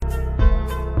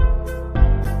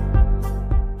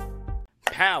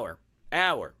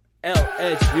our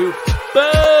LSU.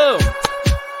 Boom!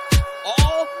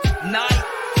 All night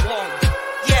long.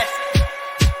 Yes.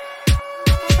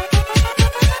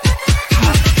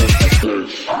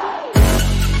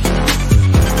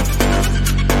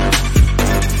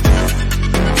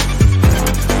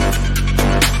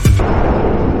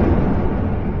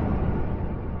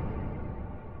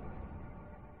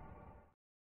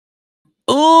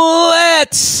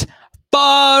 Let's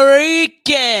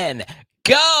freaking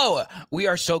go! We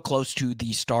are so close to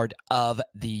the start of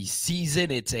the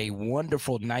season. It's a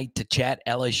wonderful night to chat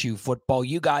LSU football.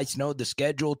 You guys know the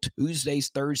schedule: Tuesdays,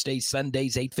 Thursdays,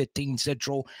 Sundays, 8:15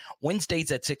 Central,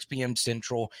 Wednesdays at 6 p.m.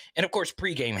 Central, and of course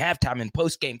pregame, halftime, and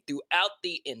postgame throughout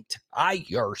the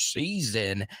entire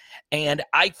season. And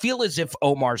I feel as if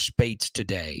Omar Spates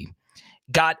today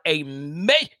got a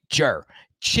major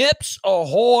Chips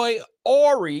Ahoy,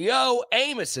 Oreo,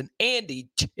 Amos, and Andy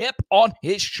chip on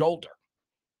his shoulder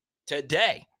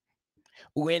today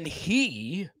when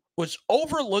he was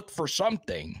overlooked for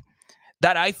something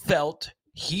that I felt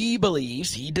he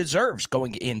believes he deserves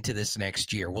going into this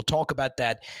next year. We'll talk about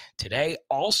that today.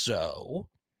 Also,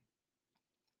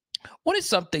 what is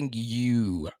something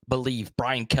you believe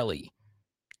Brian Kelly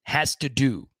has to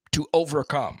do to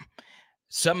overcome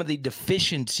some of the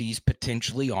deficiencies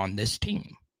potentially on this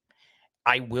team?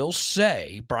 I will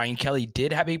say Brian Kelly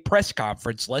did have a press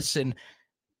conference less than,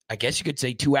 I guess you could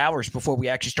say, 2 hours before we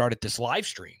actually started this live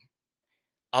stream.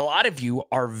 A lot of you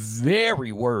are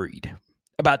very worried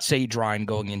about Sage Ryan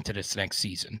going into this next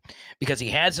season because he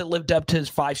hasn't lived up to his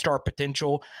 5-star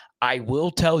potential. I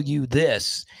will tell you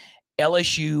this: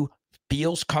 LSU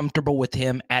feels comfortable with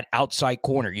him at outside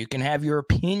corner. You can have your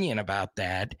opinion about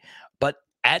that, but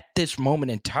at this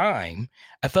moment in time,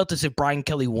 I felt as if Brian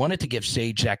Kelly wanted to give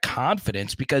Sage that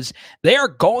confidence because they are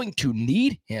going to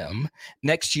need him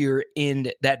next year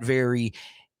in that very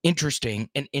interesting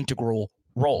and integral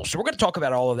role. So we're going to talk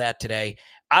about all of that today.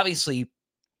 Obviously,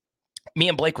 me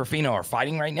and Blake Ruffino are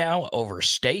fighting right now over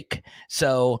steak,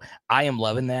 so I am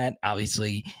loving that.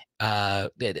 Obviously,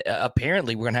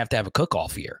 apparently we're going to have a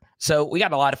cook-off here. So we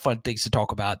got a lot of fun things to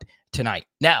talk about tonight.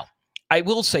 Now, I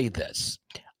will say this.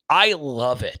 I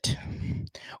love it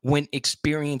when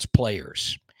experienced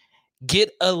players get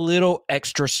a little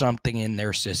extra something in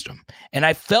their system. And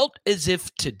I felt as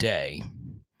if today,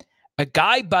 a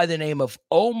guy by the name of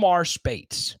Omar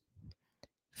Spates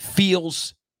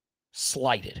feels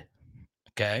slighted.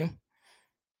 Okay?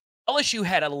 LSU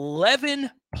had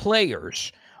 11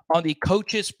 players on the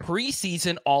coach's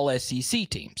preseason All-SEC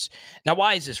teams. Now,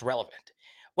 why is this relevant?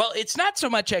 Well, it's not so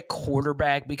much at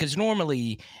quarterback because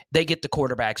normally they get the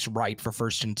quarterbacks right for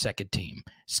first and second team.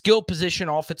 Skill position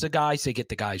offensive guys, they get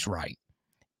the guys right.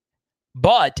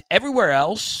 But everywhere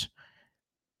else,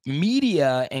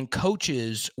 media and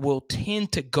coaches will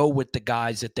tend to go with the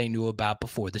guys that they knew about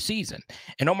before the season.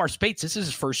 And Omar Spates, this is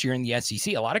his first year in the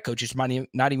SEC. A lot of coaches might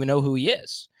not even know who he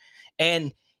is.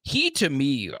 And he, to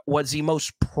me, was the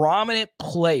most prominent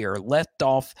player left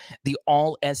off the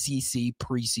All-SEC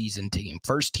preseason team.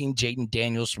 First team, Jaden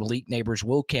Daniels, Malik Neighbors,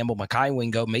 Will Campbell, Mekhi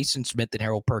Wingo, Mason Smith, and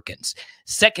Harold Perkins.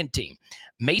 Second team,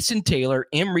 Mason Taylor,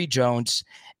 Emory Jones,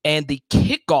 and the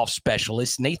kickoff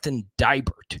specialist, Nathan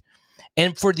Dybert.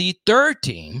 And for the third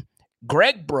team,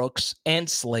 Greg Brooks and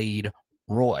Slade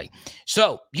Roy.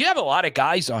 So you have a lot of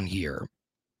guys on here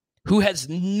who has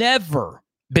never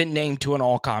been named to an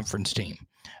all-conference team.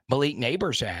 Malik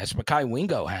Neighbors has, Mekhi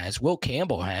Wingo has, Will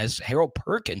Campbell has, Harold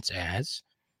Perkins has.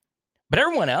 But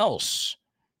everyone else,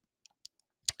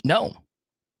 no,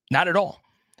 not at all.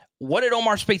 What did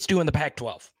Omar Spates do in the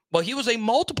Pac-12? Well, he was a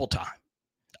multiple-time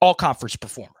all-conference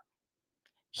performer.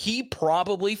 He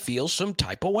probably feels some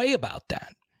type of way about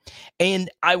that. And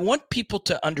I want people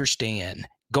to understand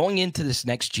going into this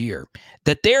next year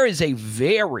that there is a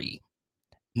very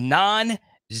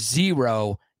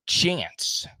non-zero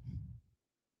chance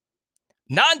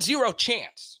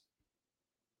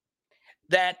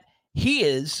that he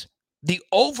is the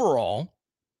overall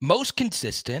most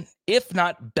consistent, if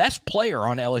not best player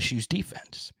on LSU's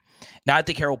defense. Now, I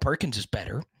think Harold Perkins is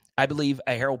better. I believe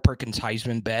a Harold Perkins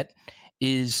Heisman bet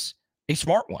is a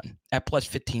smart one at plus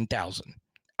 15,000.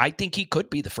 I think he could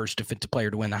be the first defensive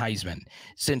player to win the Heisman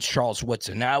since Charles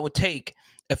Woodson. Now, it would take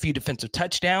a few defensive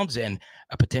touchdowns and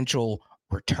a potential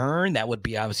return. That would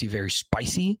be obviously very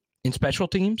spicy in special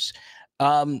teams.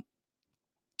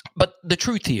 But the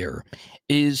truth here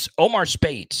is Omar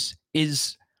Spates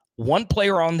is one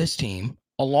player on this team,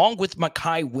 along with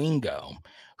Mekhi Wingo,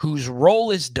 whose role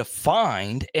is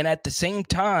defined, and at the same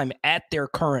time, at their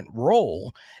current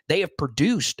role, they have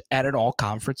produced at an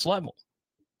all-conference level.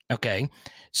 Okay?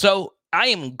 So I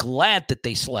am glad that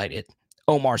they slighted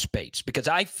Omar Speights, because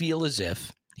I feel as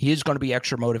if he is going to be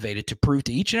extra motivated to prove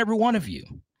to each and every one of you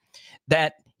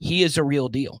that he is a real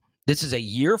deal. This is a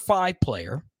year 5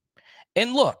 player.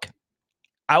 And look,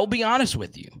 I'll be honest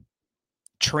with you.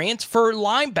 Transfer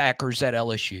linebackers at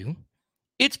LSU,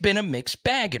 it's been a mixed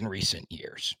bag in recent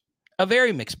years. A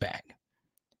very mixed bag.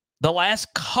 The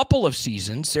last couple of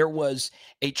seasons, there was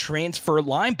a transfer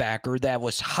linebacker that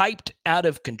was hyped out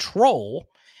of control,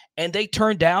 and they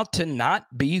turned out to not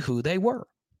be who they were.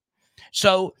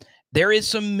 So there is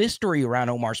some mystery around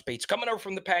Omar Speights coming over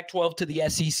from the Pac-12 to the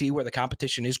SEC, where the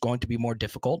competition is going to be more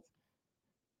difficult.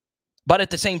 But at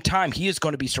the same time, he is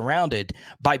going to be surrounded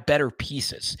by better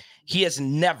pieces. He has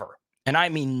never, and I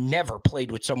mean never,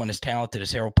 played with someone as talented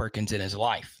as Harold Perkins in his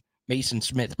life. Mason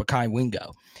Smith, Bakai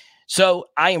Wingo. So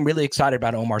I am really excited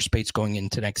about Omar Speights going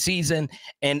into next season.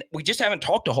 And we just haven't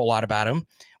talked a whole lot about him,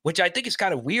 which I think is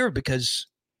kind of weird because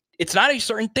it's not a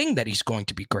certain thing that he's going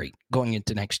to be great going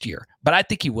into next year. But I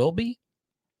think he will be.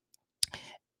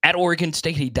 At Oregon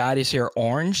State, he dyed his hair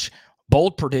orange.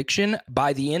 Bold prediction,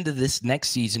 by the end of this next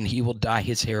season, he will dye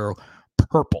his hair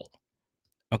purple.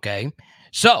 Okay?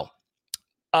 So,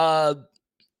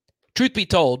 truth be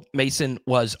told, Mason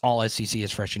was all SEC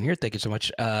his freshman year. Thank you so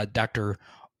much, Dr.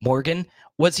 Morgan.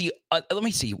 Was he, let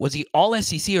me see, was he all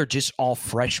SEC or just all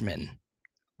freshman?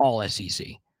 All SEC.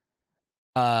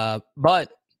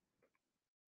 But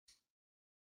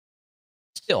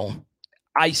still,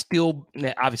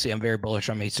 obviously, I'm very bullish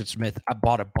on Mason Smith. I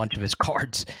bought a bunch of his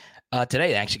cards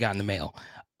today. I actually got in the mail.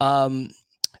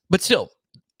 But still,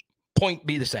 point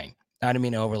be the same. I didn't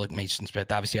mean to overlook Mason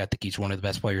Smith. Obviously, I think he's one of the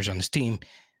best players on this team.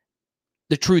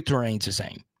 The truth remains the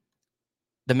same.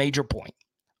 The major point,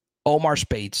 Omar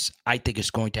Speights, I think, is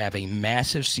going to have a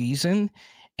massive season,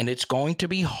 and it's going to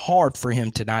be hard for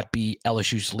him to not be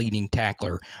LSU's leading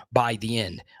tackler by the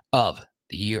end of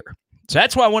the year. So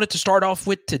that's what I wanted to start off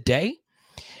with today.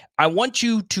 I want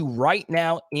you to right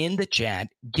now in the chat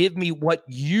give me what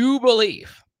you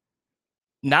believe,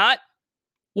 not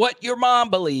what your mom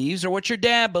believes or what your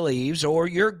dad believes or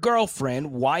your girlfriend,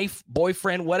 wife,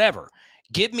 boyfriend, whatever.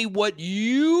 Give me what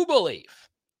you believe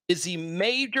is the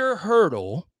major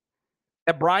hurdle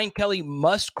that Brian Kelly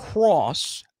must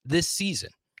cross this season.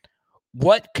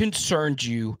 What concerns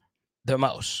you the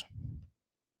most?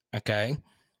 Okay.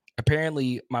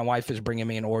 Apparently, my wife is bringing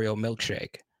me an Oreo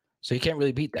milkshake, so you can't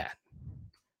really beat that.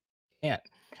 Yeah.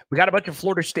 We got a bunch of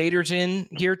Florida Staters in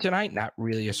here tonight. Not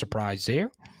really a surprise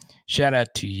there. Shout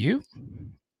out to you.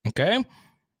 Okay.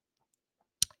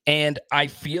 And I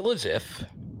feel as if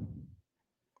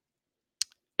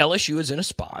LSU is in a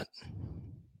spot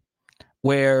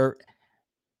where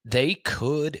they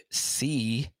could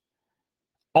see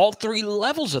all 3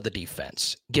 levels of the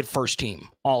defense get first team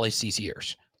all SEC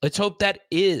years. Let's hope that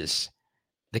is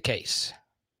the case.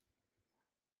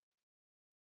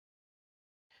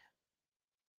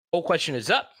 Whole question is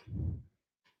up.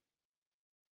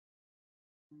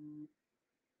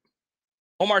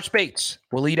 Omar Speights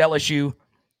will lead LSU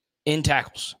in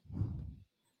tackles.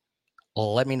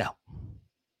 Let me know.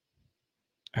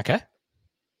 Okay.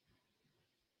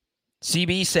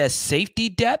 CB says safety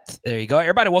depth. There you go.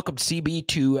 Everybody, welcome CB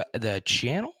to the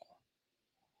channel.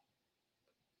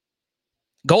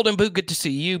 Golden Boot, good to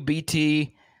see you.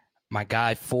 BT, my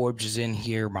guy Forbes is in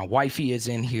here. My wifey is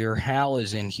in here. Hal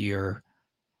is in here.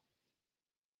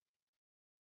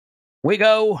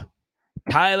 Wigo,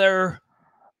 Tyler,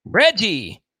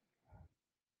 Reggie.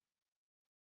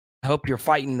 I hope you're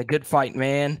fighting the good fight,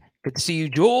 man. Good to see you,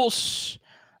 Jules.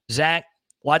 Zach,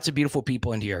 lots of beautiful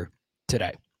people in here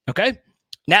today. Okay?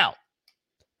 Now,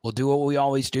 we'll do what we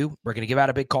always do. We're going to give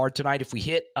out a big card tonight. If we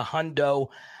hit a hundo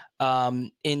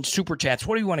in Super Chats,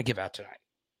 what do you want to give out tonight?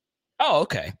 Oh,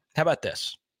 okay. How about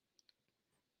this?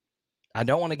 I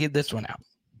don't want to give this one out,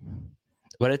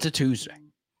 but it's a Tuesday.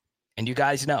 And you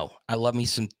guys know I love me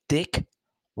some thick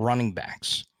running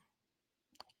backs.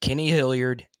 Kenny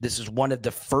Hilliard. This is one of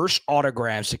the first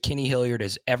autographs that Kenny Hilliard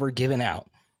has ever given out.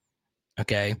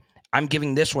 Okay? I'm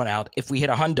giving this one out if we hit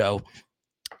a hundo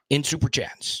in Super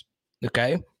Chats.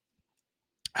 Okay?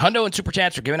 Hundo and Super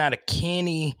Chats are giving out a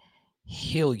Kenny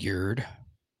Hilliard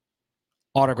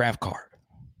autograph card.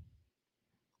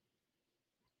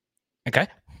 Okay?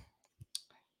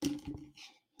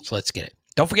 So let's get it.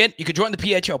 Don't forget, you can join the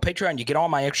PHL Patreon. You get all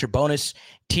my extra bonus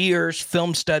tiers,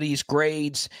 film studies,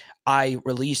 grades. I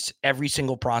release every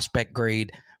single prospect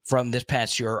grade from this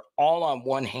past year, all on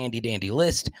one handy-dandy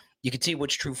list. You can see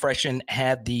which true freshman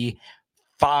had the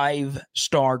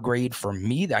 5-star grade for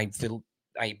me. I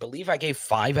believe I gave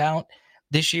 5 out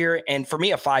this year. And for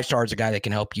me, a 5-star is a guy that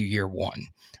can help you year 1,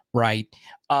 right?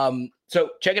 So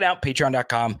check it out,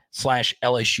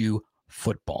 patreon.com/LSU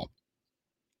football.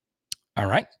 All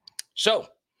right. So,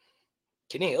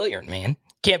 Kenny Hilliard, man,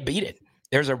 can't beat it.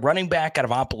 There's a running back out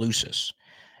of Opelousas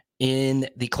in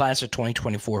the class of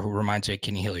 2024 who reminds me of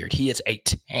Kenny Hilliard. He is a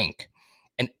tank,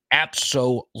 an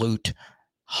absolute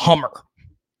hummer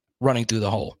running through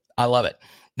the hole. I love it.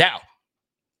 Now,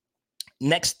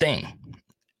 next thing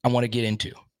I want to get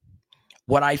into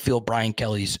what I feel Brian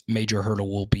Kelly's major hurdle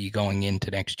will be going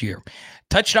into next year.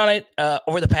 Touched on it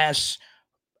over the past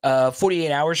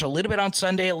 48 hours, a little bit on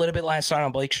Sunday, a little bit last night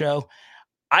on Blake's show.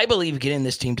 I believe getting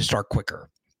this team to start quicker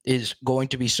is going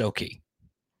to be so key.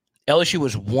 LSU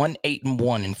was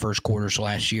 1-8-1 in first quarters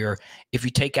last year. If you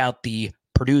take out the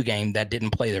Purdue game that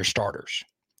didn't play their starters,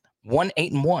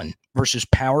 1-8-1 versus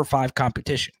Power 5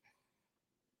 competition.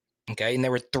 Okay, and they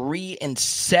were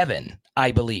 3-7,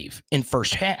 I believe, in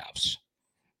first halves.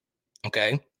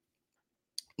 Okay.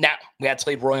 Now, we had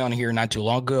Slade Roy on here not too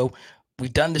long ago.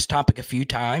 We've done this topic a few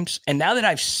times, and now that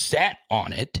I've sat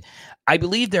on it, I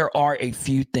believe there are a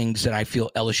few things that I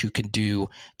feel LSU can do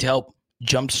to help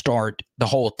jumpstart the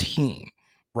whole team,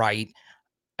 right?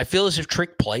 I feel as if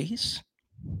trick plays,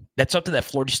 that's something that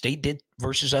Florida State did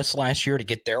versus us last year to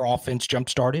get their offense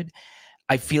jump-started.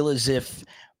 I feel as if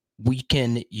we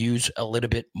can use a little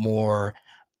bit more,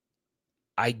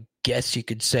 I guess you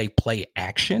could say, play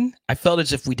action. I felt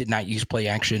as if we did not use play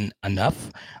action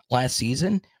enough last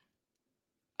season.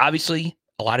 Obviously,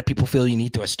 a lot of people feel you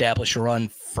need to establish a run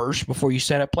first before you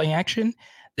set up play action.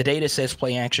 The data says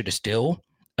play action is still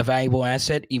a valuable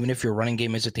asset, even if your running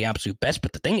game isn't the absolute best.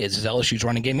 But the thing is LSU's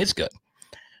running game is good.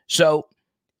 So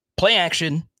play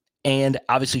action and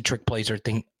obviously trick plays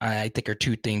I think are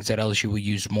two things that LSU will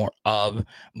use more of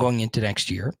going into next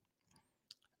year.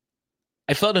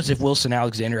 I felt as if Wilson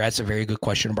Alexander asked a very good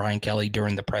question to Brian Kelly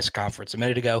during the press conference a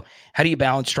minute ago. How do you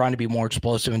balance trying to be more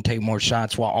explosive and take more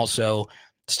shots while also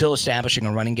still establishing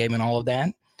a running game and all of that?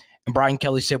 And Brian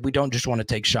Kelly said, we don't just want to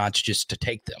take shots just to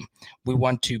take them. We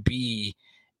want to be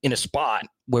in a spot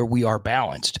where we are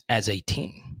balanced as a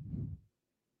team.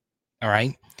 All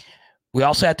right. We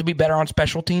also have to be better on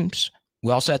special teams.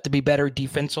 We also have to be better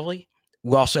defensively.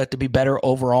 We also have to be better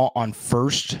overall on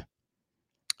first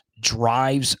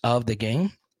drives of the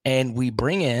game. And we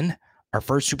bring in our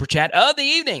first super chat of the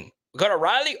evening. We go to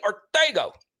Riley Ortega.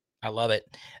 I love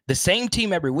it. The same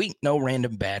team every week. No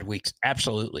random bad weeks.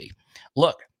 Absolutely.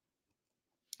 Look,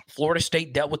 Florida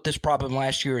State dealt with this problem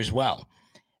last year as well.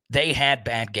 They had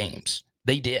bad games.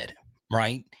 They did,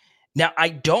 right? Now, I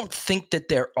don't think that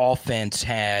their offense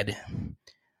had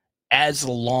as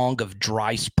long of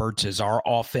dry spurts as our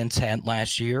offense had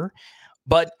last year,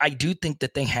 but I do think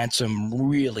that they had some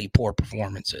really poor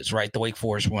performances, right? The Wake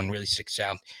Forest one really sticks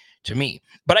out to me.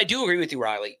 But I do agree with you,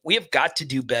 Riley. We have got to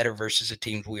do better versus the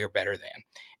teams we are better than.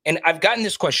 And I've gotten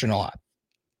this question a lot.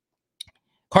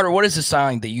 Carter, what is the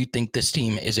sign that you think this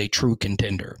team is a true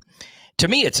contender? To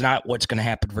me, it's not what's going to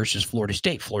happen versus Florida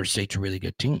State. Florida State's a really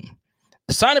good team.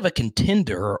 The sign of a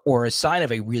contender or a sign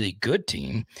of a really good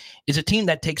team is a team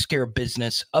that takes care of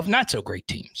business of not so great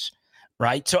teams,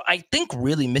 right? So I think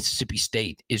really Mississippi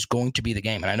State is going to be the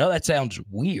game. And I know that sounds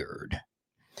weird,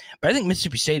 but I think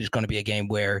Mississippi State is going to be a game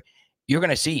where you're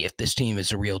going to see if this team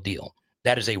is a real deal.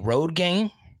 That is a road game.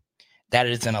 That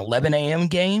is an 11 a.m.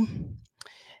 game,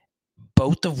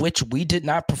 both of which we did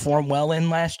not perform well in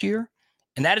last year.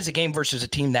 And that is a game versus a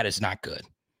team that is not good.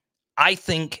 I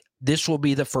think this will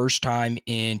be the first time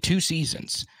in 2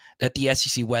 seasons that the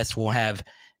SEC West will have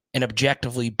an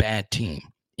objectively bad team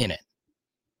in it.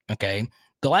 Okay.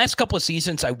 The last couple of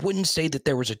seasons, I wouldn't say that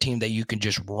there was a team that you can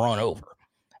just run over,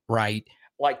 right?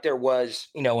 Like there was,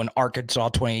 in Arkansas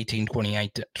 2018,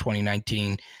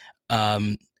 2019.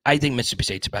 I think Mississippi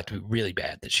State's about to be really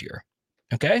bad this year.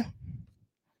 Okay.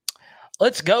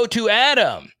 Let's go to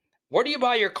Adam. Where do you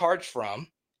buy your cards from?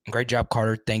 Great job,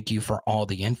 Carter. Thank you for all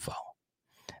the info.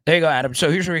 There you go, Adam. So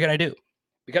here's what we're going to do.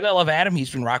 Because I love Adam,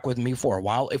 he's been rocking with me for a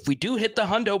while. If we do hit the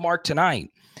hundo mark tonight,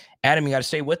 Adam, you got to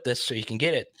stay with us so you can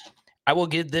get it. I will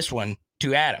give this one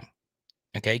to Adam.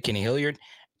 Okay, Kenny Hilliard.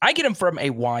 I get them from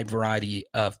a wide variety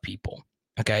of people.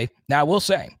 Okay, now I will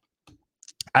say,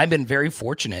 I've been very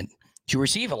fortunate to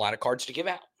receive a lot of cards to give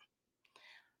out.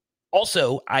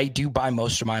 Also, I do buy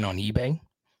most of mine on eBay.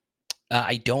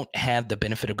 I don't have the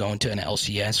benefit of going to an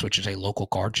LCS, which is a local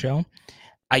card show.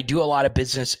 I do a lot of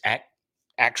business at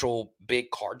actual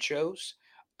big card shows.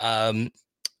 And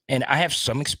I have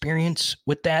some experience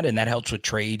with that, and that helps with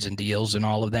trades and deals and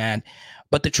all of that.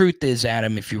 But the truth is,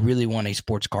 Adam, if you really want a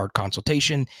sports card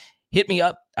consultation, hit me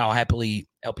up. I'll happily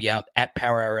help you out at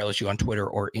Power Hour LSU on Twitter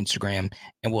or Instagram,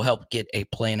 and we'll help get a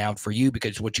plan out for you,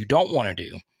 because what you don't want to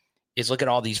do is look at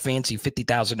all these fancy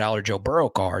 $50,000 Joe Burrow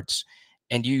cards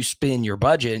and you spend your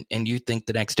budget and you think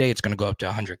the next day it's going to go up to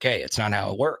 100K. It's not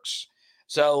how it works.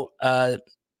 So I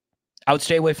would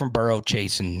stay away from Burrow,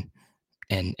 Chase, and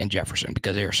Jefferson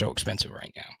because they are so expensive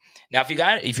right now. Now,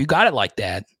 if you got it like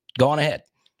that, go on ahead.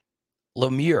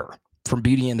 Lemire from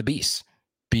Beauty and the Beast.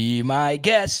 Be my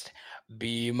guest.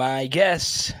 Be my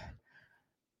guest.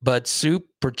 But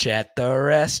super chat the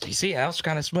rest. You see, that was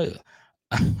kind of smooth.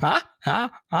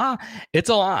 It's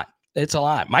a lot. It's a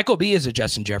lot. Michael B is a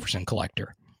Justin Jefferson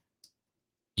collector.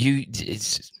 It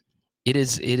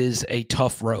is a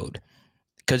tough road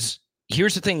because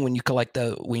here's the thing: when you collect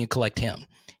him,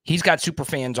 he's got super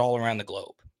fans all around the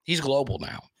globe. He's global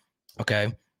now.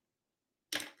 Okay,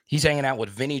 he's hanging out with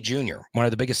Vinny Jr., one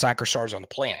of the biggest soccer stars on the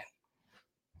planet.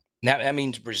 Now that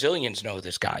means Brazilians know who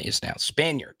this guy is now.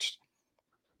 Spaniards.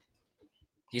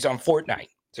 He's on Fortnite,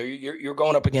 so you're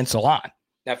going up against a lot.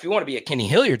 Now, if you want to be a Kenny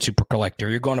Hilliard super collector,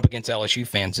 you're going up against LSU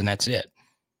fans, and that's it.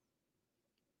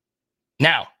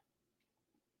 Now,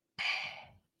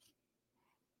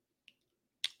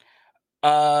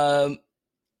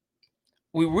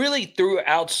 we really threw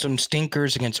out some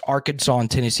stinkers against Arkansas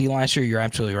and Tennessee last year. You're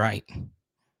absolutely right.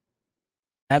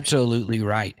 Absolutely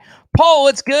right. Paul,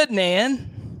 what's good, man?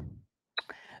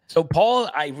 So, Paul,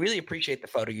 I really appreciate the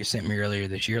photo you sent me earlier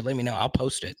this year. Let me know. I'll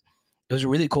post it. It was a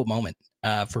really cool moment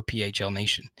for PHL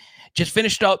Nation. Just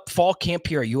finished up fall camp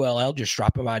here at ULL. Just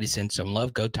dropping by to send some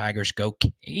love. Go Tigers. Go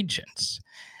Cajuns.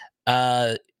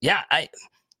 Yeah, I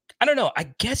don't know.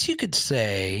 I guess you could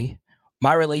say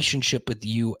my relationship with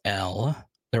UL,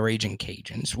 the Raging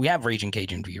Cajuns. We have Raging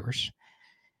Cajun viewers.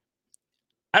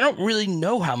 I don't really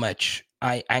know how much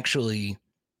I actually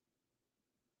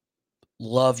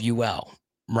love UL,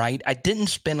 right? I didn't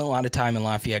spend a lot of time in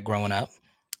Lafayette growing up,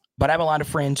 but I have a lot of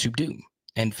friends who do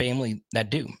and family that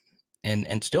do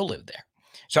and still live there.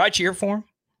 So I cheer for him.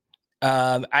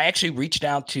 I actually reached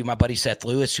out to my buddy Seth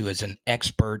Lewis, who is an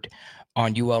expert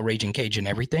on UL Raging Cajun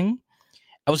everything.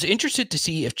 I was interested to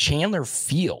see if Chandler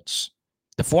Fields,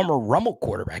 the former Rummel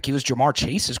quarterback, he was Jamar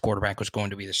Chase's quarterback, was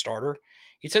going to be the starter.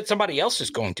 He said somebody else is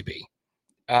going to be.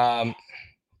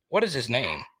 What is his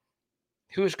name?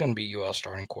 Who is going to be UL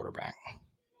starting quarterback?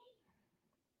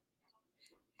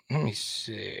 Let me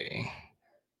see.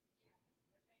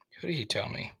 Who did he tell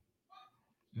me?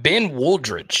 Ben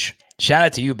Wooldridge. Shout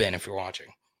out to you, Ben, if you're watching.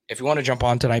 If you want to jump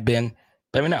on tonight, Ben,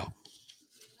 let me know.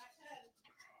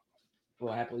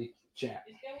 We'll happily chat.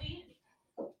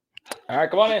 All right,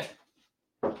 come on in.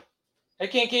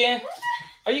 Hey, Ken.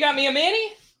 Oh, you got me a Manny?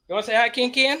 You want to say hi,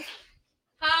 Ken?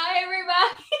 Hi,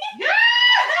 everybody. Yeah!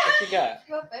 What you got?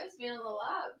 Your phone's being a little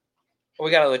loud. Oh,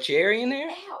 we got a little cherry in there?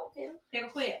 Ow, Phil. Never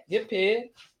quit. Yep, Pid.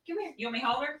 Come here. You want me to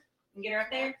hold her and get her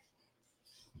up there?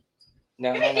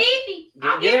 No, Come here, Davey.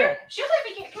 I'll Get get her. her. She'll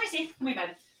let me get. Come here, sis. Come here,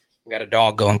 baby. We got a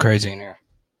dog going crazy in here.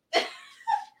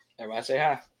 Everybody say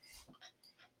hi.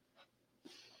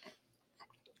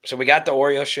 So we got the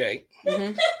Oreo shake.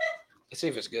 Mm-hmm. Let's see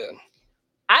if it's good.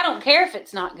 I don't care if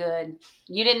it's not good.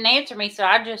 You didn't answer me, so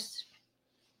I just.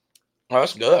 Oh,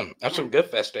 that's good. That's some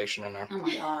good festation in there. Oh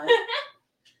my god.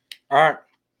 All right.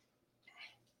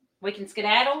 We can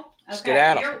skedaddle. Okay.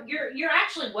 Skedaddle. You're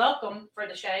actually welcome for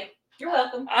the shake. You're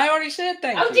welcome. I already said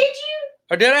thank you. Oh, did you?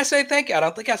 Or did I say thank you? I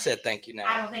don't think I said thank you now.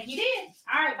 I don't think you did.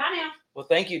 All right, bye now. Well,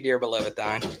 thank you, dear beloved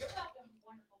thine. You're welcome,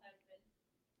 wonderful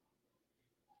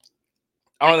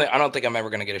husband. I don't think I'm ever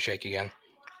going to get a shake again.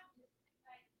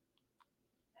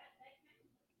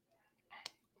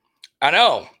 I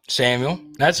know, Samuel.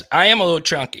 I am a little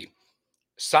chunky.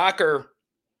 Soccer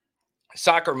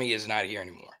me is not here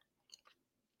anymore.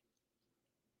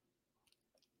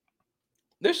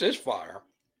 This is fire.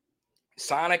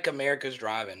 Sonic America's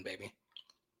Drive-In, baby.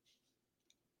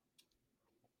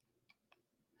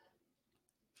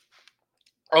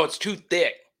 Oh, it's too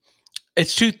thick.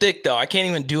 It's too thick, though. I can't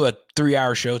even do a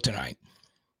 3-hour show tonight.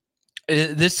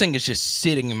 This thing is just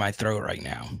sitting in my throat right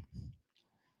now.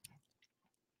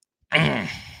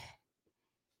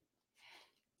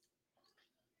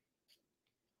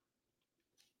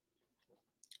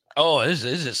 Oh, this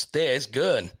is thick. It's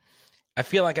good. I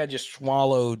feel like I just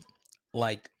swallowed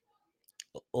like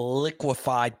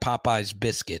liquefied Popeye's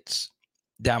biscuits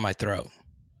down my throat.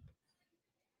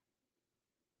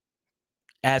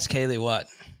 Ask Haley what?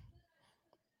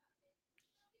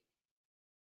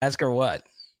 Ask her what?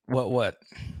 What?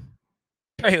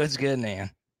 Hey, what's good, man?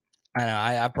 I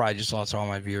know. I probably just lost all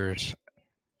my viewers.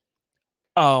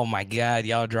 Oh my God,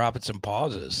 y'all dropping some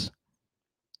pauses.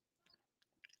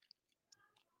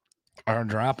 Are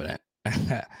dropping it.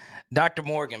 Dr.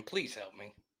 Morgan, please help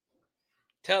me.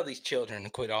 Tell these children to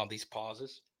quit all these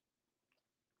pauses.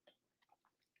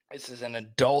 This is an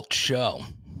adult show.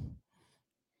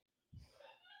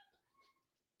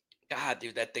 God,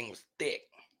 dude, that thing was thick.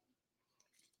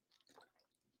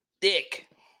 Thick.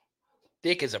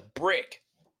 Thick as a brick.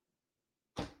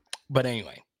 But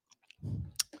anyway.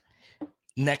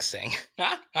 Next thing.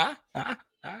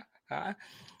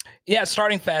 Yeah,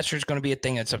 starting faster is going to be a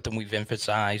thing. That's something we've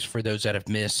emphasized for those that have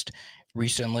missed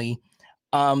recently.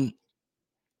 I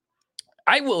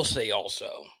will say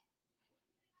also,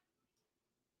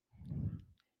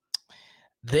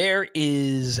 there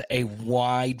is a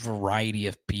wide variety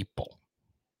of people,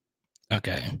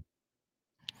 okay,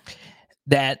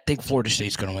 that think Florida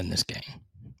State's going to win this game.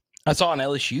 I saw an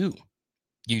LSU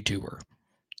YouTuber.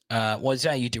 Well, it's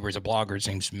not a YouTuber, it's a blogger. His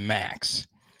name's Max.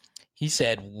 He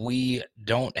said, we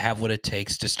don't have what it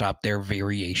takes to stop their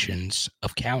variations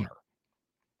of counter.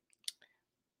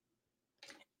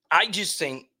 I just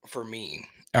think, for me,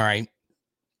 all right,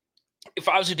 if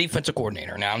I was a defensive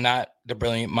coordinator, now I'm not the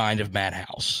brilliant mind of Matt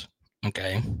House,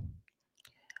 okay?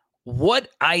 What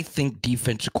I think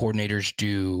defensive coordinators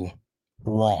do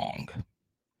wrong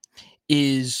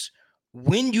is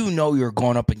when you know you're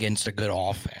going up against a good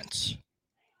offense,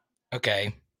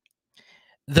 okay,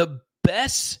 the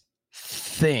best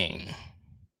thing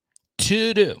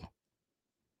to do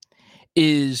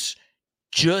is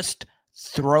just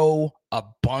throw a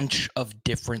bunch of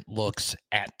different looks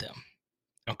at them,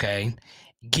 okay?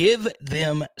 Give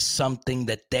them something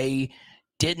that they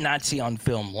did not see on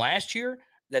film last year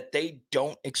that they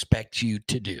don't expect you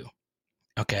to do,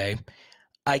 okay?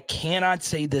 I cannot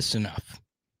say this enough.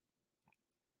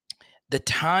 The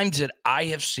times that I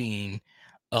have seen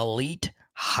elite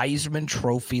Heisman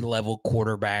Trophy level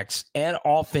quarterbacks and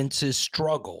offenses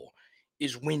struggle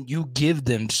is when you give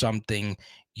them something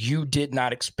you did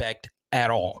not expect at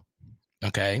all,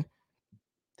 okay?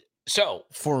 So,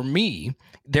 for me,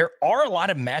 there are a lot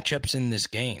of matchups in this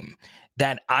game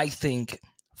that I think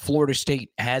Florida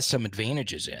State has some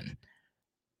advantages in.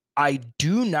 I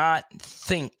do not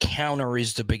think counter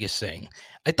is the biggest thing.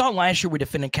 I thought last year we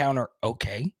defended counter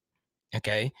okay.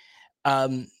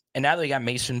 And now that we got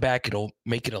Mason back, it'll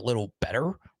make it a little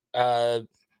better.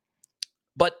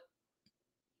 But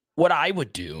what I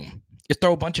would do is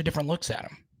throw a bunch of different looks at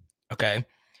him, okay?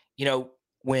 You know,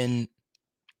 when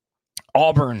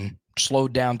Auburn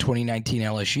slowed down 2019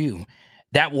 LSU,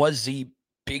 that was the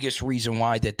biggest reason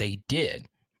why that they did,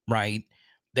 right?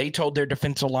 They told their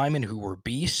defensive linemen who were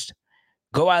beasts,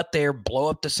 go out there, blow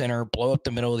up the center, blow up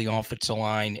the middle of the offensive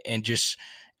line, and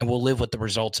we'll live with the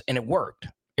results. And it worked.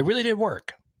 It really did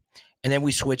work. And then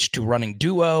we switched to running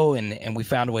duo, and we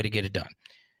found a way to get it done.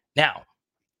 Now,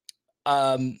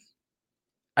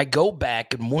 I go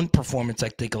back, and one performance I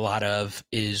think a lot of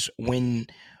is when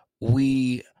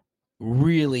we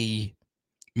really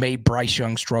made Bryce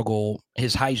Young struggle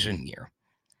his Heisman year.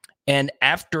 And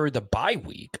after the bye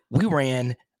week, we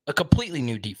ran a completely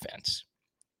new defense,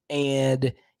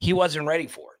 and he wasn't ready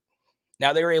for it.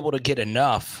 Now, they were able to get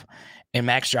enough, and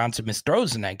Max Johnson missed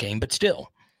throws in that game, but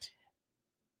still,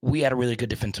 we had a really good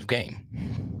defensive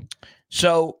game.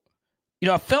 So, you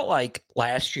know, I felt like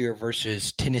last year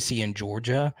versus Tennessee and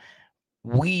Georgia,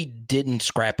 we didn't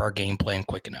scrap our game plan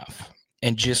quick enough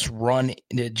and just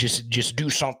do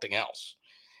something else.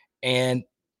 And,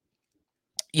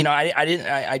 you know,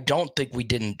 I don't think we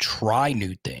didn't try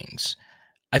new things.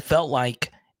 I felt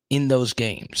like in those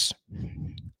games,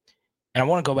 and I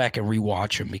want to go back and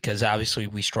rewatch them because obviously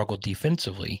we struggled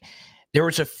defensively. There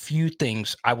was a few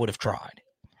things I would have tried.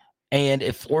 And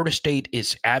if Florida State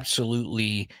is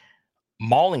absolutely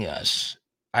mauling us,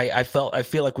 I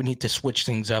feel like we need to switch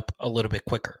things up a little bit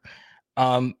quicker.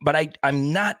 But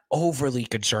I'm not overly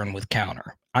concerned with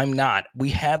counter. I'm not. We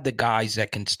have the guys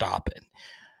that can stop it.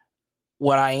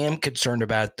 What I am concerned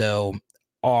about, though,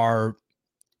 are,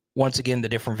 once again, the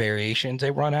different variations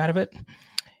they run out of it.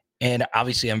 And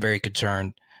obviously, I'm very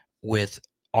concerned with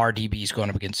our DBs going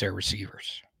up against their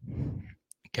receivers.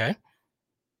 Okay?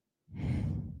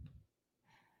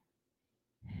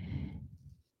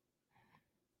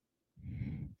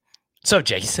 So,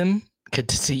 Jason, good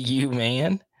to see you,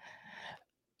 man.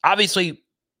 Obviously,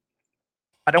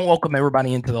 I don't welcome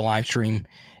everybody into the live stream.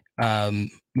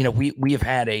 You know, we have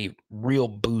had a real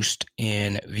boost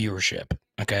in viewership,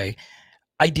 okay?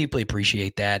 I deeply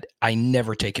appreciate that. I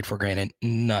never take it for granted.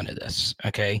 None of this,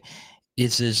 okay?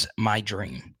 This is my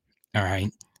dream, all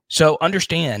right? So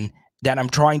understand that I'm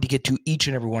trying to get to each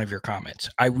and every one of your comments.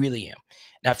 I really am.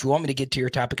 Now, if you want me to get to your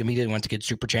topic immediately, once again,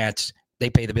 Super Chats, they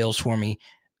pay the bills for me.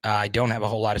 I don't have a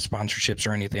whole lot of sponsorships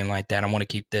or anything like that. I want to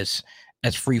keep this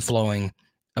as free-flowing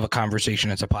of a conversation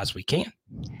as I possibly can.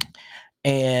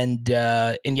 And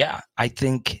yeah, I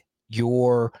think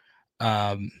your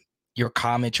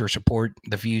comments, your support,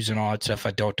 the views, and all that stuff,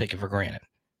 I don't take it for granted.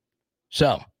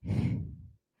 So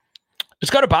let's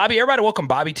go to Bobby. Everybody, welcome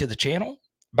Bobby to the channel.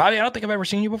 Bobby, I don't think I've ever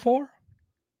seen you before.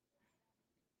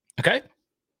 Okay.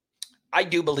 I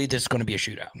do believe this is going to be a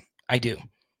shootout. I do.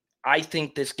 I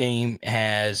think this game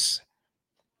has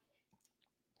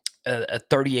a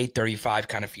 38-35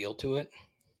 kind of feel to it.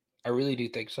 I really do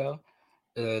think so.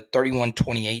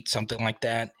 31-28, something like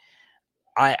that.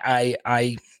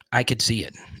 I could see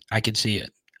it. I could see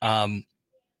it.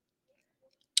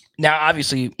 Now,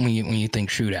 obviously, when you think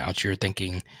shootouts, you're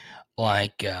thinking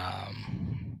like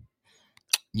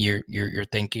you're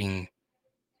thinking,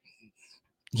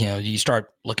 you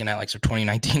start looking at like some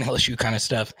 2019 LSU kind of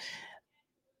stuff.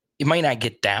 It might not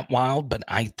get that wild, but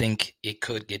I think it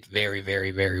could get very,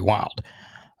 very, very wild.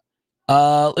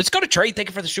 Let's go to Trey. Thank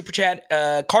you for the super chat.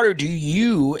 Carter, do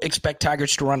you expect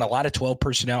Tigers to run a lot of 12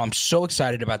 personnel? I'm so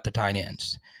excited about the tight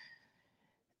ends.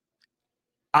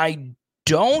 I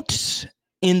don't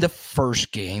in the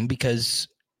first game, because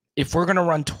if we're going to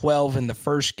run 12 in the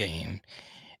first game,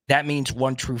 that means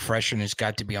one true freshman has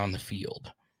got to be on the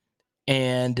field.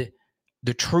 And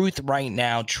the truth right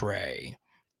now, Trey,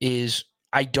 is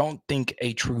I don't think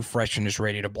a true freshman is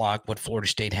ready to block what Florida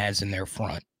State has in their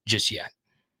front just yet.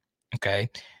 Okay.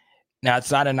 Now,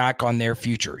 it's not a knock on their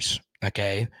futures.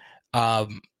 Okay. Go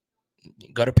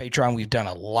to Patreon. We've done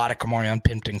a lot of Kamarion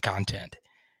Pimpton content.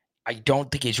 I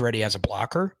don't think he's ready as a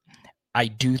blocker. I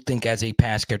do think as a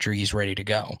pass catcher, he's ready to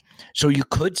go. So you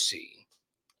could see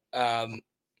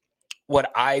what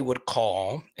I would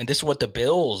call, and this is what the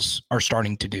Bills are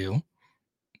starting to do,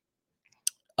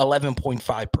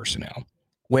 11.5 personnel,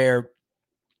 where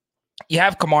you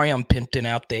have Kamarion Pimpton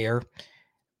out there,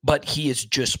 but he is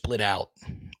just split out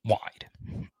wide.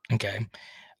 Okay.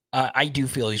 I do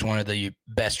feel he's one of the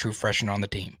best true freshmen on the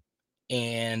team.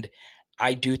 And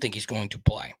I do think he's going to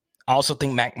play. I also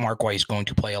think Mac Markway is going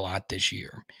to play a lot this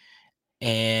year.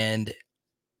 And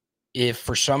if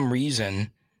for some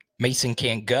reason Mason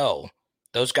can't go,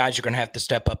 those guys are going to have to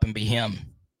step up and be him.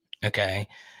 Okay.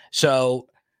 So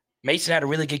Mason had a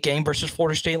really good game versus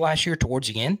Florida State last year towards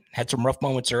the end. Had some rough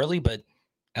moments early, but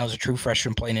that was a true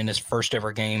freshman playing in his first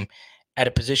ever game at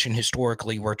a position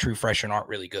historically where true freshmen aren't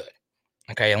really good.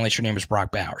 Okay, unless your name is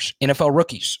Brock Bowers. NFL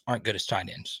rookies aren't good as tight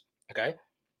ends. Okay.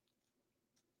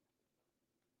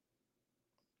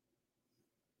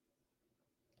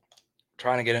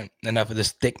 Trying to get enough of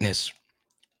this thickness.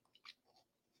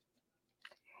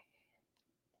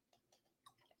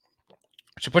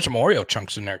 Should put some Oreo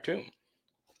chunks in there too.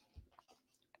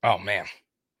 Oh man,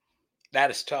 that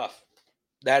is tough.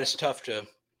 That is tough to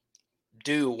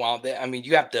do while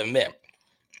you have to admit,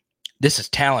 this is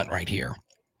talent right here.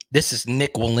 This is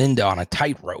Nick Walinda on a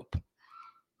tightrope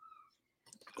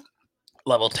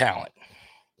level talent.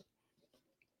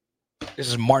 This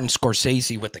is Martin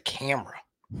Scorsese with the camera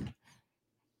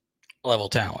level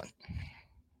talent.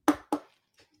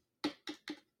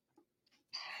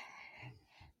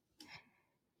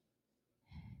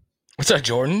 What's up,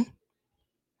 Jordan?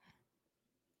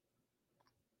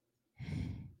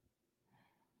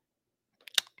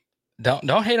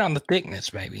 Don't hate on the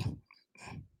thickness, baby.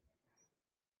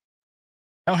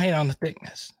 Don't hate on the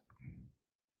thickness.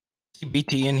 See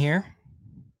BT in here.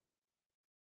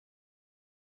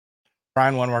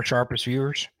 Brian, one of our sharpest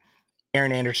viewers.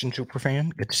 Aaron Anderson, super fan.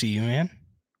 Good to see you, man.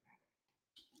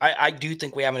 I do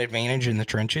think we have an advantage in the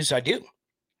trenches. I do.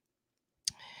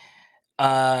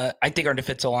 I think our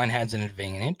defensive line has an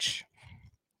advantage.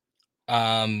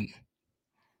 So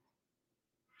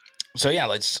yeah,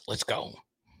 let's go.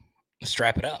 Let's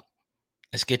strap it up.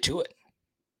 Let's get to it.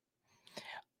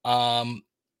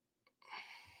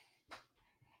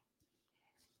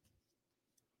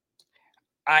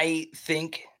 I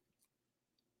think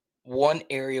one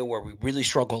area where we really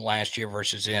struggled last year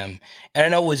versus him, and I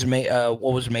know what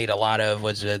was made a lot of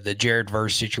was the Jared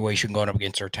Verse situation going up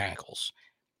against our tackles.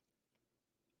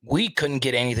 We couldn't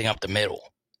get anything up the middle.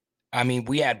 I mean,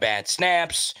 we had bad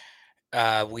snaps.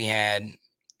 We had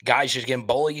guys just getting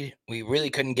bullied. We really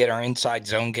couldn't get our inside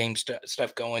zone game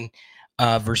stuff going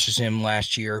versus him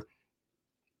last year.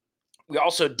 We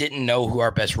also didn't know who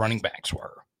our best running backs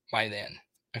were by then.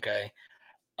 Okay.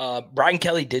 Brian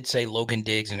Kelly did say Logan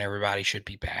Diggs and everybody should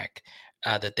be back,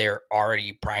 that they're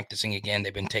already practicing again.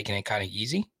 They've been taking it kind of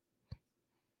easy.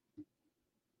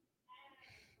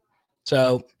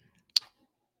 So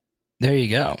there you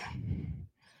go.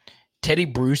 Teddy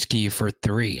Bruschi for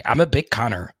 3. I'm a big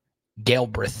Connor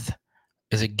Galbraith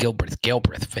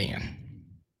fan.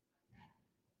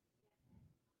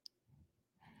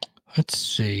 Let's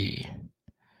see.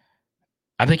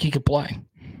 I think he could play.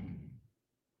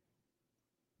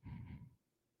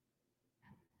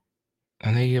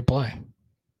 I think he could play.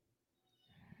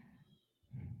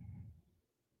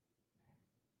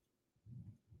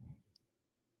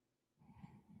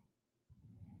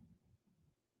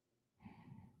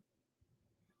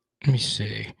 Let me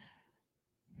see.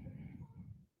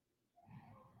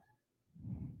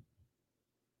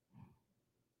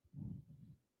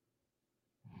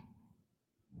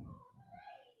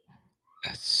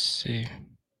 Let's see.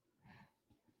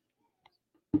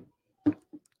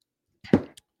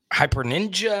 Hyper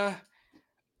Ninja.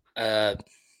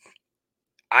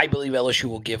 I believe LSU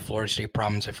will give Florida State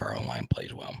problems if our O-line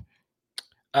plays well.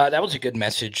 That was a good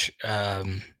message.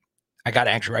 I got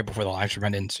actually right before the live stream. I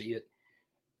didn't see it.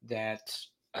 That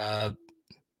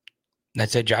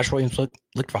said Josh Williams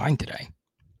looked fine today.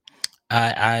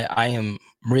 I am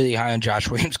really high on Josh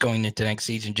Williams going into next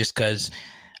season just because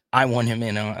I want him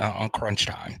in on crunch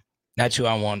time. That's who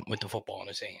I want with the football in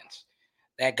his hands.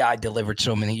 That guy delivered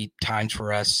so many times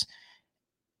for us.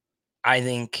 I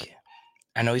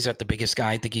know he's not the biggest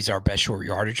guy. I think he's our best short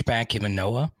yardage back, him and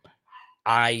Noah.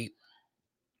 I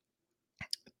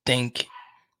think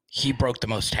he broke the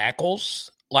most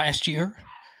tackles last year.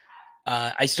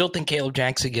 I still think Caleb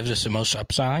Jackson gives us the most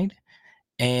upside.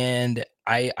 And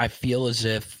I feel as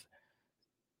if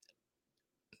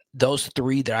those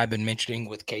three that I've been mentioning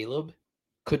with Caleb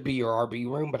could be your RB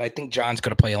room, but I think John's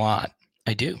going to play a lot.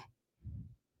 I do.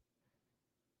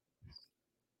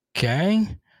 Okay.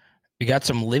 We got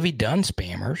some Livy Dunn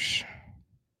spammers.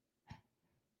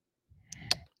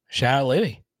 Shout out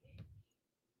Livy.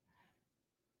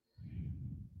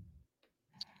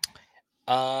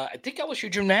 I think LSU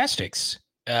Gymnastics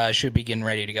should be getting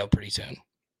ready to go pretty soon.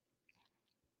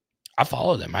 I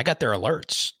follow them. I got their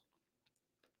alerts.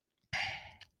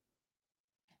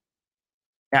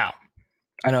 Now,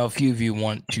 I know a few of you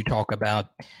want to talk about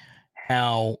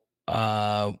how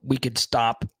we could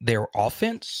stop their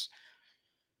offense.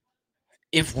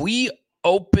 If we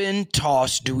open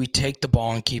toss, do we take the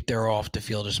ball and keep their off the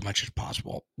field as much as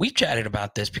possible? We've chatted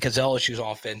about this because LSU's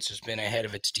offense has been ahead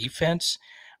of its defense.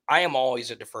 I am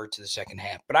always a defer to the second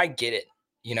half, but I get it.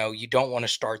 You know, you don't want to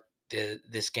start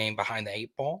this game behind the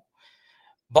 8 ball.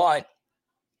 But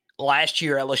last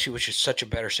year, LSU was just such a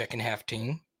better second half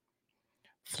team.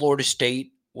 Florida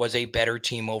State was a better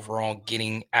team overall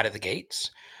getting out of the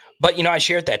gates. But, I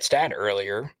shared that stat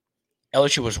earlier.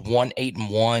 LSU was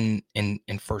 1-8-1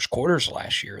 in first quarters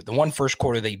last year. The one first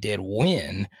quarter they did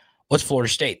win was Florida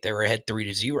State. They were ahead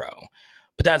 3-0.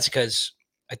 But that's because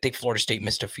I think Florida State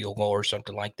missed a field goal or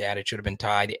something like that. It should have been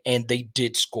tied. And they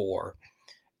did score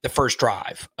the first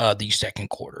drive of the second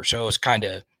quarter. So it was kind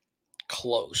of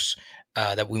close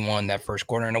that we won that first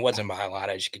quarter. And it wasn't by a lot,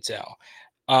 as you could tell.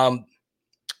 And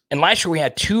last year we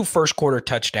had 2 first quarter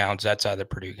touchdowns outside the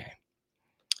Purdue game.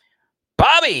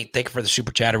 Bobby, thank you for the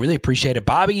super chat. I really appreciate it.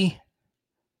 Bobby,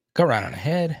 go right on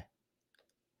ahead.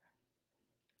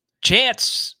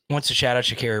 Chance wants to shout out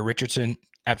Sha'Carri Richardson.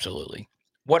 Absolutely.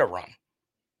 What a run.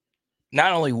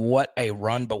 Not only what a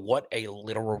run, but what a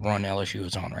literal run LSU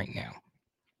is on right now.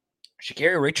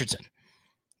 Sha'Carri Richardson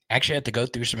actually had to go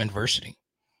through some adversity.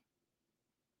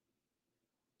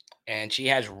 And she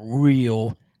has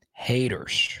real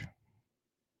haters.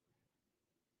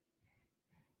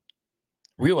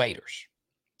 Real haters.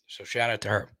 So shout out to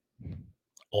her.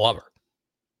 Love her.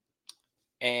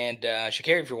 And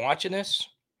Sha'Carri, if you're watching this,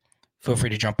 feel free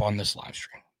to jump on this live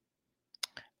stream.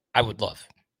 I would love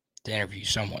to interview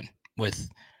someone with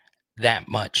that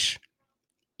much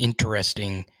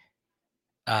interesting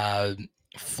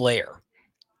flair.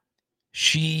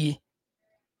 She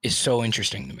is so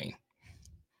interesting to me.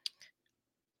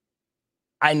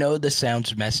 I know this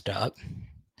sounds messed up,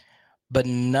 but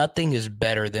nothing is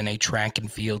better than a track and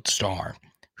field star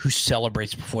who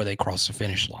celebrates before they cross the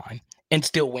finish line and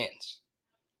still wins.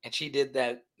 And she did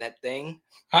that thing.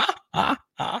 Let's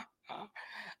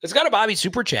go to Bobby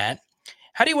Super Chat.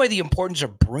 How do you weigh the importance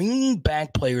of bringing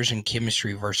back players in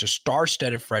chemistry versus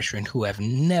star-studded freshmen who have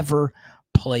never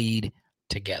played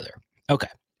together? Okay,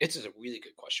 this is a really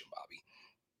good question, Bobby.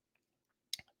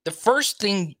 The first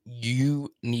thing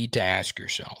you need to ask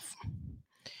yourself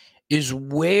is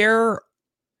where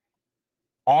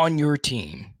on your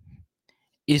team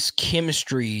is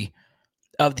chemistry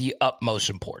of the utmost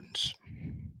importance?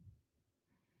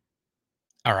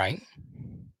 All right.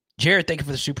 Jared, thank you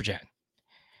for the super chat.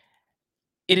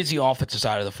 It is the offensive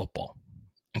side of the football.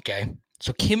 Okay.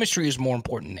 So chemistry is more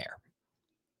important there.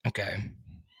 Okay.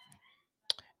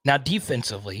 Now,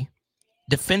 defensively,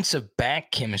 defensive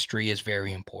back chemistry is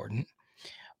very important.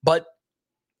 But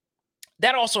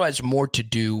that also has more to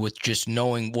do with just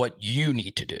knowing what you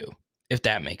need to do, if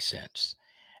that makes sense.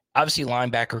 Obviously,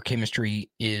 linebacker chemistry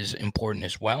is important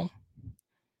as well.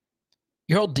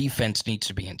 Your whole defense needs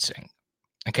to be in sync.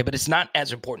 Okay, but it's not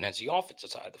as important as the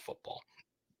offensive side of the football,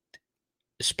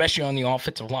 especially on the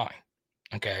offensive line.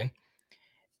 Okay.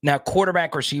 Now,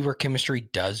 quarterback receiver chemistry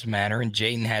does matter, and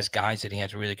Jaden has guys that he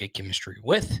has really good chemistry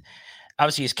with.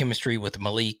 Obviously, his chemistry with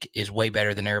Malik is way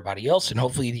better than everybody else, and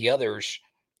hopefully the others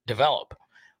develop.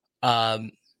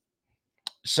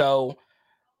 So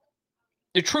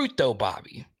the truth, though,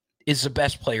 Bobby, is the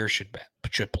best player should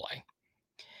play.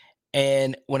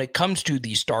 And when it comes to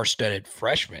the star-studded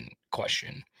freshman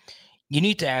question, you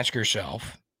need to ask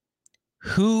yourself,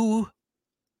 who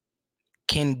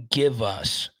can give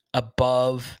us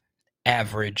above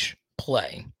average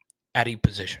play at a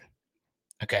position?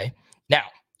 Okay. Now,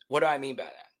 what do I mean by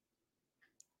that?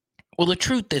 Well, the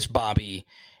truth is, Bobby,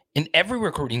 in every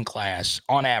recruiting class,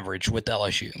 on average with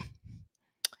LSU,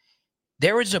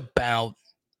 there is about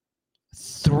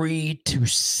 3 to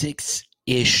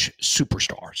 6-ish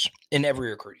superstars in every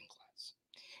recruiting class.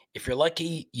 If you're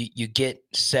lucky, you get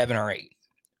 7 or 8,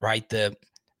 right? The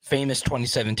famous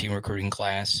 2017 recruiting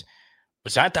class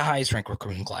was not the highest ranked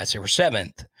recruiting class. They were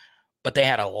 7th, but they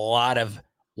had a lot of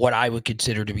what I would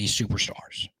consider to be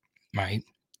superstars, right?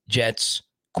 Jets,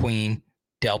 Queen,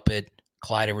 Delpit,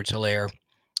 Clyde Edwards-Helaire,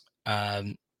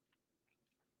 Caleb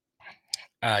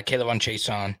on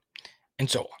Chason, and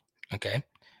so on, okay?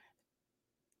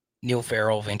 Neil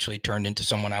Farrell eventually turned into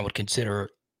someone I would consider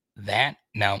that.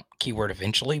 Now, keyword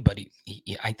eventually, but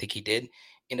I think he did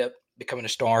end up becoming a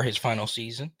star his final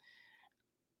season.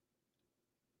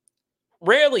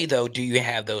 Rarely, though, do you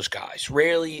have those guys.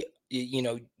 Rarely,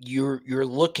 you're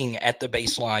looking at the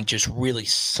baseline, just really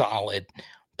solid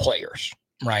players,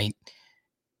 right?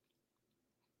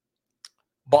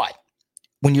 But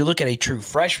when you look at a true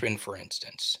freshman, for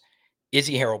instance, is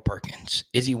he Harold Perkins?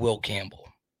 Is he Will Campbell?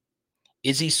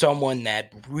 Is he someone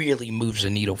that really moves the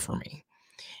needle for me?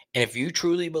 And if you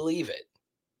truly believe it,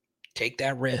 take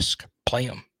that risk. Play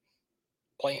him.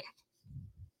 Play him.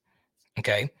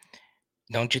 Okay?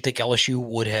 Don't you think LSU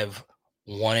would have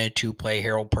wanted to play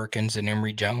Harold Perkins and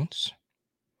Emory Jones?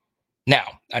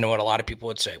 Now, I know what a lot of people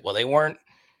would say. Well, they weren't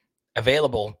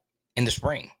available in the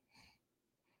spring.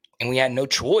 And we had no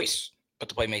choice but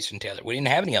to play Mason Taylor. We didn't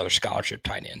have any other scholarship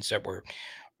tight ends that were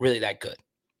really that good.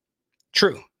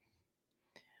 True.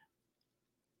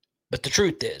 But the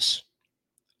truth is,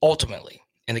 ultimately,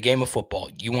 in the game of football,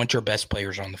 you want your best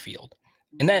players on the field.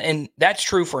 And that's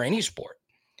true for any sport.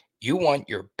 You want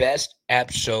your best,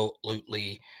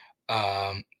 absolutely,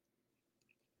 that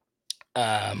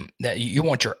you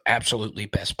want your absolutely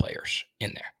best players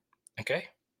in there. Okay.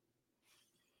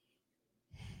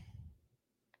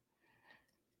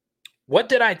 What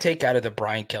did I take out of the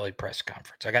Brian Kelly press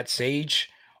conference? I got Sage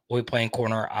will be playing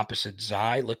corner opposite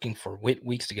Zai, looking for Whit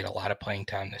Weeks to get a lot of playing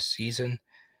time this season.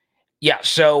 Yeah,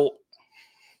 so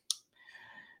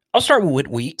I'll start with Whit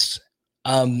Weeks.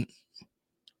 I'm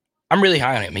really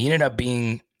high on him. He ended up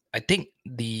being, I think,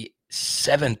 the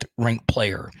 7th ranked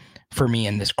player for me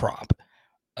in this crop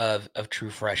of true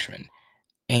freshmen.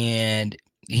 And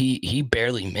he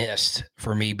barely missed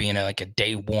for me being like a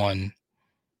day one.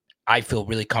 I feel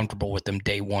really comfortable with him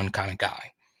day one kind of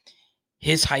guy.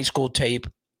 His high school tape,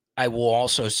 I will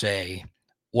also say,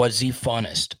 was the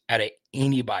funnest out of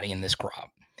anybody in this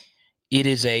crop. It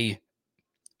is a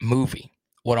movie,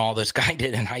 what all this guy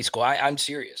did in high school. I'm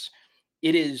serious.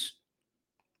 It is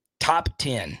top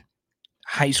 10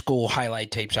 high school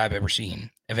highlight tapes I've ever seen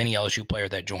of any LSU player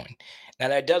that joined. Now,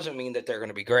 that doesn't mean that they're going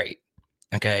to be great,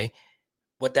 okay?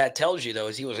 What that tells you, though,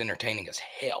 is he was entertaining as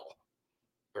hell.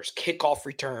 There's kickoff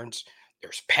returns.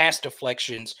 There's pass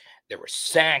deflections. There were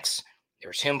sacks. There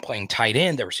was him playing tight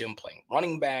end. There was him playing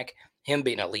running back, him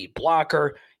being a lead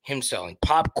blocker, him selling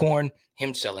popcorn,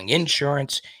 him selling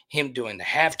insurance, him doing the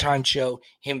halftime show,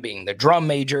 him being the drum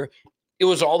major. It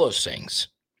was all those things.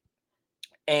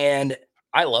 And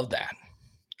I love that.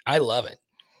 I love it.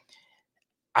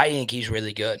 I think he's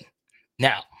really good.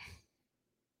 Now,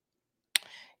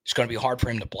 it's going to be hard for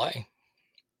him to play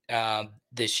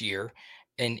this year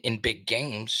in big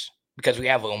games because we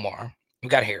have Omar, we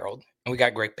got Harold, and we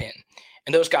got Greg Penn.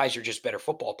 And those guys are just better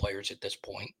football players at this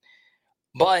point.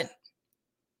 But,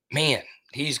 man,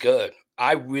 he's good.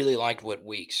 I really liked Whit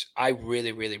Weeks. I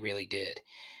really, really, really did.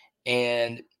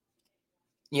 And,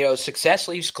 success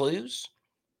leaves clues.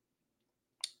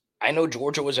 I know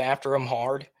Georgia was after him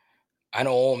hard. I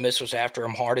know Ole Miss was after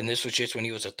him hard, and this was just when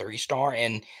he was a 3-star.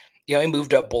 And, he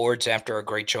moved up boards after a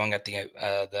great showing at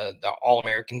the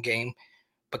All-American game.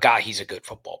 But, God, he's a good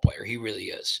football player. He really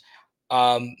is.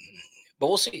 But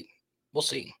we'll see. We'll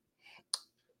see.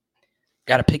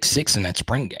 Got a pick 6 in that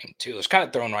spring game, too. It's kind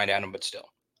of thrown right at him, but still.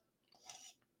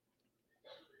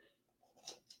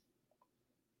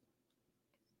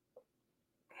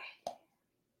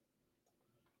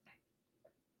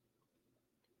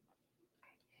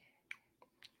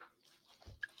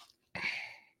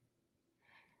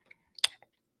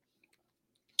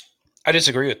 I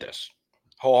disagree with this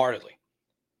wholeheartedly.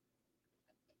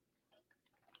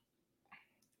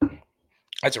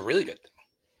 That's a really good thing.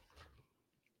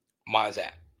 Why is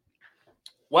that?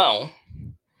 Well,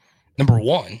 number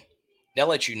one, that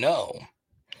lets you know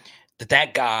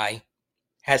that guy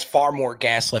has far more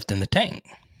gas left in the tank.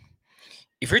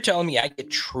 If you're telling me I get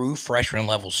true freshman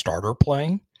level starter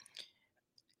playing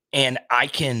and I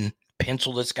can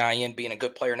pencil this guy in being a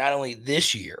good player not only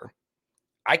this year,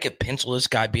 I could pencil this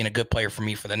guy being a good player for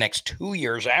me for the next 2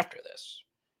 years after this.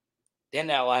 Then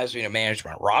that allows me to manage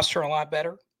my roster a lot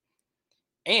better.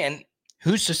 And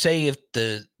who's to say if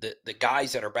the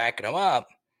guys that are backing him up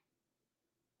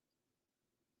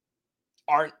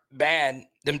aren't bad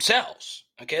themselves?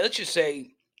 Okay, let's just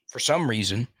say for some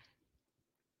reason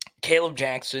Caleb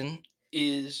Jackson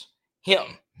is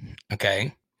him.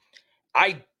 Okay,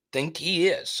 I think he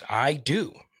is. I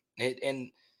do.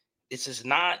 And this is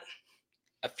not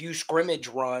a few scrimmage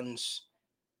runs.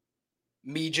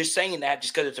 Me just saying that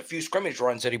just because it's a few scrimmage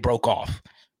runs that he broke off.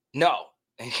 No,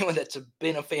 anyone that's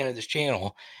been a fan of this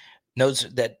channel knows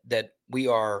that we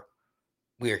are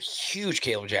huge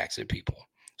Caleb Jackson people.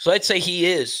 So let's say he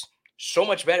is so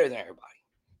much better than everybody,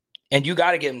 and you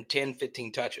got to give him 10,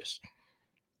 15 touches.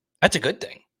 That's a good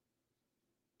thing.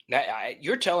 Now,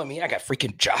 you're telling me I got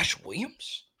freaking Josh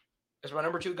Williams as my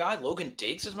number 2 guy? Logan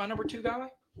Diggs is my number 2 guy?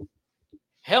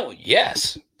 Hell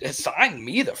yes. Sign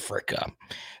me the frick up.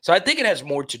 So I think it has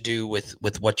more to do with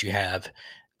what you have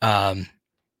in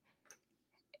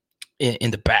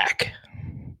the back.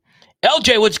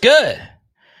 LJ, what's good?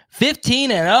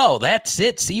 15-0. That's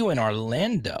it. See you in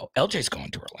Orlando. LJ's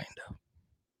going to Orlando.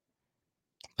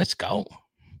 Let's go.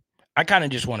 I kind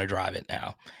of just want to drive it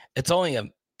now. It's only a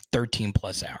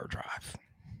 13-plus hour drive.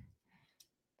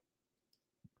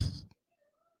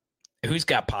 Who's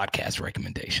got podcast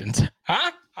recommendations?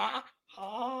 Huh?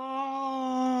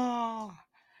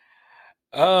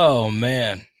 Oh,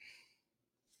 man.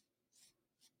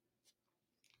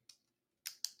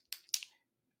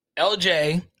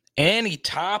 LJ, any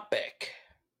topic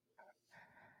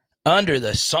under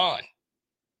the sun,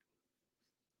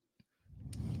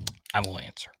 I will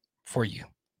answer for you.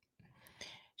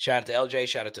 Shout out to LJ.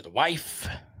 Shout out to the wife.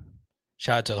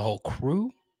 Shout out to the whole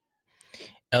crew.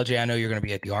 LJ, I know you're going to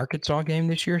be at the Arkansas game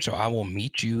this year, so I will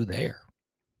meet you there.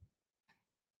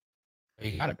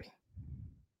 You got to be.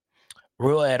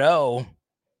 Roulette O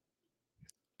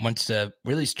wants to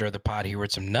really stir the pot here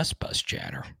with some Nuss Bus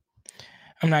chatter.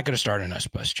 I'm not going to start a Nuss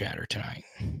Bus chatter tonight.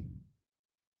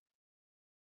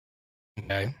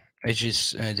 Okay? It's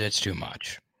just, that's too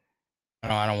much.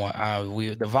 I don't want,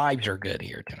 the vibes are good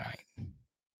here tonight.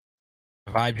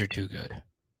 The vibes are too good.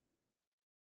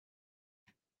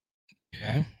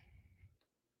 Okay?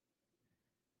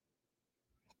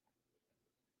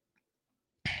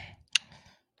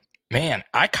 Man,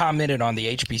 I commented on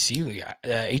the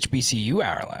HBCU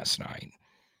hour last night,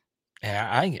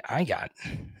 and I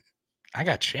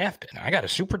got shafted. I got a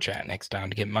super chat next time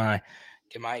to get my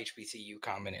HBCU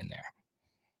comment in there.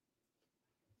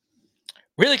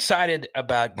 Really excited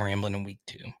about Grambling in week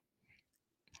 2.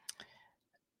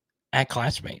 At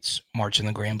Classmates marching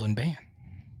the Grambling band.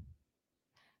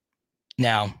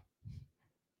 Now,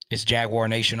 it's Jaguar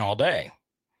Nation all day.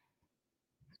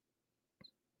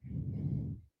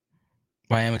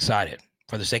 But I am excited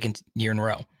for the second year in a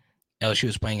row. LSU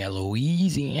is playing at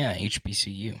Louisiana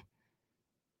HBCU.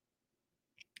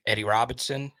 Eddie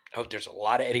Robinson. I hope there's a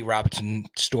lot of Eddie Robinson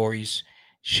stories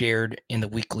shared in the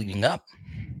week leading up.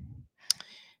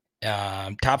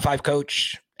 Top 5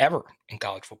 coach ever in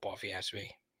college football, if you ask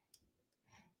me.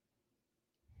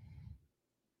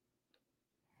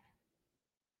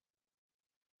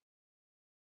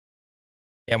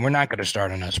 Yeah, we're not going to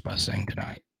start on us bus thing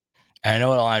tonight. And I know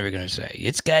what a lot of you are going to say.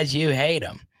 It's guys you hate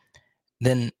them.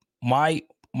 Then why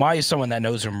is someone that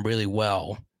knows them really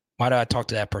well, why do I talk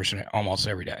to that person almost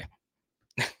every day?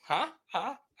 I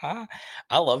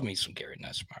love me some Gary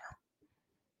Nussmeyer.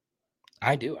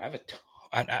 I do. I have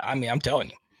I mean, I'm telling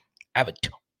you, I have a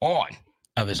ton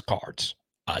of his cards.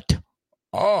 A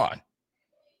ton.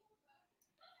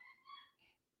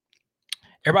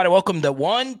 Everybody, welcome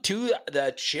to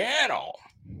the channel.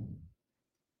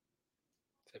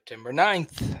 September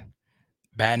 9th.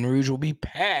 Baton Rouge will be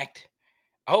packed.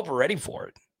 I hope we're ready for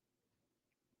it.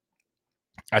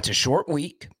 That's a short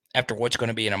week after what's going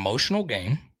to be an emotional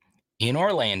game in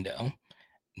Orlando,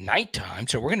 nighttime.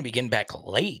 So we're going to be getting back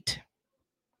late.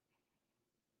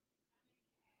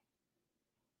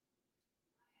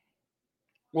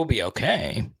 We'll be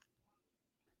okay.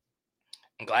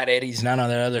 I'm glad Eddie's not on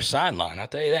the other sideline. I'll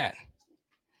tell you that.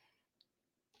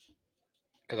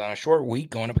 Because on a short week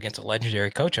going up against a legendary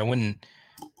coach, I wouldn't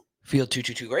feel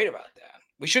too great about that.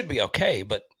 We should be okay,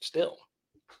 but still,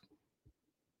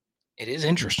 it is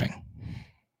interesting.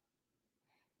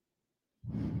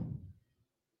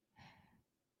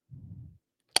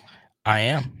 I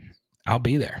am. I'll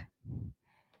be there.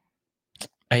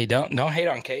 Hey, don't hate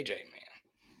on KJ, man.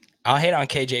 I'll hate on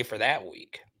KJ for that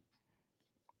week.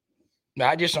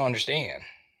 I just don't understand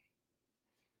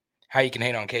how you can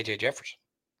hate on KJ Jefferson.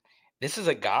 This is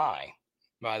a guy,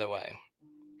 by the way,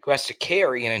 who has to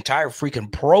carry an entire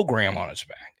freaking program on his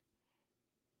back.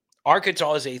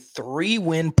 Arkansas is a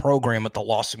 3-win program at the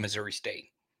loss of Missouri State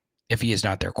if he is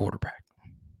not their quarterback.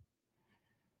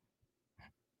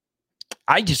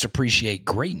 I just appreciate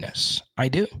greatness. I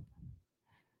do.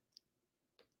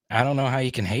 I don't know how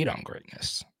you can hate on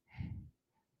greatness.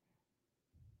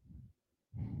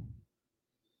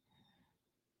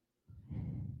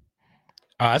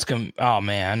 Oh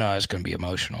man, I know that's gonna be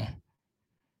emotional.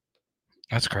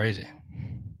 That's crazy.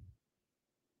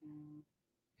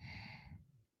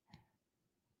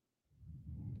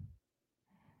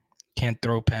 Can't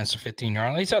throw past a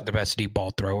 15-yard line. He's not the best deep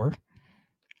ball thrower.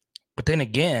 But then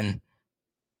again,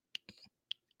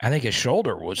 I think his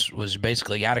shoulder was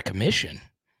basically out of commission.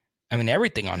 I mean,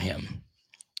 everything on him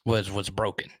was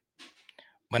broken.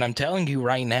 But I'm telling you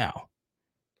right now,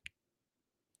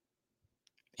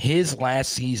 his last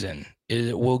season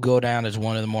will go down as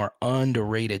one of the more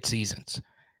underrated seasons.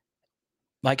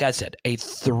 Like I said, a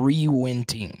 3-win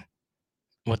team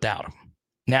without him.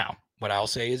 Now, what I'll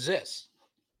say is this.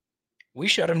 We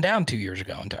shut him down 2 years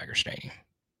ago in Tiger Stadium.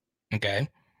 Okay?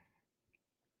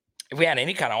 If we had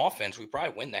any kind of offense, we'd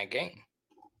probably win that game.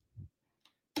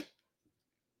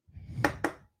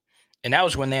 And that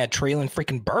was when they had Traylon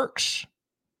freaking Burks.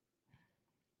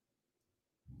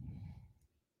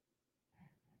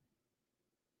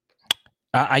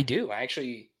 I do.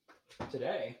 Actually,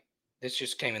 today, this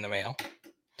just came in the mail.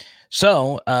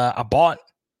 So, I bought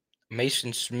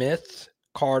Mason Smith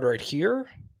card right here.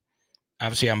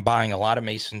 Obviously, I'm buying a lot of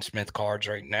Mason Smith cards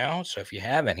right now. So, if you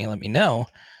have any, let me know.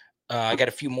 I got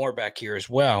a few more back here as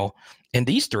well. And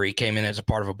these 3 came in as a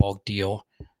part of a bulk deal.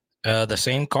 The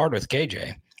same card with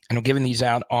KJ. And I'm giving these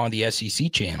out on the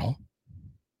SEC channel.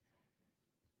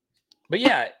 But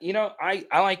yeah, I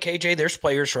like KJ. There's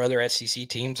players for other SEC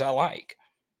teams I like.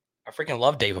 I freaking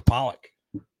love David Pollock.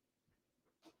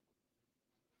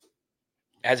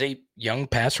 As a young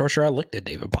pass rusher, I looked at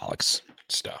David Pollock's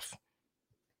stuff.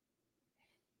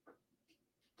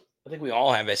 I think we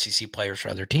all have SEC players for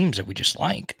other teams that we just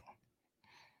like.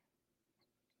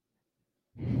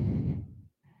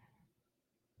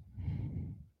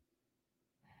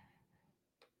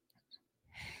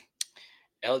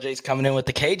 LJ's coming in with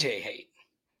the KJ hate.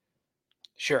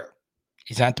 Sure,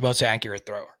 he's not the most accurate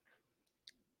thrower.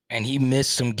 And he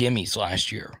missed some gimmies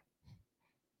last year.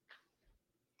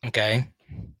 Okay?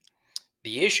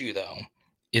 The issue, though,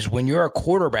 is when you're a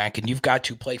quarterback and you've got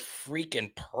to play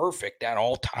freaking perfect at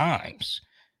all times,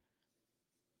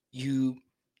 you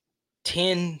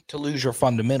tend to lose your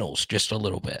fundamentals just a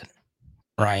little bit,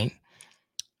 right?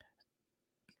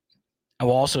 I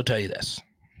will also tell you this.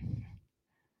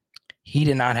 He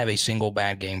did not have a single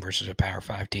bad game versus a Power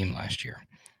 5 team last year.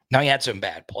 Now, he had some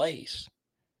bad plays,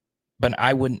 but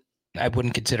I wouldn't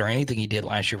consider anything he did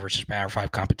last year versus Power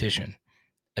 5 competition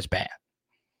as bad.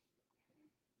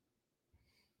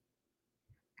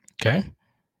 Okay?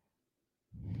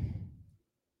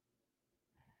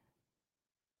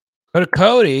 But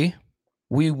Cody,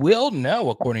 we will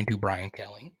know, according to Brian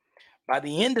Kelly, by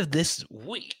the end of this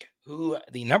week, who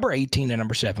the number 18 and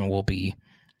number 7 will be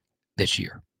this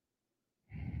year.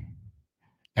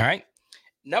 All right?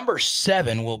 Number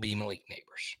 7 will be Malik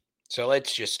Neighbors. So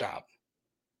let's just stop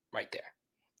right there.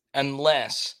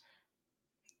 Unless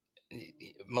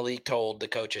Malik told the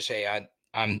coaches, hey,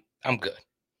 I'm good.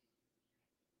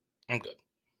 I'm good.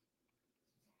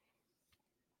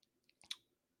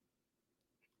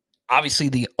 Obviously,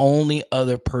 the only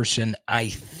other person I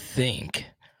think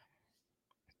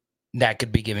that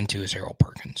could be given to is Harold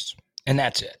Perkins. And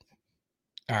that's it.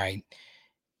 All right.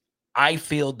 I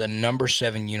feel the number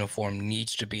 7 uniform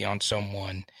needs to be on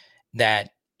someone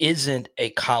that isn't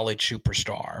a college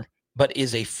superstar, but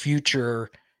is a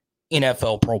future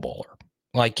NFL Pro Bowler.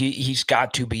 Like, he's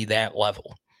got to be that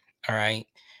level. All right.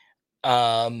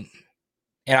 And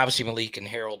obviously Malik and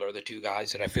Harold are the 2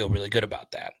 guys that I feel really good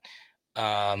about that.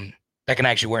 That can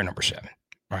actually wear number 7,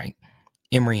 right?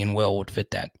 Emory and Will would fit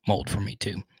that mold for me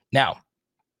too. Now,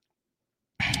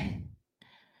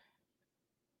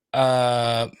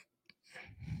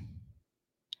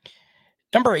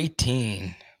 number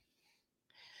 18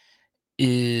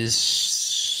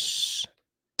 is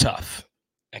tough,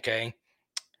 okay?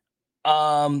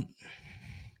 I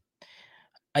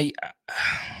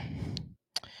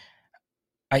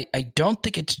I don't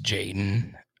think it's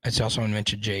Jaden. I saw someone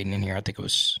mention Jaden in here. I think it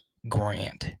was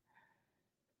Grant.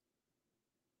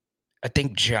 I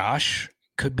think Josh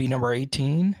could be number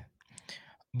 18,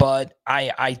 but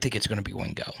I think it's going to be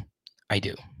Wingo. I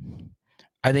do.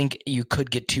 I think you could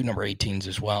get 2 number 18s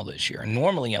as well this year. And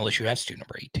normally LSU has 2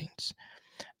 number 18s.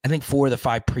 I think 4 of the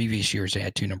 5 previous years they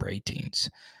had 2 number 18s.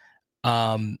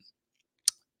 And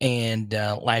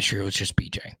last year it was just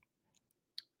BJ.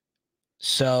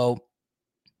 So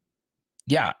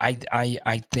yeah,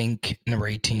 I think number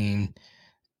 18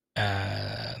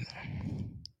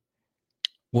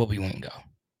 will be Wingo.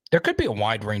 There could be a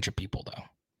wide range of people though,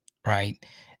 right?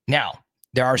 Now,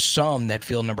 there are some that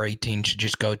feel number 18 should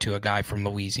just go to a guy from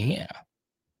Louisiana.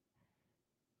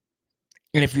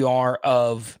 And if you are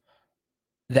of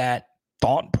that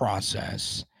thought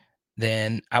process,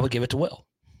 then I would give it to Will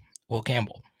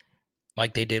Campbell,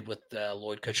 like they did with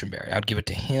Lloyd Cushenberry. I'd give it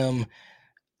to him.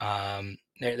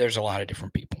 There's a lot of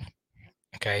different people,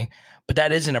 okay? But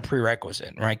that isn't a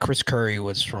prerequisite, right? Chris Curry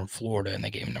was from Florida, and they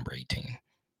gave him number 18,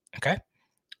 okay?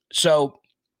 So,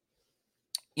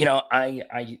 you know,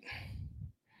 I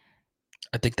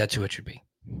think that's who it should be.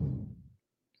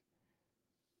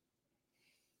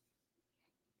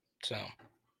 So,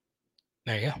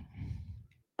 there you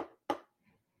go.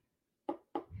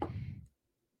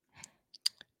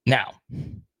 Now,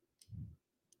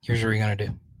 here's what we're going to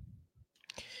do.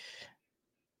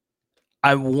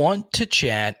 I want to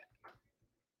chat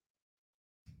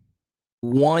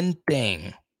one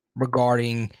thing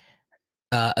regarding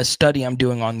a study I'm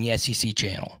doing on the SEC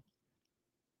channel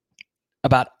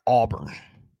about Auburn,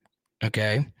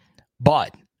 okay?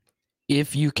 But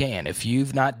if you can, if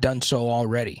you've not done so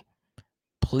already,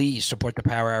 please support the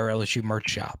Power Hour LSU merch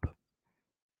shop,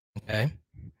 okay?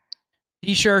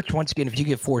 T-shirts, once again, if you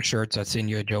get 4 shirts, I'll send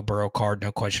you a Joe Burrow card,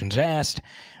 no questions asked.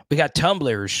 We got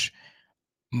tumblers,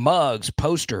 mugs,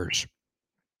 posters.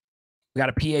 We got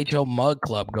a PHL mug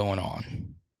club going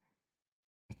on.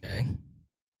 Okay.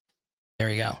 There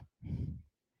you go.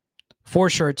 4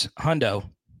 shirts, hundo,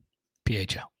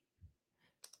 PHL.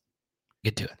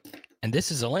 Get to it. And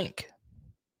this is a link.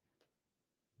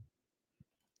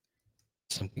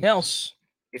 Something else.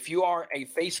 If you are a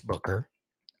Facebooker,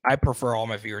 I prefer all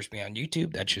my viewers be on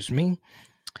YouTube. That's just me.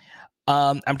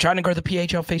 I'm trying to grow the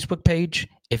PHL Facebook page.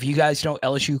 If you guys know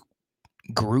LSU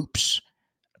groups,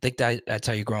 I think that's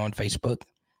how you grow on Facebook.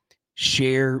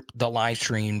 Share the live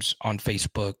streams on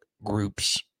Facebook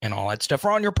groups and all that stuff,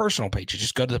 or on your personal page.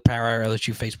 Just go to the Power Hour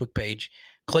LSU Facebook page,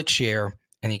 click share,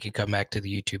 and you can come back to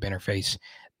the YouTube interface.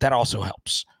 That also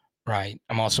helps, right?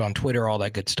 I'm also on Twitter, all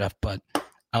that good stuff, but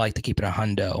I like to keep it a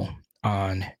hundo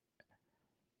on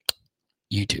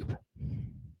YouTube.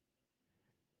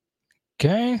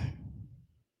 Okay.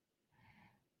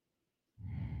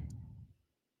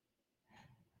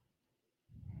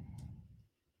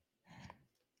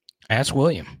 Ask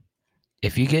William.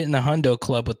 If you get in the hundo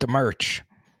club with the merch,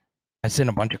 I send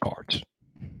a bunch of cards.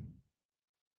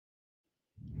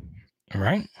 All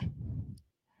right.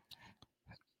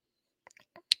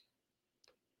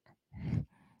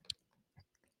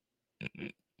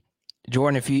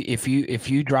 Jordan, if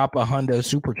you drop a hundo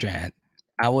super chat,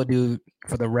 I will do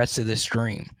for the rest of the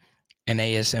stream an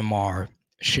ASMR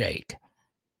shake.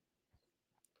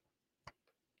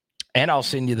 And I'll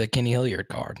send you the Kenny Hilliard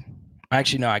card.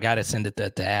 Actually, no, I got to send it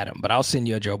to Adam, but I'll send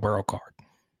you a Joe Burrow card.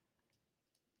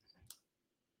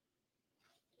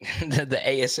 the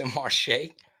ASMR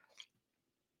shake.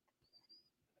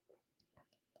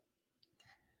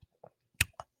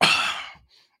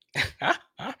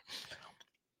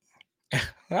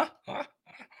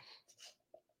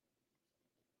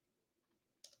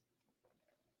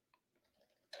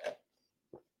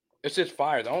 This is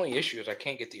fire. The only issue is I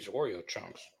can't get these Oreo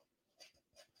chunks.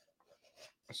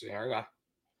 Let's see. Here we go.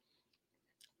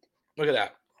 Look at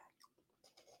that.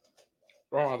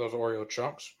 Throw on those Oreo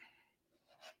chunks.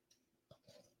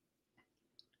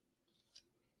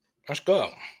 Let's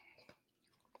go.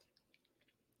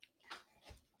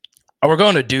 Oh, we're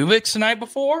going to Duvix the night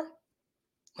before?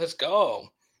 Let's go.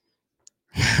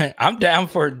 I'm down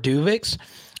for Duvix.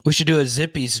 We should do a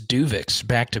Zippy's Duvix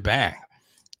back to back.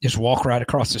 Just walk right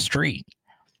across the street.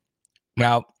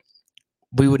 Now,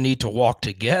 we would need to walk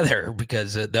together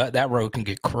because that road can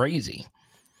get crazy.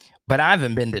 But I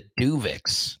haven't been to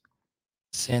Duvix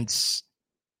since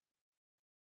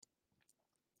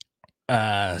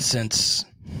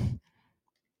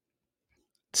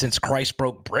Christ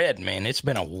broke bread, man. It's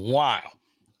been a while.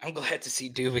 I'm glad to see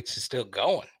Duvix is still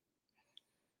going.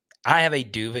 I have a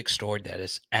Duvix story that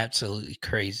is absolutely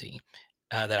crazy.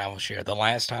 that I will share. The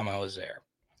last time I was there.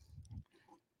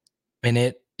 And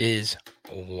it is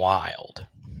wild.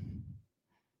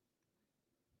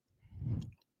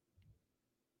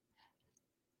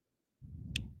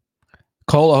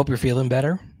 Cole, I hope you're feeling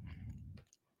better.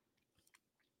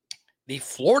 The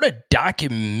Florida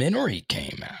documentary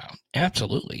came out.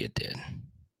 Absolutely, it did.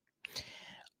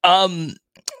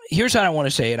 Here's how I want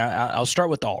to say it. I'll start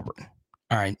with Auburn.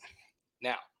 All right.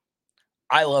 Now,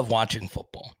 I love watching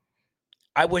football.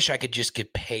 I wish I could just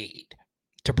get paid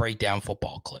to break down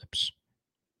football clips.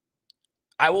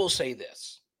 I will say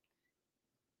this.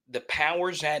 The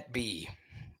powers that be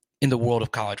in the world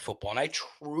of college football, and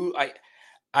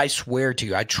I swear to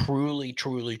you, I truly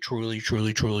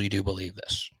do believe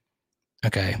this.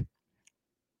 Okay.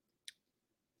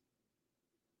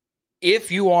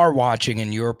 If you are watching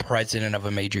and you're president of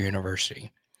a major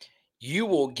university, you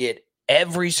will get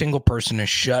every single person to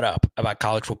shut up about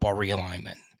college football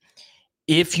realignment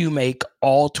if you make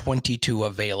all 22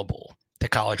 available to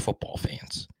college football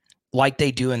fans, like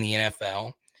they do in the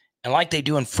NFL and like they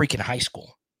do in freaking high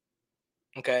school.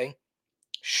 Okay?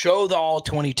 Show the all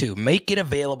 22. Make it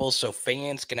available so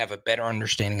fans can have a better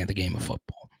understanding of the game of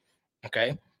football.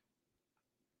 Okay?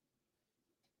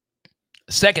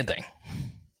 Second thing,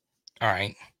 all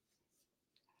right,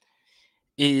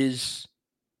 is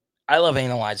I love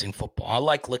analyzing football. I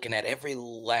like looking at every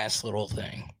last little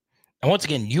thing. And once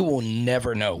again, you will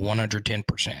never know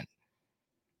 110%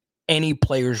 any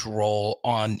player's role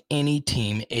on any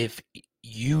team if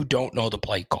you don't know the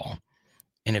play call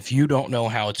and if you don't know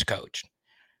how it's coached.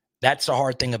 That's the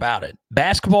hard thing about it.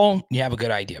 Basketball, you have a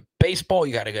good idea. Baseball,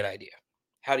 you got a good idea.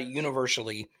 How to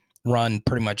universally run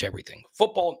pretty much everything.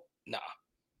 Football, nah.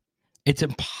 It's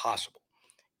impossible.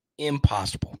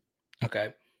 Impossible.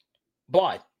 Okay?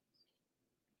 But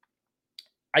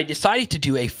I decided to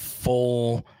do a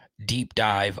full deep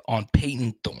dive on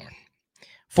Peyton Thorne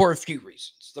for a few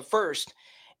reasons. The first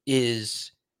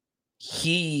is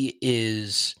he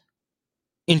is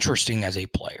interesting as a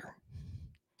player.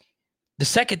 The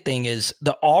second thing is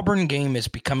the Auburn game is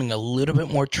becoming a little bit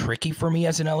more tricky for me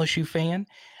as an LSU fan.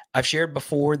 I've shared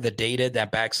before the data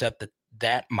that backs up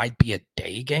that might be a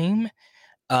day game,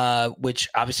 which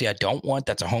obviously I don't want.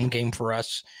 That's a home game for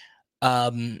us.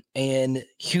 And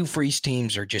Hugh Freeze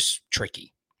teams are just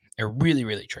tricky. They're really,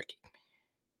 really tricky.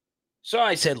 So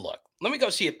I said, look, let me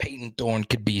go see if Peyton Thorne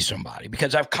could be somebody,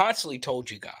 because I've constantly told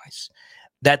you guys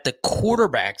that the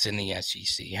quarterbacks in the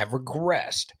SEC have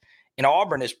regressed. And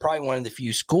Auburn is probably one of the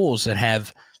few schools that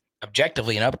have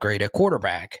objectively an upgrade at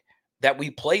quarterback that we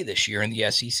play this year in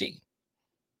the SEC.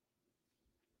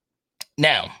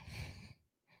 Now,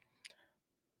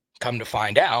 come to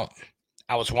find out,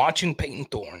 I was watching Peyton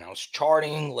Thorne. I was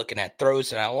charting, looking at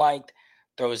throws that I liked,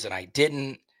 throws that I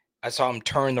didn't. I saw him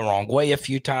turn the wrong way a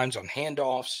few times on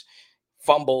handoffs,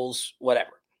 fumbles, whatever.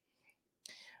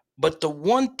 But the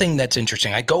one thing that's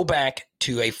interesting, I go back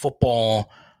to a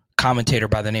football commentator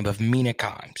by the name of Mina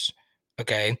Kimes.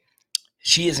 Okay.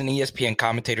 She is an ESPN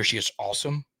commentator. She is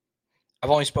awesome. I've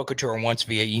only spoken to her once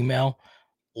via email.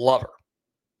 Love her.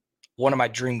 One of my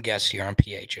dream guests here on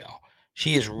PHL.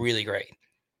 She is really great.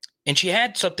 And she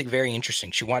had something very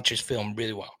interesting. She watches film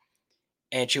really well.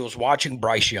 And she was watching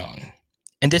Bryce Young.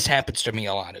 And this happens to me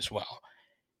a lot as well.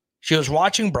 She was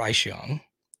watching Bryce Young.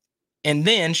 And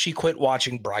then she quit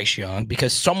watching Bryce Young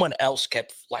because someone else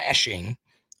kept flashing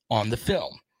on the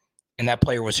film. And that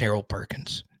player was Harold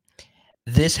Perkins.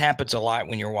 This happens a lot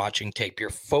when you're watching tape. You're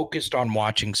focused on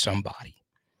watching somebody.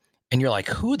 And you're like,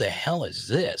 who the hell is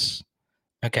this?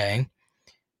 Okay.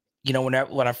 You know,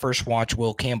 when I first watched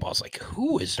Will Campbell, I was like,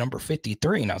 who is number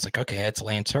 53? And I was like, okay, that's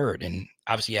Lance Hurd. And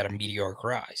obviously he had a meteoric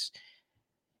rise.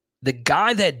 The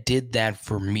guy that did that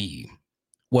for me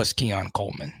was Keon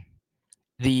Coleman,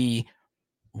 the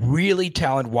really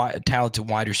talented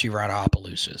wide receiver out of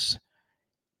Opelousas.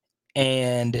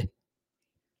 And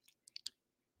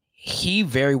he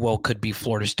very well could be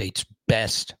Florida State's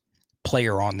best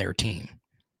player on their team.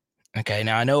 Okay,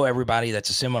 now I know everybody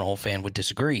that's a Seminole fan would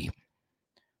disagree,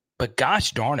 but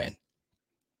gosh darn it,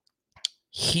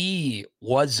 he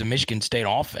was the Michigan State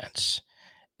offense.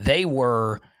 They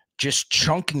were just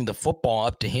chunking the football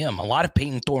up to him. A lot of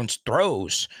Peyton Thorne's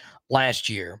throws last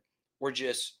year were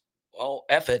just, well,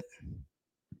 F it,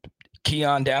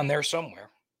 Keon down there somewhere.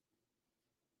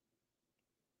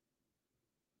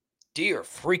 Dear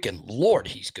freaking Lord,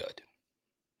 he's good.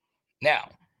 Now,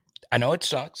 I know it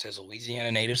sucks as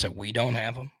Louisiana natives that we don't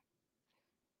have him.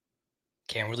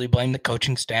 Can't really blame the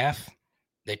coaching staff.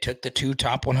 They took the two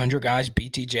top 100 guys,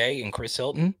 BTJ and Chris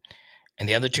Hilton, and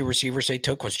the other two receivers they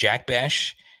took was Jack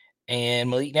Besh and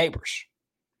Malik Neighbors.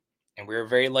 And we were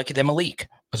very lucky that Malik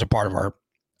was a part of our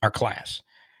our class.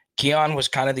 Keon was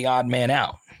kind of the odd man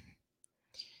out.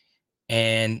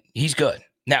 And he's good.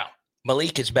 Now,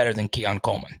 Malik is better than Keon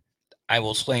Coleman. I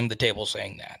will slam the table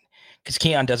saying that. Because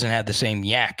Keon doesn't have the same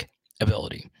yak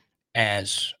ability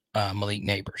as Malik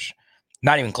Neighbors.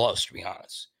 Not even close, to be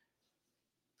honest.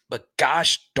 But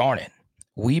gosh darn it,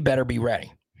 we better be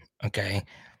ready. Okay.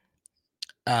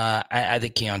 I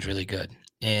think Keon's really good.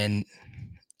 And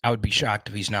I would be shocked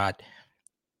if he's not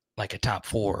like a top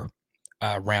 4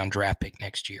 round draft pick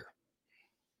next year.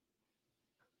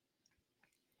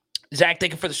 Zach,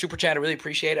 thank you for the super chat. I really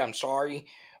appreciate it. I'm sorry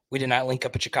we did not link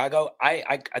up in Chicago.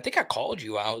 I think I called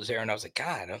you while I was there, and I was like,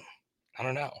 God, I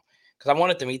don't know. Because I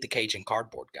wanted to meet the Cajun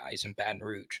Cardboard guys in Baton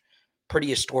Rouge. Pretty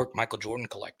historic Michael Jordan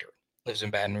collector. Lives in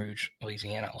Baton Rouge,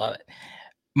 Louisiana. I love it.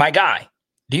 My guy,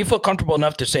 do you feel comfortable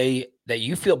enough to say that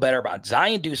you feel better about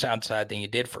Zion Deuce outside than you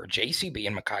did for JCB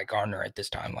and Mekhi Gardner at this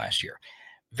time last year?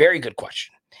 Very good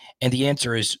question. And the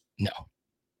answer is no.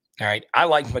 All right. I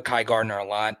like Mekhi Gardner a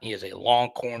lot. He is a long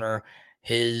corner.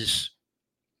 His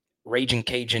Raging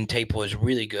Cajun tape was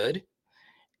really good.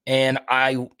 And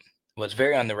I was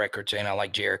very on the record saying I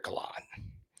like Jarek a lot.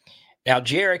 Now,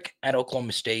 Jarek at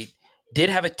Oklahoma State did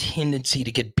have a tendency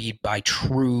to get beat by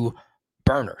true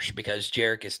burners because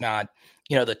Jarek is not,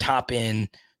 the top end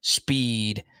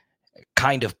speed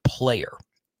kind of player.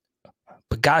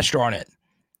 But gosh darn it,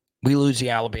 we lose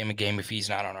the Alabama game if he's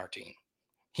not on our team.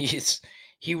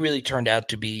 He really turned out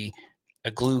to be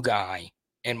a glue guy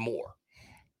and more.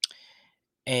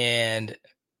 And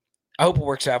I hope it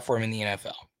works out for him in the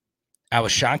NFL. I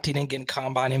was shocked he didn't get a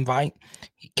combine invite.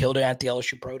 He killed it at the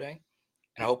LSU Pro Day.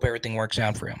 And I hope everything works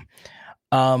out for him.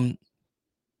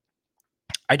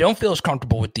 I don't feel as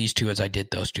comfortable with these two as I did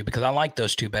those two because I like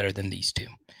those two better than these two.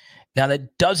 Now,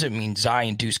 that doesn't mean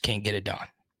Zion Deuce can't get it done.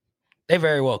 They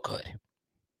very well could.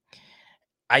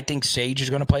 I think Sage is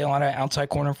going to play a lot of outside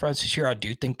corner for us this year. I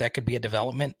do think that could be a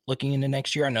development looking into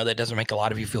next year. I know that doesn't make a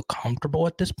lot of you feel comfortable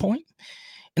at this point,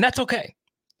 and that's okay.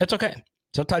 That's okay.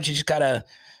 Sometimes you just got to,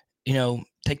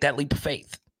 take that leap of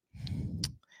faith.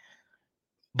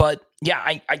 But yeah,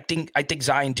 I think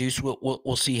Zion Deuce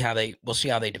we'll see how they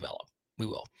develop. We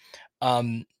will.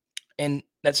 And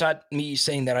that's not me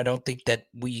saying that I don't think that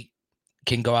we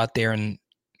can go out there and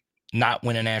not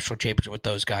win a national championship with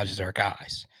those guys as our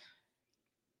guys.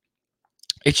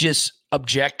 It's just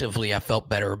objectively I felt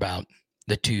better about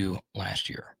the two last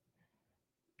year.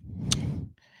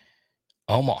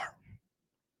 Omar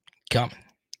coming,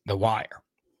 The Wire.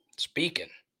 Speaking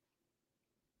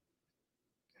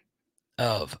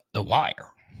of The Wire,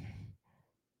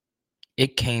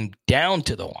 it came down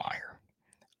to the wire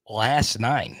last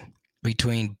night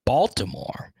between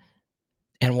Baltimore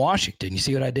and Washington. You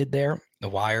see what I did there? The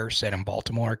Wire said in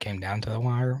Baltimore, came down to the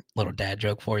wire. Little dad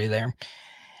joke for you there.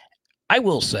 I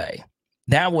will say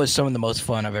that was some of the most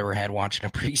fun I've ever had watching a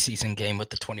preseason game with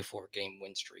the 24-game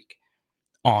win streak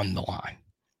on the line.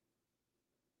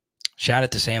 Shout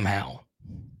out to Sam Howell.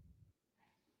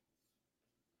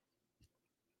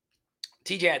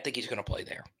 TJ, I think he's going to play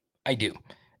there. I do.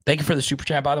 Thank you for the super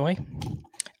chat, by the way.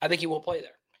 I think he will play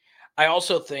there. I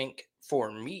also think,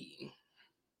 for me,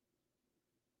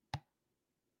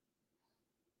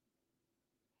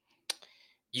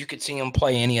 you could see him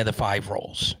play any of the 5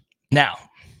 roles. Now,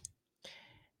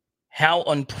 how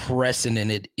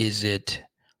unprecedented is it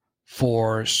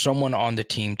for someone on the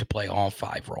team to play all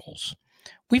 5 roles?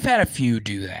 We've had a few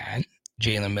do that.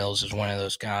 Jalen Mills is one of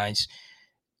those guys.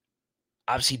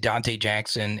 Obviously, Dante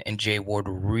Jackson and Jay Ward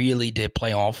really did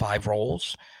play all 5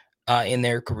 roles in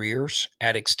their careers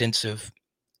at extensive,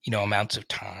 amounts of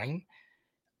time.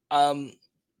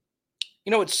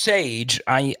 With Sage,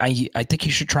 I think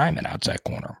you should try him an outside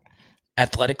corner.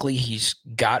 Athletically, he's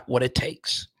got what it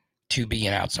takes to be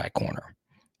an outside corner.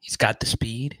 He's got the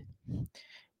speed.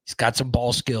 He's got some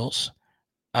ball skills.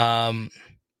 The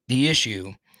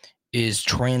issue is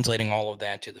translating all of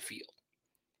that to the field.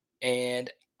 And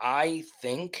I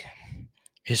think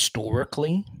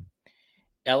historically,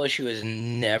 LSU has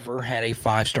never had a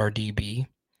 5-star DB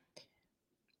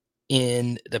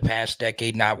in the past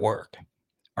decade not work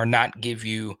or not give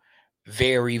you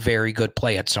very, very good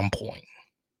play at some point.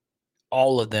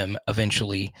 All of them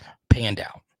eventually panned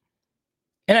out.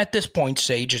 And at this point,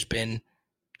 Sage has been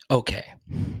okay.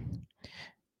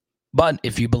 But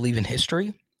if you believe in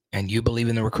history and you believe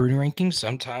in the recruiting rankings,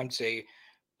 sometimes they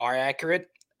are accurate.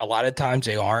 A lot of times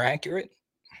they are accurate.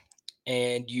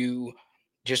 And you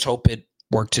just hope it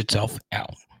works itself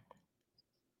out.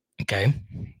 Okay?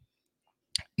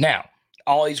 Now,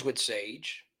 always with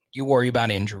Sage, you worry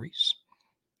about injuries.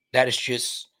 That has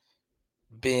just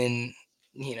been,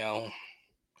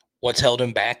 what's held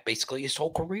him back basically his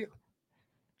whole career.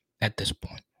 at this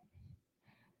point.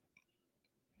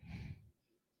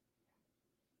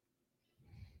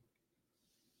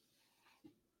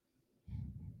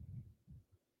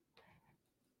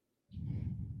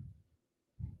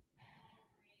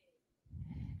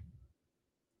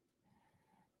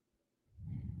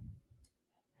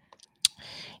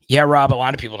 Yeah, Rob, a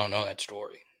lot of people don't know that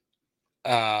story.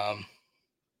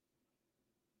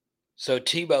 So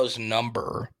Tebow's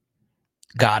number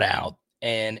got out,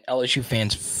 and LSU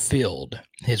fans filled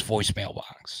his voicemail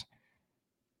box.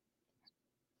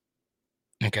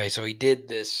 Okay, so he did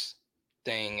this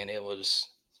thing, and it was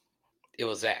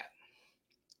that.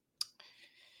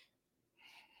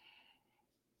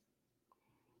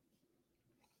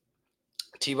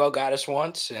 Tebow got us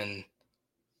once, and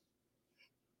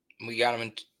we got him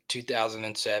in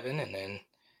 2007, and then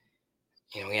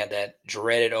we had that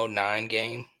dreaded 09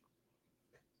 game.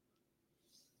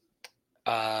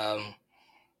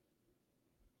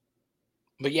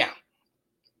 But yeah,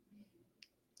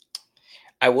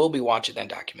 I will be watching that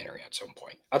documentary at some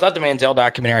point. I thought the Manziel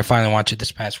documentary, I finally watched it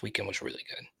this past weekend, was really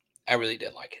good. I really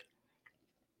did like it.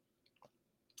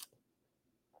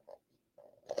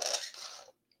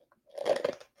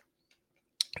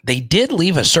 They did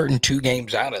leave a certain 2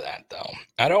 games out of that, though.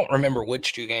 I don't remember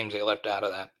which 2 games they left out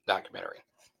of that documentary.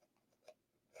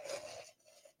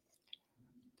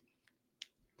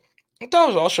 I thought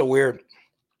it was also weird.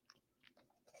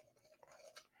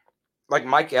 Like,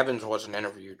 Mike Evans wasn't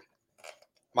interviewed.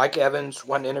 Mike Evans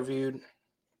wasn't interviewed.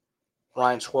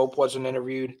 Ryan Swope wasn't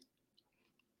interviewed.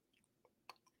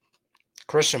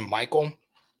 Christian Michael.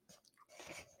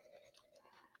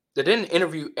 They didn't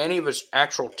interview any of his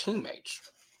actual teammates,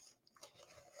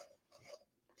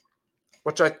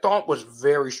 which I thought was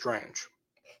very strange.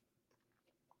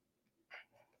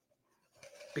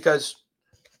 Because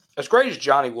as great as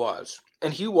Johnny was,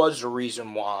 and he was the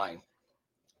reason why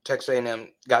Texas A&M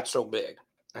got so big,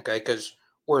 okay, because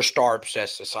we're a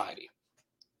star-obsessed society,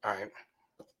 all right?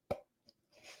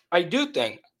 I do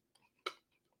think,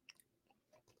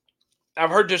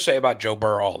 I've heard this say about Joe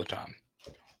Burrow all the time,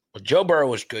 but Joe Burrow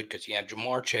was good because he had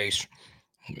Jamar Chase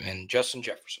and Justin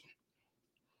Jefferson.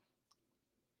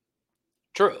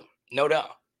 True, no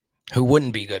doubt. Who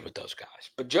wouldn't be good with those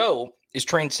guys? But Joe is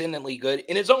transcendently good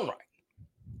in his own right.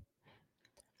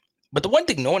 But the one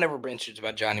thing no one ever mentions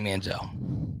about Johnny Manziel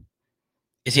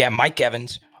is he had Mike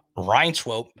Evans, Ryan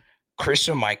Swope,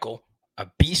 Christian Michael, a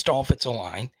beast offensive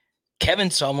line, Kevin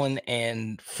Sumlin,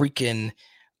 and freaking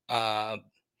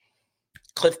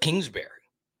Cliff Kingsbury.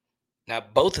 Now,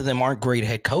 both of them aren't great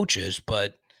head coaches,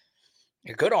 but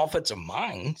they're good offensive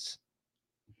minds.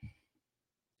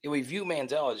 We view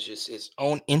Manziel as just his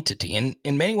own entity, and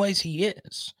in many ways he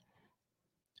is.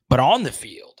 But on the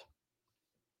field,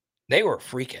 they were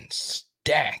freaking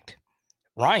stacked.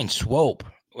 Ryan Swope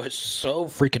was so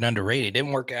freaking underrated.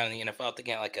 Didn't work out in the NFL. I think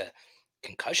he had like a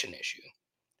concussion issue.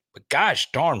 But gosh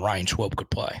darn, Ryan Swope could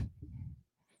play.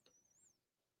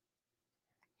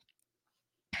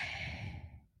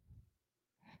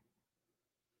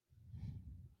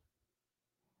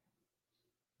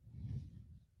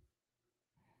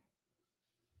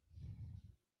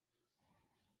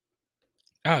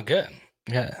 Oh, good.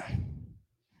 Yeah.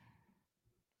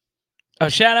 Oh,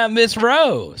 shout out Miss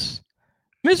Rose.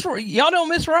 Y'all know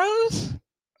Miss Rose?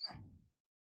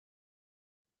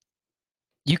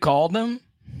 You called him?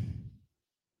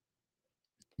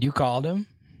 You called him?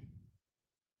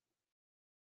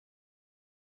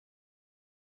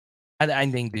 I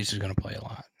think Deuce is going to play a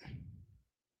lot.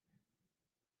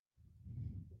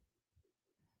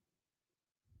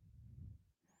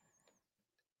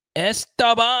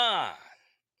 Esteban.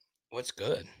 What's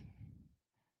good?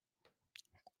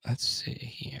 Let's see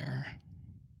here.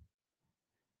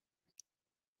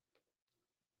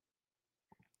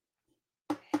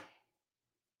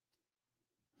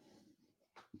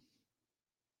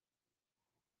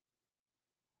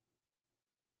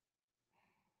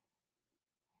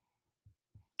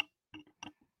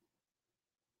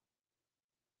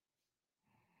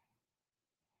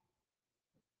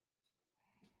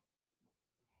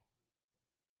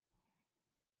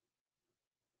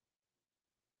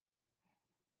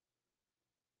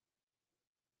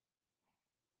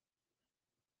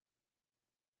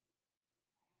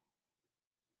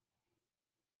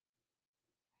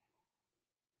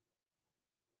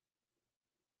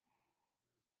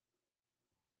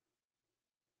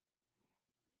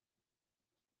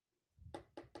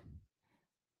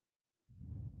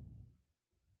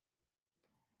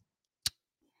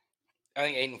 I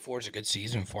think 8-4 is a good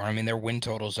season for him. I mean, their win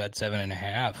total's at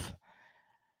 7.5.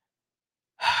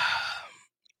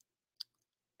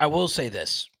 I will say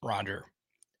this, Roger.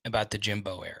 about the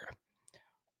Jimbo era.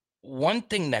 One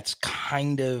thing that's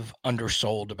kind of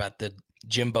undersold about the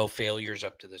Jimbo failures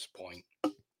up to this point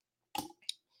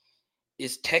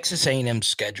is Texas A&M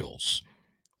schedules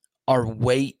are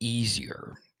way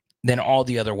easier than all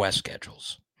the other West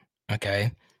schedules.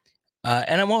 Okay.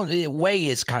 And I won't, way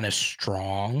is kind of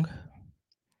strong,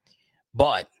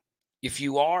 but if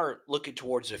you are looking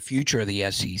towards the future of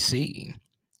the SEC,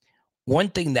 one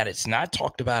thing that it's not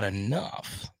talked about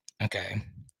enough, okay,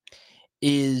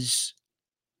 is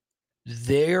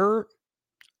there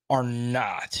are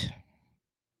not,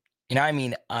 and I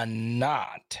mean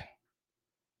not,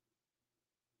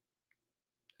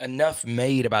 enough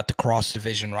made about the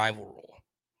cross-division rival rule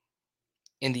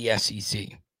in the SEC.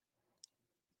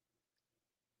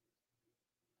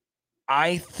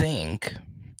 I think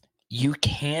you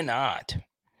cannot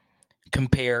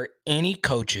compare any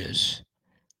coaches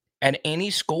at any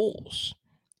schools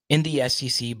in the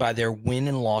SEC by their win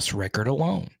and loss record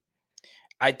alone.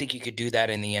 I think you could do that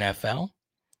in the NFL.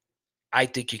 I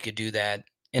think you could do that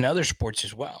in other sports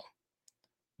as well.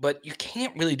 But you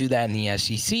can't really do that in the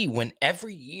SEC when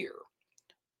every year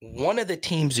one of the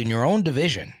teams in your own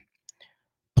division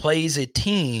plays a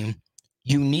team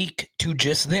unique to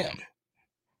just them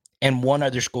and one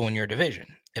other school in your division,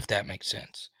 if that makes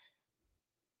sense.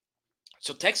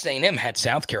 So Texas A&M had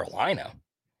South Carolina.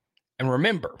 And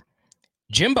remember,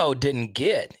 Jimbo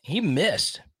he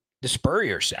missed the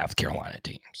Spurrier South Carolina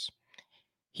teams.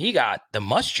 He got the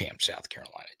Muschamp South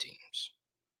Carolina teams.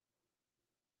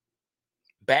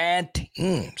 Bad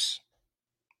teams.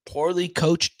 Poorly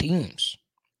coached teams.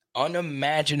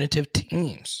 Unimaginative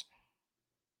teams.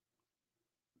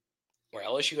 Where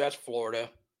LSU has Florida.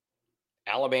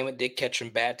 Alabama did catch some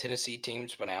bad Tennessee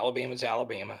teams, but Alabama's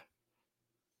Alabama.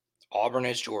 Auburn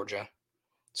is Georgia.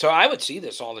 So I would see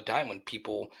this all the time when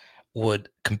people would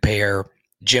compare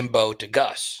Jimbo to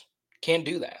Gus. Can't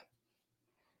do that.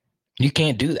 You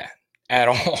can't do that at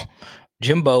all.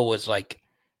 Jimbo was like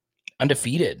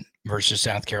undefeated versus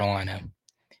South Carolina.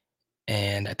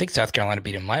 And I think South Carolina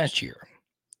beat him last year.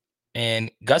 And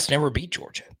Gus never beat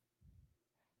Georgia.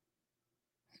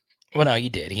 Well, no, he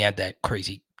did. He had that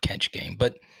crazy catch game.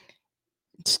 But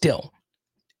still,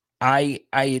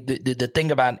 the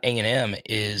thing about A&M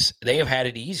is they have had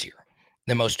it easier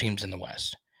than most teams in the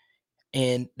West.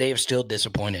 And they have still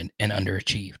disappointed and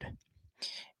underachieved.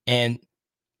 And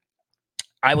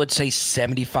I would say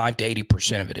 75 to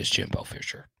 80% of it is Jimbo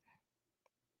Fisher.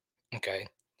 Okay.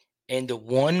 And the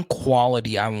one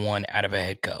quality I want out of a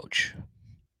head coach,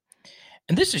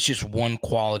 and this is just one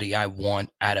quality I want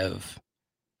out of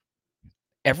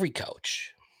every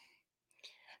coach.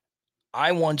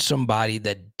 I want somebody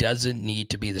that doesn't need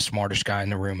to be the smartest guy in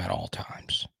the room at all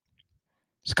times.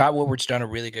 Scott Woodward's done a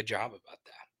really good job about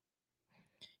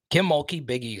that. Kim Mulkey,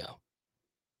 big ego.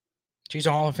 She's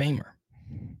a Hall of Famer.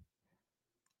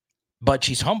 But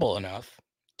she's humble enough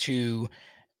to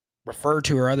refer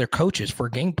to her other coaches for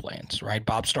game plans, right?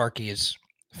 Bob Starkey is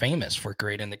famous for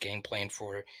creating the game plan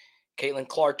for Caitlin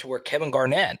Clark, to where Kevin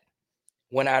Garnett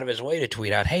went out of his way to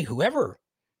tweet out, hey, whoever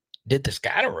did the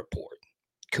scatter report,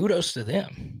 kudos to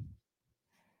them.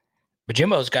 But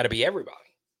Jimbo's got to be everybody.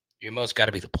 Jimbo's got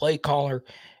to be the play caller.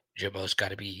 Jimbo's got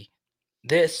to be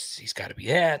this. He's got to be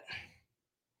that.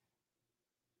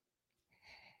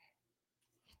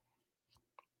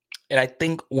 And I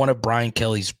think one of Brian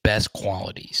Kelly's best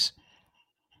qualities,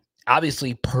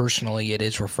 obviously personally, it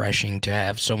is refreshing to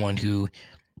have someone who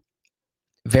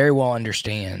very well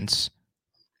understands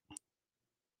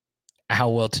how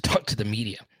well to talk to the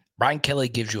media. Brian Kelly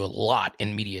gives you a lot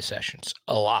in media sessions,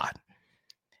 a lot.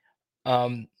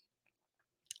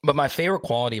 But my favorite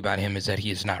quality about him is that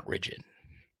he is not rigid.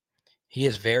 He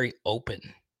is very open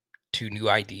to new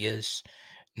ideas,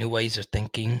 new ways of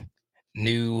thinking,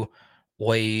 new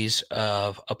ways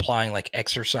of applying like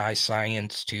exercise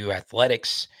science to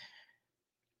athletics.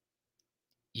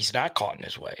 He's not caught in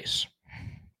his ways,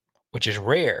 which is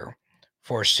rare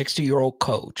for a 60-year-old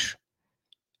coach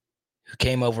who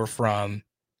came over from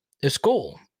a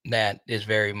school that is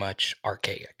very much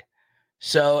archaic.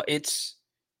 So it's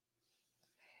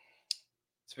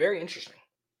very interesting.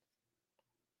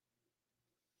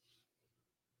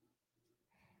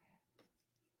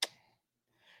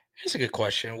 That's a good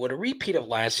question. Would a repeat of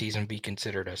last season be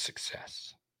considered a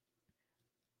success?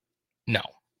 No.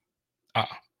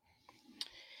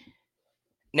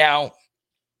 Now,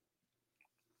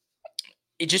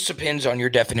 it just depends on your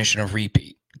definition of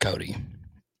repeat, Cody.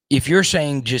 If you're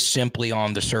saying just simply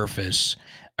on the surface,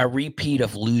 a repeat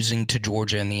of losing to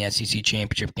Georgia in the SEC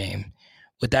championship game,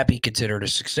 would that be considered a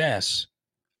success?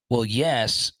 Well,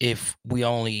 yes, if we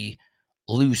only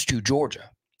lose to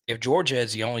Georgia. if Georgia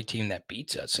is the only team that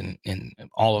beats us in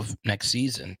all of next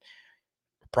season,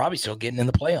 we're probably still getting in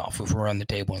the playoff if we're on the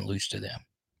table and lose to them.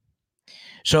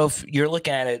 So if you're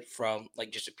looking at it from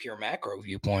like just a pure macro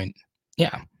viewpoint,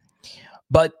 yeah.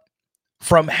 But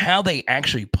from how they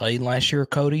actually played last year,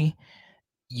 Cody,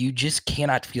 you just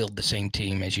cannot field the same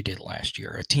team as you did last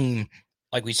year. A team,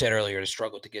 like we said earlier, that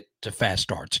struggled to get to fast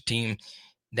starts. A team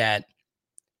that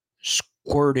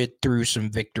squirted through some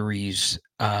victories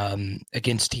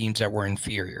against teams that were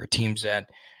inferior. Teams that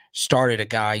started a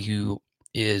guy who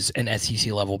is an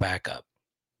SEC level backup.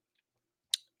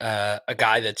 A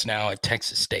guy that's now at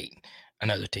Texas State,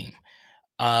 another team.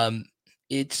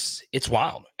 It's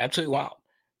wild, absolutely wild.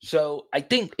 So I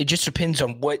think it just depends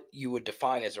on what you would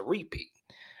define as a repeat.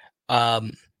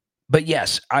 But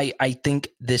yes, I think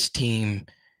this team,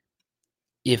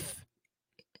 if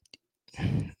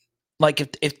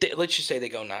they, let's just say they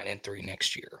go 9-3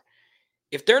 next year,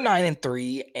 if they're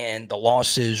 9-3 and the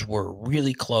losses were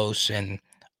really close and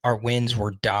our wins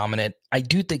were dominant, I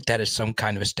do think that is some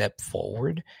kind of a step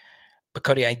forward. But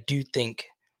Cody, I do think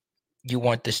you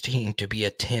want this team to be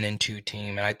a 10-2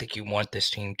 team, and I think you want this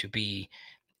team to be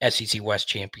SEC West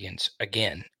champions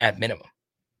again at minimum.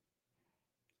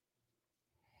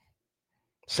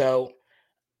 So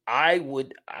I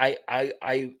would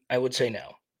say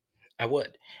no. I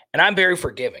would. And I'm very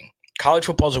forgiving. College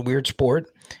football is a weird sport.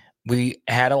 We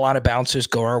had a lot of bounces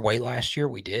go our way last year.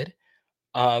 We did.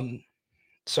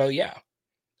 So yeah,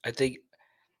 I think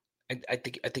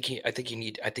you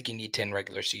need 10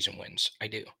 regular season wins. I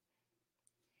do.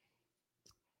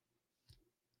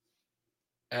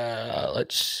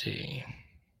 Let's see.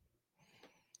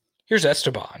 Here's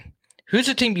Esteban. Who's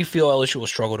the team you feel LSU will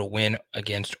struggle to win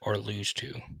against or lose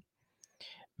to?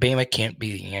 Bama can't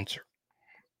be the answer.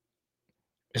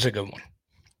 It's a good one.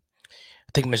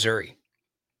 I think Missouri.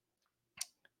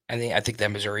 I think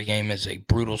that Missouri game is a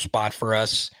brutal spot for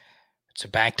us. It's a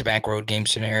back-to-back road game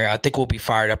scenario. I think we'll be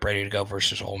fired up, ready to go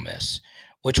versus Ole Miss,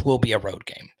 which will be a road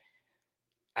game.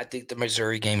 I think the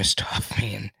Missouri game is tough,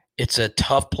 man. It's a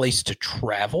tough place to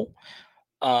travel.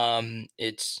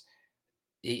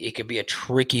 It could be a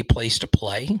tricky place to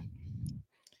play.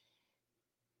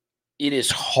 It is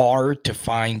hard to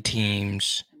find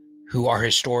teams who are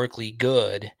historically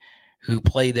good who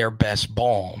play their best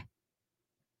ball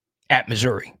at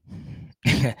Missouri.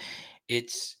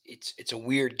 It's a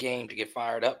weird game to get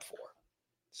fired up for.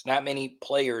 It's not many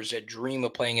players that dream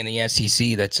of playing in the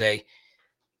SEC that say,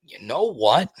 you know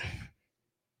what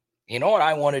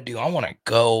I want to do? I want to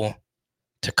go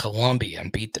to Columbia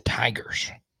and beat the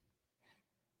Tigers.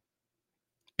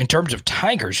 In terms of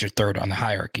Tigers, you're third on the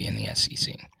hierarchy in the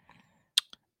SEC.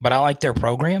 But I like their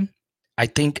program. I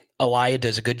think Elia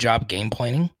does a good job game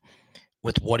planning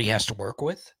with what he has to work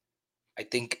with. I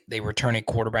think they return a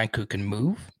quarterback who can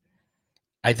move.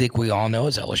 I think we all know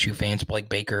as LSU fans, Blake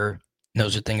Baker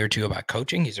knows a thing or two about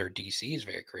coaching. He's their DC. He's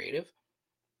very creative.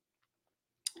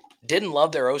 Didn't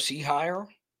love their OC hire.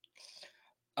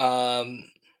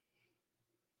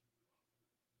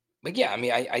 But yeah, I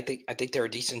mean, I think they're a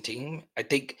decent team. I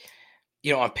think,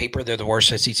 on paper, they're the worst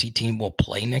SEC team we'll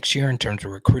play next year in terms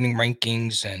of recruiting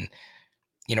rankings and,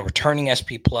 returning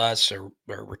SP plus or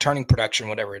returning production,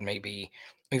 whatever it may be.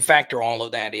 We factor all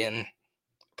of that in.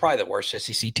 Probably the worst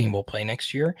SEC team we'll play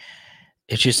next year.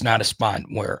 It's just not a spot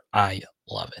where I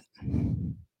love it.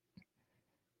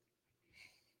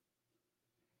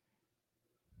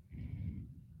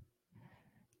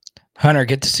 Hunter,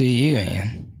 good to see you,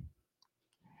 man.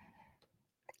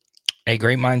 Hey,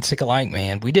 great minds think alike,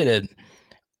 man.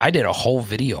 I did a whole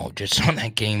video just on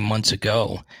that game months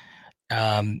ago.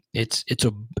 It's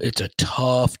a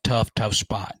tough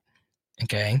spot.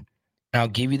 Okay. And I'll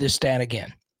give you the stat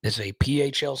again. This is a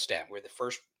PHL stat. We're the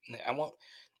first.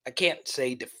 I can't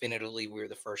say definitively we're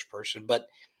the first person, but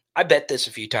I bet this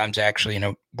a few times actually, and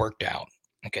it worked out.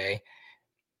 Okay.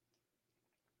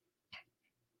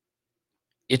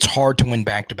 It's hard to win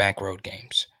back-to-back road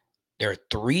games. There are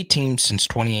 3 teams since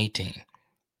 2018,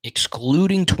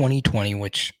 excluding 2020,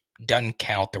 which doesn't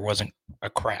count. There wasn't a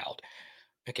crowd.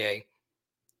 Okay.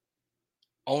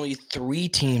 Only 3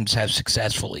 teams have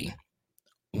successfully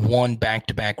won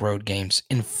back-to-back road games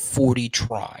in 40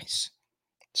 tries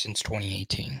since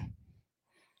 2018.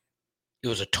 It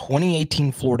was a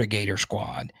 2018 Florida Gator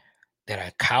squad that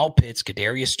had Kyle Pitts,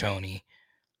 Kadarius Toney.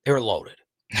 They were loaded.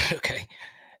 Okay.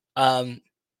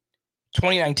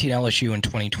 2019 LSU and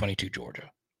 2022 Georgia.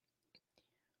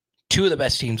 2 of the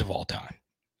best teams of all time.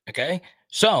 Okay.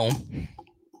 So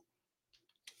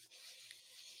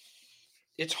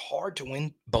it's hard to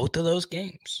win both of those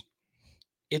games.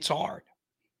 It's hard.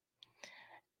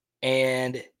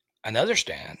 And another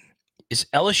stat is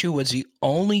LSU was the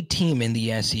only team in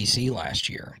the SEC last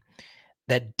year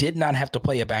that did not have to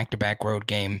play a back-to-back road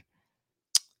game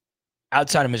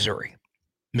outside of Missouri.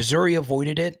 Missouri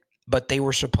avoided it, but they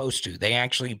were supposed to. They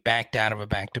actually backed out of a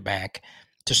back-to-back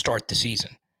to start the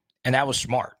season. And that was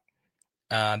smart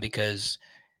because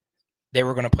they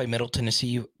were going to play Middle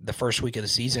Tennessee the first week of the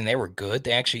season. They were good.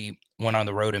 They actually went on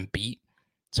the road and beat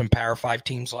some Power 5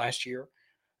 teams last year.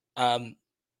 We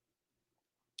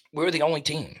were the only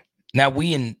team. Now,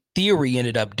 we in theory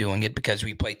ended up doing it because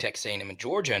we played Texas A&M and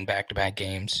Georgia in back-to-back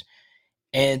games,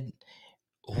 and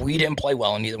we didn't play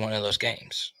well in either one of those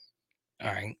games. All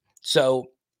right. So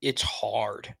it's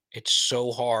hard. It's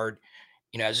so hard.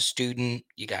 You know, as a student,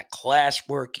 you got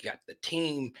classwork, you got the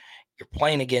team, you're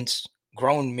playing against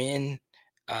grown men.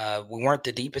 We weren't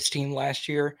the deepest team last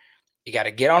year. You got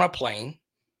to get on a plane,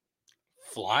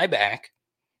 fly back.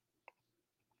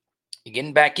 You're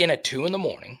getting back in at 2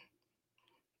 a.m,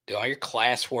 do all your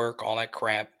classwork, all that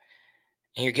crap,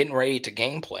 and you're getting ready to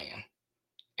game plan,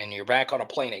 and you're back on a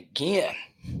plane again.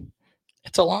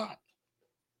 It's a lot.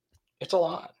 It's a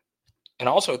lot. And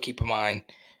also keep in mind,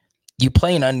 you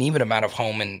play an uneven amount of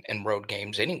home and road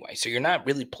games anyway. So you're not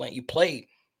really playing. You play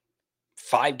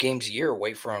 5 games a year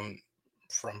away from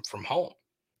home.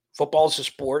 Football is a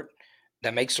sport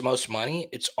that makes the most money.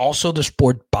 It's also the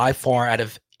sport by far out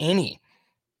of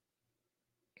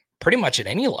pretty much at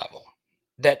any level,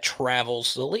 that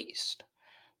travels the least.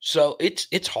 So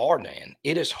it's hard, man.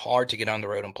 It is hard to get on the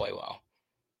road and play well.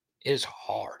 It is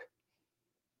hard.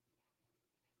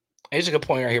 Here's a good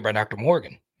point right here by Dr.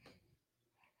 Morgan.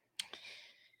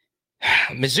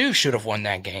 Mizzou should have won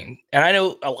that game. And I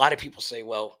know a lot of people say,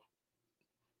 well,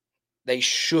 they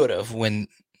should have, when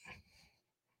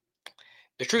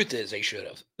the truth is they should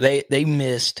have. They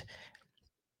missed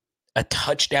a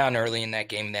touchdown early in that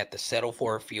game. They had to settle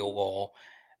for a field goal.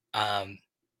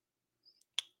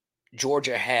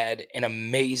 Georgia had an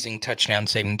amazing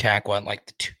touchdown-saving tackle at like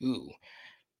the 2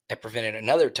 that prevented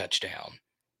another touchdown.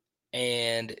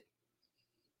 And,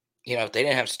 you know, if they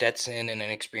didn't have Stetson and an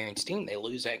experienced team, they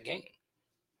lose that game.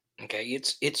 Okay,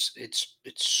 it's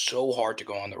so hard to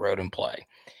go on the road and play.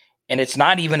 And it's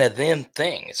not even a them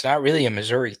thing. It's not really a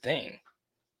Missouri thing.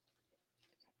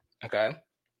 Okay?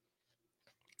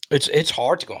 It's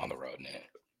hard to go on the road,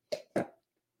 man.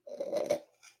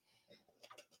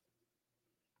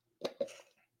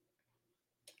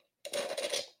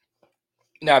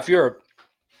 Now, if you're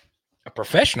a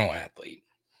professional athlete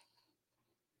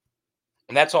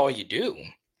and that's all you do,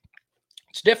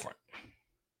 it's different.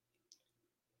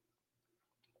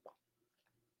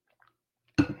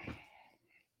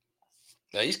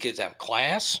 Now, these kids have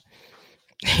class.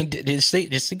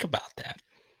 Just think about that.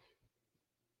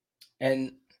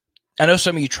 And I know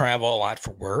some of you travel a lot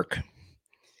for work.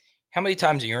 How many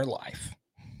times in your life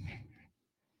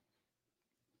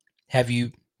have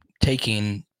you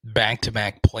taken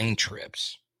back-to-back plane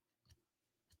trips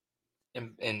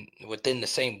and within the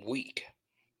same week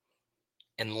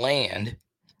and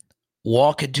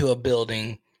walk into a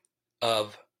building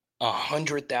of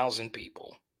 100,000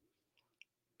 people,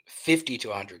 50 to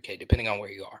 100K, depending on where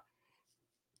you are,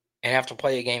 and have to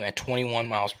play a game at 21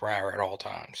 miles per hour at all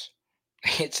times?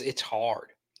 It's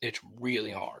hard. It's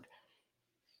really hard.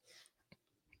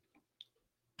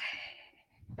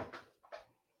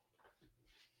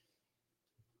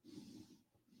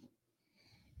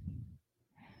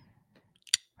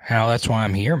 Hell, that's why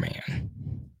I'm here, man.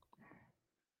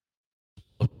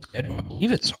 I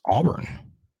believe it's Auburn,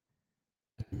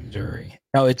 Missouri.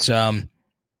 No, it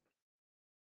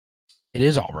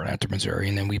is Auburn after Missouri,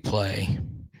 and then we play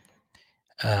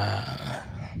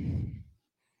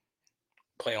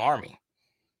Army.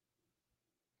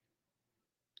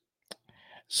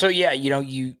 So yeah, you know,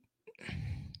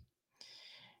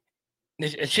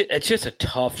 it's just a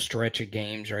tough stretch of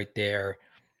games right there.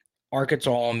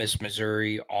 Arkansas, Ole Miss,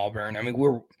 Missouri, Auburn. I mean,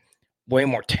 we're way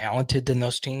more talented than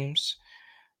those teams.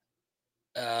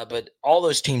 But all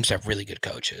those teams have really good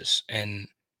coaches. And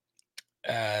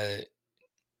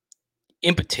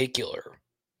in particular,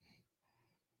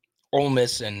 Ole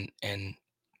Miss and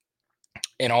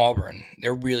Auburn,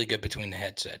 they're really good between the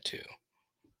headset too.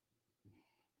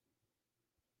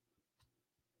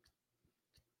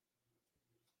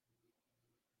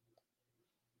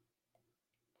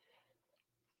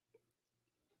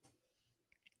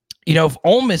 You know, if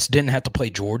Ole Miss didn't have to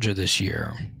play Georgia this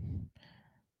year,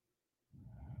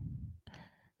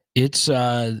 it's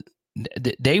I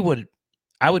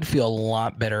would feel a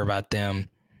lot better about them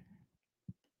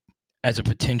as a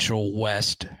potential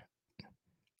West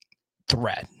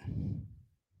threat.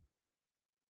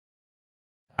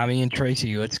 I mean,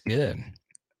 Tracy, what's good?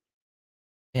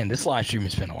 Man, this live stream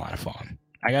has been a lot of fun.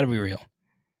 I got to be real.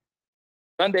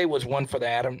 Sunday was one for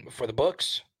the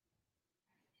books.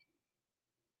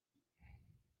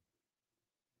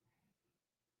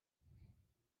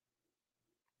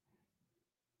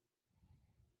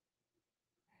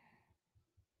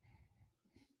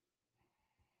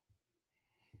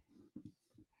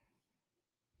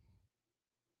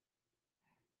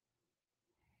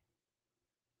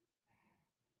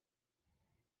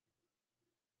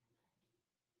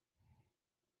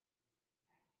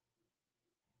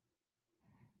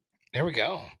 There we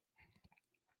go.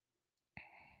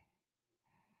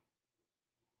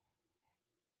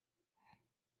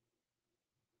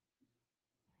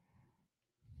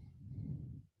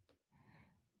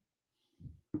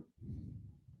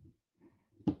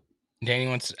 Danny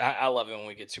wants. I love it when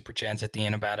we get super chats at the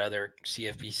end about other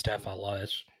CFB stuff. I love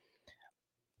it.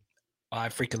 I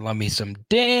freaking love me some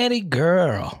Danny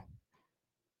girl.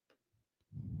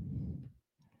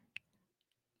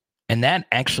 And that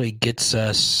actually gets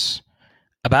us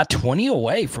about 20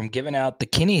 away from giving out the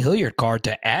Kenny Hilliard card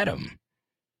to Adam.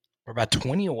 We're about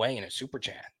 20 away in a super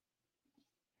chat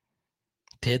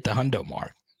to hit the hundo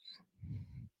mark.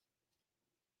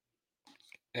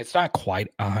 It's not quite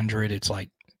 100. It's like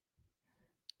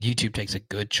YouTube takes a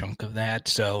good chunk of that.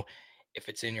 So if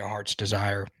it's in your heart's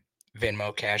desire,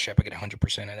 Venmo, Cash App, I get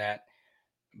 100% of that.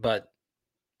 But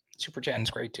super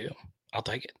chatting's great too. I'll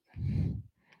take it.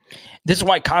 This is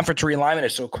why conference realignment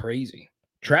is so crazy.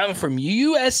 Traveling from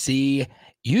USC,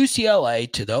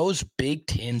 UCLA to those Big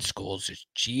Ten schools is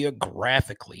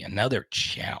geographically another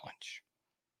challenge.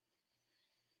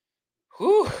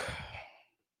 Whew.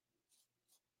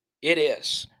 It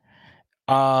is.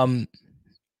 Yeah,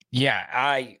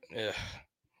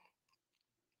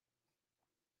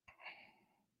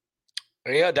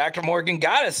 Dr. Morgan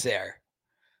got us there.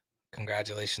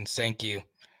 Congratulations. Thank you.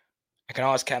 I can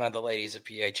always count on the ladies of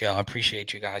PHL. I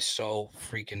appreciate you guys so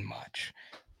freaking much.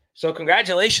 So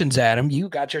congratulations, Adam. You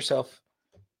got yourself.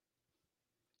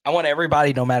 I want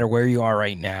everybody, no matter where you are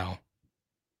right now.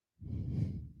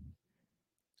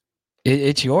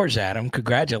 It's yours, Adam.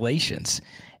 Congratulations.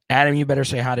 Adam, you better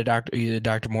say hi to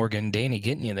Dr. Morgan and Danny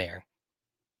getting you there.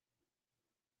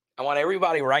 I want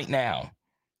everybody right now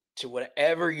to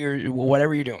whatever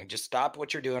you're doing. Just stop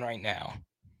what you're doing right now.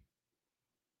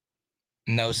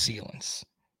 No ceilings.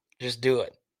 Just do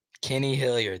it. Kenny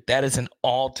Hilliard. That is an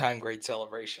all-time great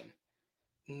celebration.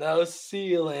 No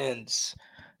ceilings.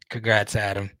 Congrats,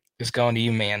 Adam. It's going to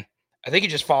you, man. I think you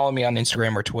just follow me on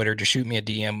Instagram or Twitter. Just shoot me a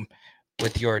DM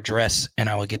with your address, and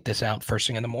I will get this out first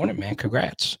thing in the morning, man.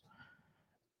 Congrats.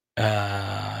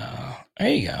 There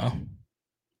you go.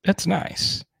 That's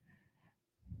nice.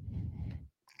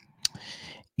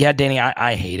 Yeah, Danny,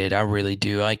 I hate it. I really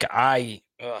do. Like I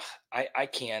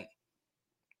can't.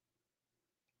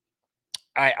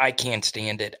 I can't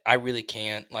stand it. I really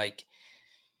can't. Like,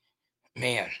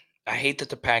 man, I hate that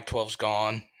the Pac-12's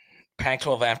gone.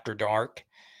 Pac-12 After Dark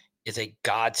is a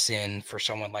godsend for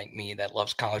someone like me that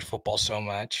loves college football so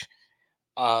much.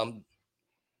 That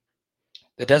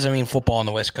doesn't mean football on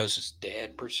the West Coast is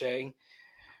dead per se.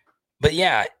 But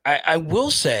yeah, I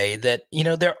will say that,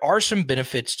 there are some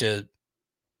benefits to,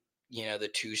 the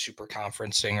two super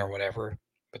conferencing or whatever,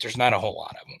 but there's not a whole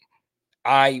lot of them.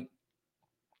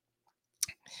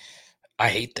 I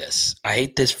hate this. I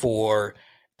hate this for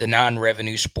the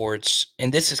non-revenue sports.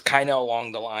 And this is kind of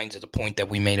along the lines of the point that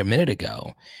we made a minute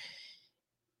ago.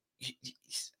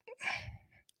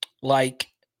 Like,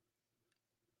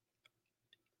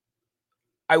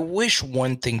 I wish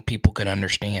one thing people could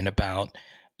understand about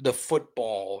the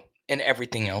football and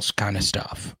everything else kind of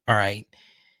stuff. All right.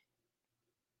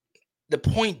 The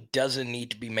point doesn't need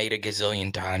to be made a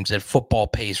gazillion times that football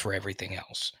pays for everything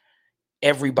else.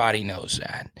 Everybody knows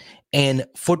that. And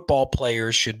football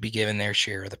players should be given their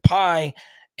share of the pie.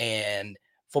 And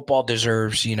football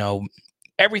deserves,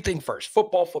 everything first.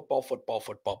 Football.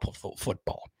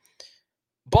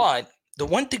 But the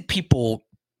one thing people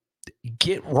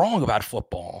get wrong about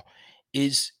football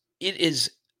is it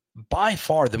is by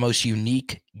far the most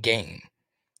unique game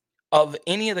of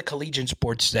any of the collegiate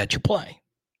sports that you play.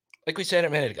 Like we said a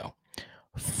minute ago,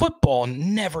 football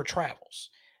never travels.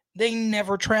 They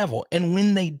never travel. And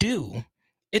when they do,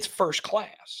 it's first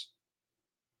class.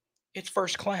 It's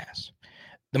first class.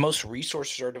 The most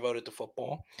resources are devoted to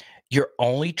football. You're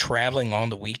only traveling on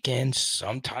the weekend,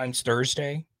 sometimes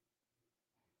Thursday.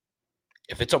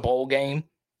 If it's a bowl game,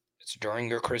 it's during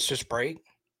your Christmas break.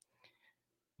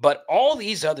 But all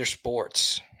these other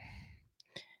sports,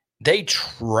 they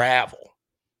travel.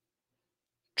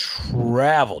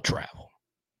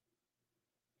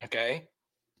 Okay?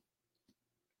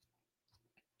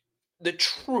 the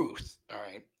truth, all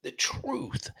right, the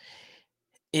truth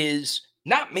is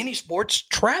not many sports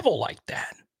travel like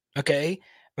that. Okay.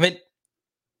 I mean,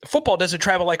 football doesn't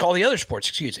travel like all the other sports,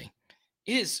 excuse me.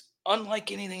 It is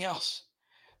unlike anything else.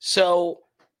 So,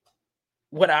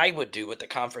 what I would do with the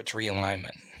conference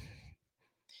realignment,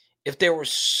 if there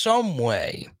was some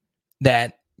way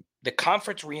that the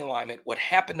conference realignment would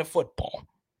happen to football,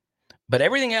 but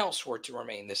everything else were to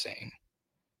remain the same,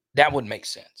 that would make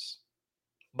sense.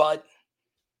 But,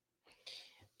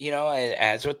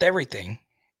 as with everything,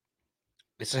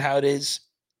 this is how it is,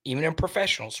 even in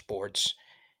professional sports.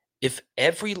 If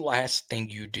every last thing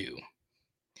you do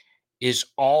is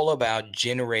all about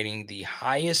generating the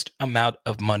highest amount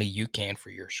of money you can for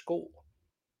your school,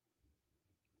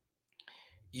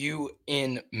 you,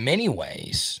 in many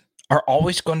ways, are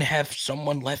always going to have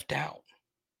someone left out.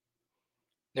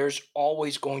 There's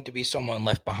always going to be someone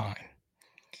left behind.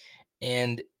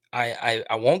 And I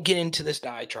won't get into this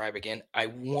diatribe again. I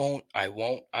won't.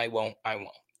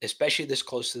 Especially this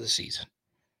close to the season.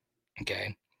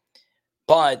 Okay.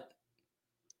 But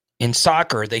in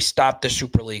soccer, they stopped the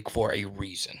Super League for a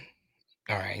reason.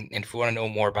 All right. And if you want to know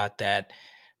more about that,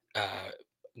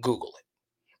 Google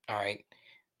it. All right.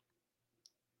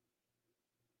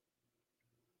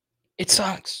 It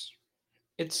sucks.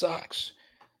 It sucks.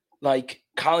 Like,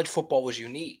 college football was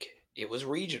unique. It was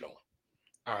regional.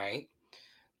 All right.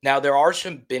 Now, there are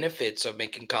some benefits of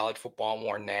making college football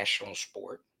more national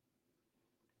sport.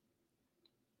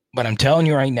 But I'm telling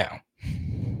you right now,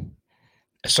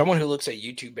 as someone who looks at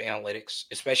YouTube analytics,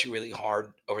 especially really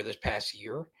hard over this past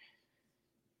year,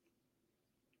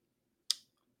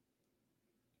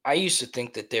 I used to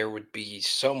think that there would be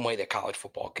some way that college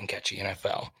football can catch the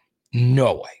NFL.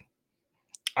 No way.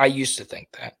 I used to think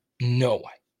that. No way.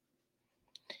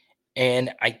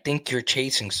 And I think you're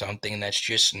chasing something that's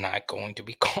just not going to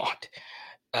be caught,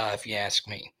 if you ask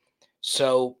me.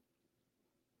 So,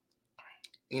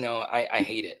 I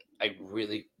hate it. I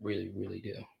really, really, really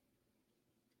do.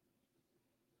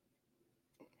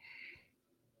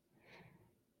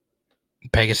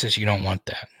 Pegasus, you don't want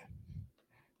that.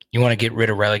 You want to get rid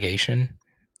of relegation?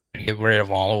 Get rid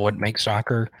of all of what makes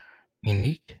soccer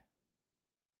unique?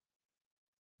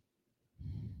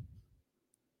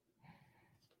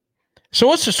 So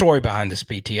what's the story behind this,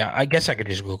 PT? I guess I could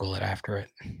just Google it after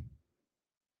it.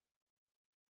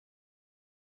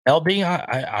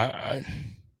 LB,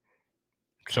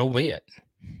 so be it.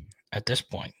 At this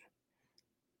point,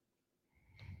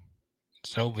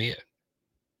 so be it.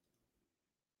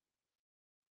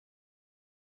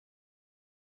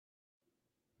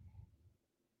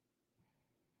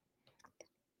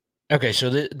 Okay, so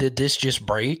did this just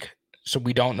break? So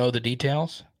we don't know the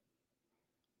details?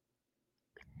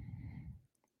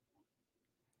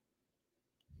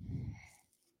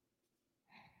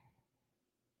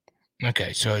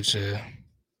 Okay, so it's a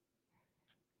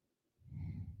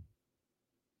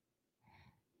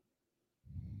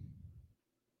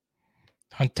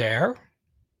Hunter.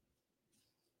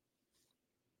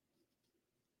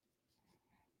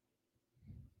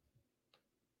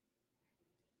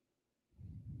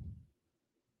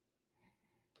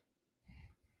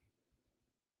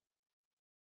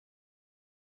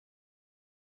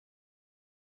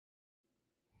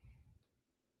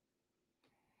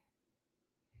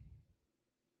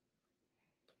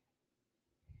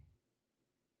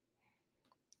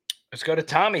 Let's go to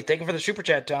Tommy. Thank you for the super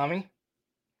chat, Tommy.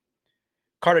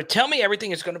 Carter, tell me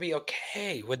everything is going to be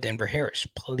okay with Denver Harris,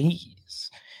 please.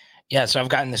 Yeah, so I've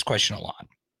gotten this question a lot.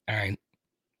 All right.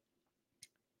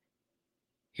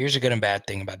 Here's a good and bad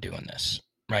thing about doing this,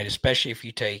 right? Especially if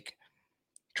you take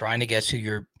trying to guess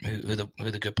who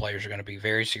the good players are going to be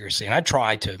very seriously. And I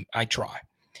try.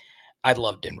 I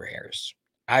love Denver Harris.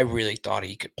 I really thought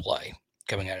he could play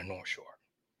coming out of North Shore.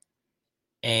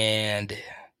 And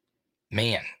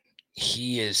man,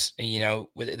 he is,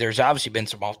 there's obviously been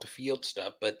some off the field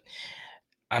stuff, but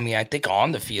I mean, I think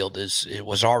on the field it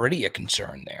was already a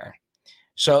concern there.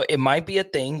 So it might be a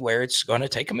thing where it's going to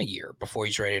take him a year before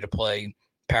he's ready to play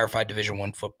Power 5 Division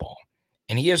I football.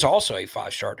 And he is also a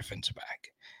 5-star defensive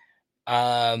back.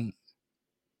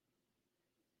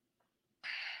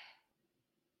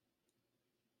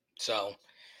 So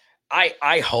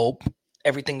I hope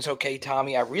everything's okay,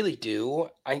 Tommy. I really do.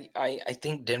 I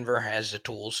think Denver has the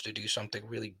tools to do something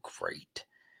really great.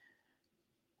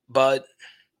 But,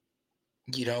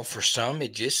 for some,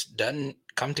 it just doesn't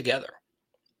come together,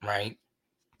 right?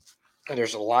 And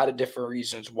there's a lot of different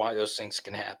reasons why those things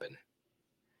can happen.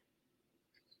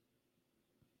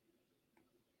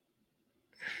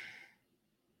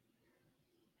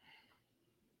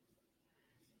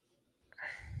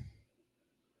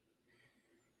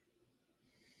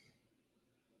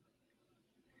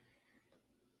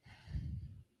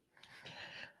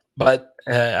 But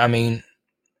I mean,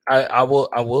 I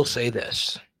will say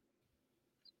this.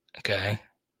 Okay.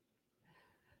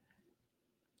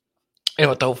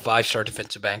 With the whole 5-star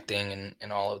defensive back thing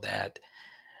and all of that,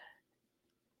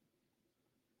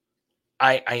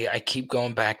 I keep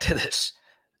going back to this.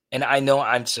 And I know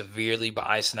I'm severely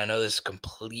biased, and I know this is a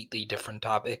completely different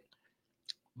topic.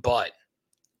 But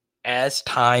as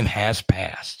time has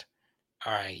passed,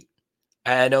 all right,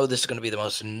 I know this is going to be the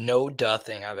most no-duh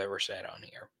thing I've ever said on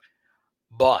here.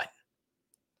 But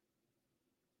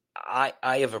I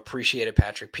have appreciated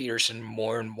Patrick Peterson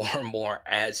more and more and more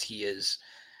as he has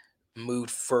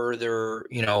moved further,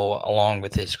 along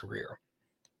with his career.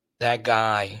 That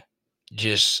guy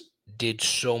just did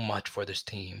so much for this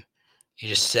team. He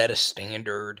just set a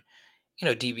standard.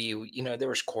 DB, there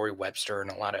was Corey Webster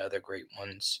and a lot of other great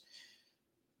ones.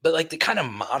 But like the kind of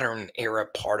modern era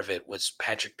part of it was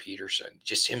Patrick Peterson,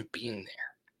 just him being there.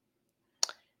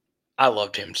 I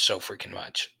loved him so freaking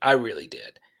much. I really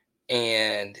did.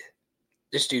 And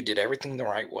this dude did everything the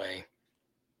right way.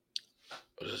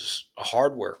 Was a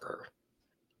hard worker.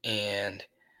 And,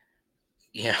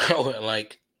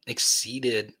 like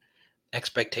exceeded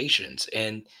expectations.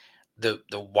 And the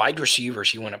wide receivers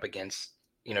he went up against,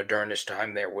 during this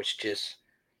time there was just,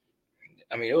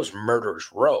 it was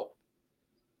murderer's row.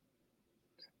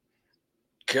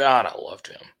 God, I loved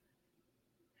him.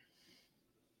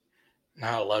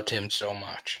 I loved him so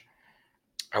much.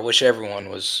 I wish everyone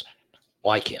was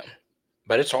like him.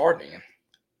 But it's hard, man.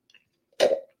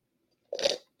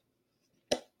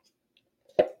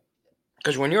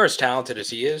 Because when you're as talented as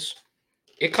he is,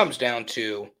 it comes down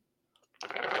to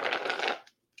that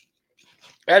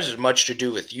has as much to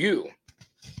do with you.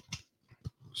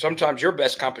 Sometimes your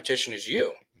best competition is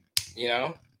you,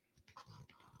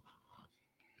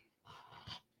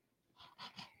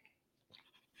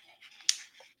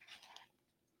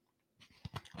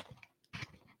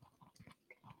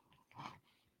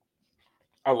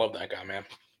 I love that guy, man.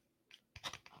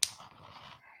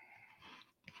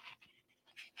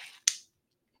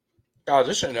 God,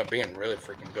 this ended up being really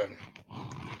freaking good.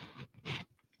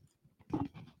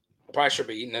 I probably should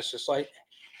be eating this late.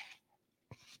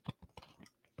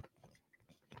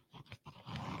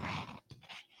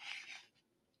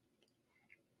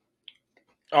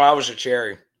 Oh, I was a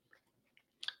cherry.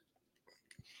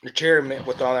 The cherry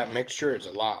with all that mixture is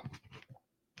a lot.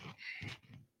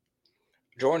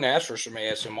 Jordan asked for some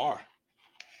ASMR.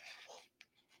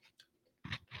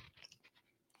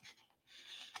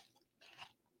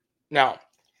 Now,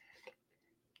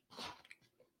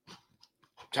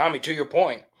 Tommy, to your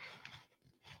point,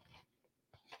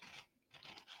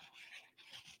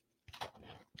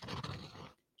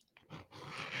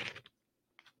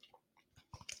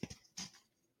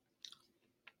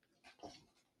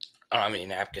 I don't have any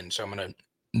napkins, so I'm going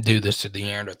to do this to the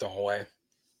end of the whole way.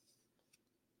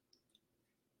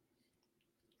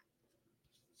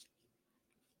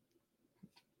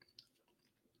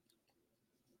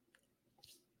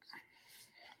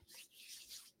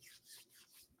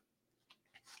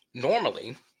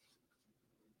 Normally,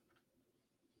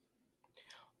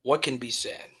 what can be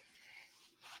said?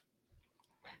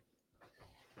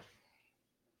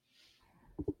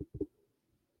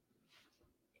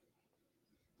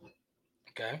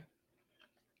 Okay.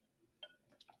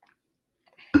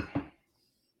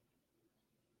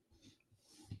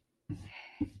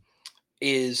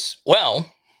 Is, well,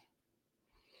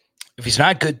 if he's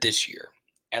not good this year,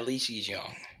 at least he's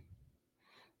young.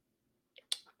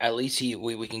 At least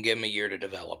we can give him a year to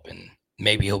develop, and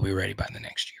maybe he'll be ready by the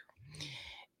next year.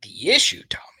 The issue,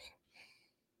 Tommy,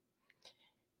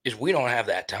 is we don't have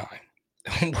that time.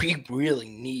 We really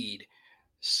need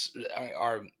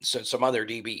some other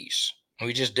DBs.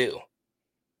 We just do.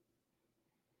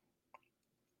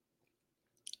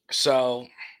 So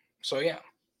yeah.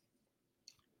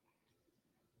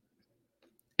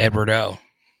 Edward O,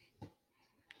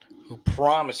 who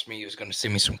promised me he was going to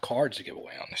send me some cards to give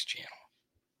away on this channel.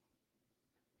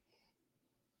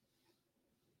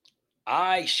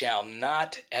 I shall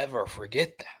not ever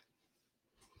forget that.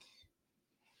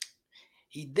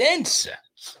 He then says,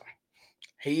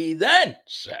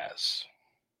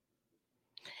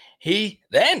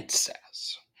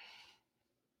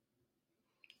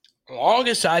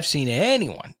 longest I've seen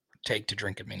anyone take to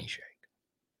drink a mini shake.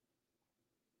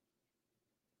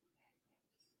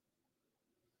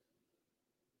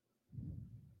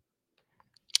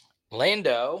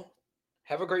 Lando,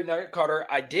 have a great night, Carter.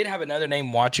 I did have another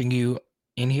name watching you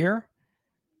in here.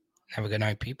 Have a good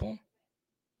night, people.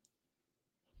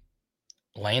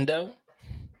 Lando,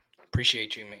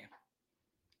 appreciate you,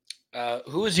 man.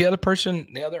 Who is the other person?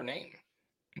 The other name?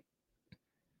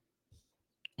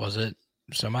 Was it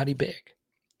somebody big?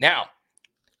 Now,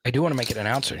 I do want to make an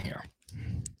announcement here.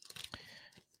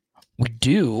 We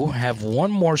do have one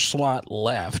more slot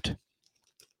left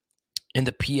in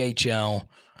the PHL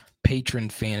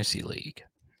Patron Fantasy League.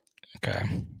 Okay.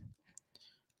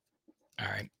 All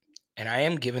right. And I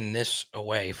am giving this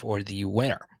away for the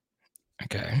winner.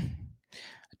 Okay. I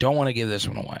don't want to give this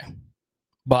one away.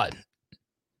 But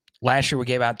last year we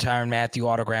gave out Tyrann Mathieu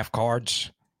autograph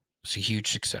cards. It's a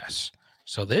huge success.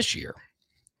 So this year,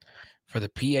 for the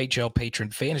PHL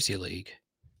Patron Fantasy League,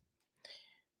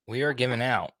 we are giving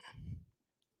out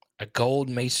a gold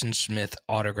Mason Smith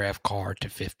autograph card to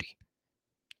 50.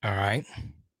 All right.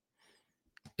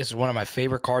 This is one of my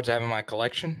favorite cards I have in my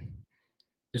collection.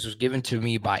 This was given to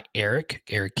me by Eric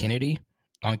Kennedy,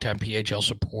 longtime PHL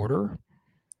supporter.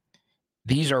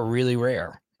 These are really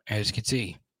rare, as you can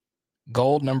see.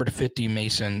 Gold number to 50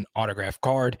 Mason autograph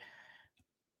card.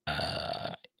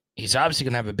 He's obviously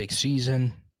going to have a big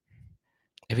season.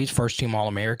 If he's first team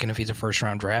All-American, if he's a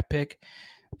first-round draft pick,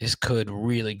 this could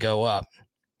really go up.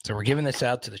 So we're giving this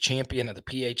out to the champion of the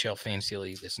PHL Fantasy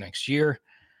League this next year.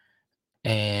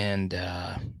 And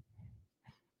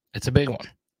it's a big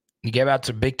one. We gave out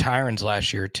some big Tyrants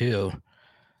last year, too.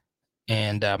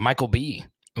 And Michael B.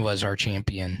 was our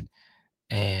champion.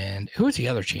 And who was the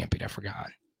other champion? I forgot.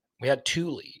 We had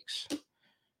 2 leagues.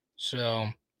 So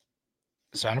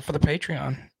sign up for the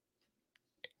Patreon.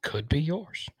 It could be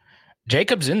yours.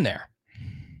 Jacob's in there.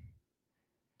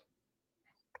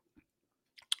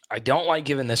 I don't like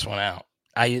giving this one out.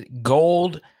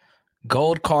 Gold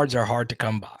cards are hard to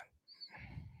come by.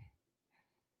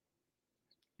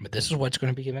 But this is what's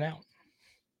going to be given out.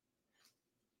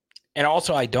 And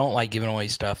also, I don't like giving away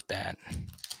stuff that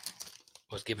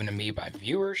was given to me by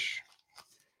viewers.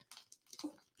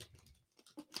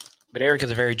 But Eric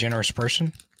is a very generous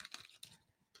person.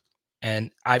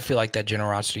 And I feel like that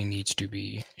generosity needs to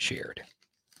be shared.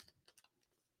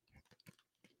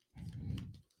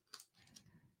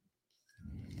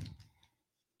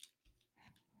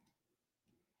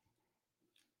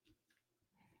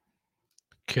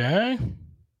 Okay.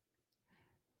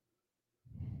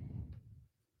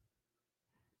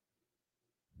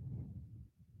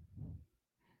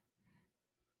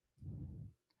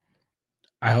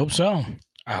 I hope so.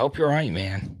 I hope you're right,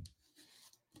 man.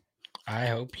 I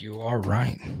hope you are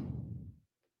right.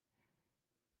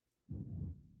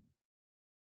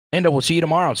 And we'll see you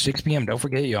tomorrow at 6 p.m. Don't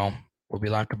forget, y'all. We'll be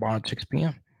live tomorrow at 6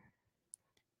 p.m.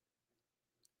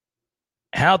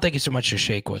 Hal, thank you so much. The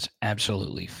shake was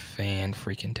absolutely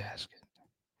fan-freaking-tastic.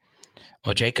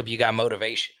 Well, Jacob, you got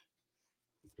motivation.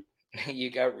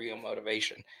 You got real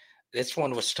motivation. This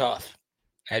one was tough.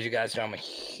 As you guys know, I'm a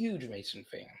huge Mason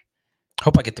fan.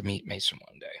 Hope I get to meet Mason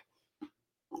one day.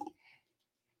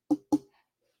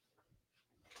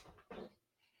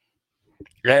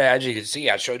 Yeah, as you can see,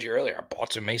 I showed you earlier, I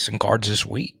bought some Mason cards this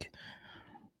week.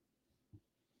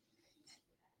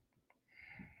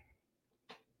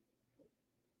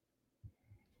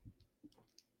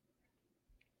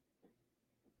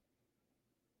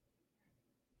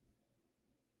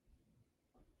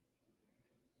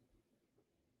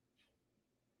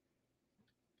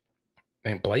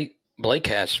 And Blake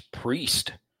has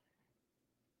Priest.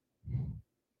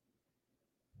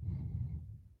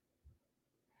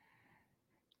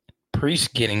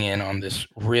 Priest getting in on this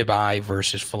ribeye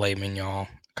versus filet mignon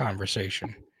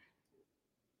conversation.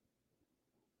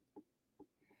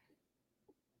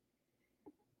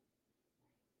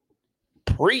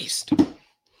 Priest.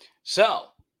 So,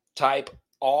 type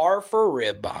R for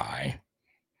ribeye.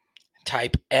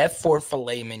 Type F for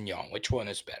filet mignon. Which one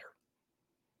is better?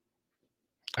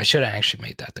 I should have actually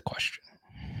made that the question.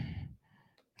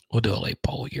 We'll do a late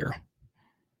poll here.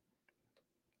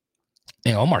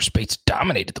 And Omar Spates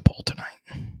dominated the poll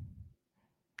tonight.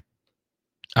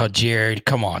 Oh, Jared,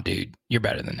 come on, dude. You're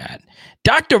better than that.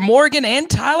 Dr. Morgan and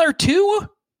Tyler, too?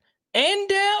 And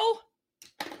Dell?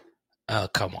 Oh,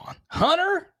 come on.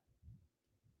 Hunter?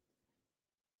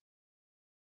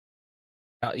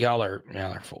 Y'all are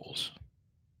fools.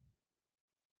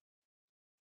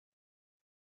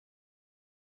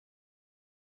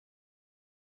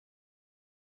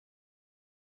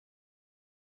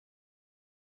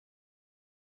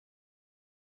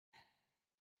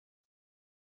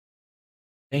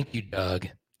 Thank you, Doug.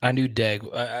 I knew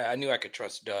I knew I could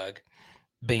trust Doug,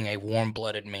 being a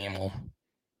warm-blooded mammal.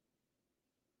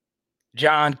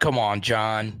 John, come on,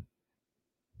 John.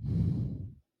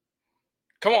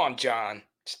 Come on, John.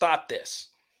 Stop this.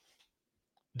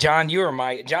 John,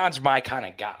 John's my kind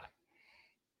of guy.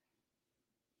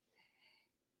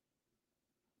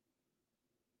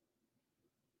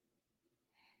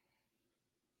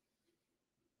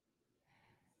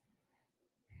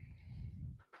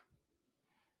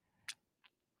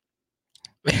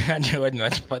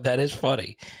 That is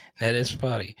funny. That is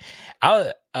funny.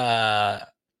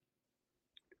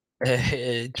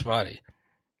 It's funny.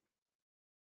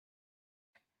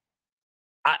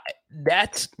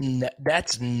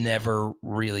 That's never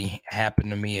really happened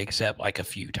to me except like a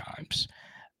few times.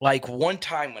 Like one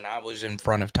time when I was in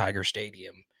front of Tiger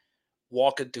Stadium,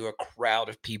 walking through a crowd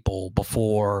of people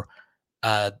before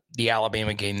the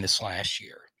Alabama game this last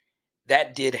year.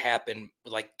 That did happen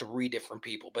with like 3 different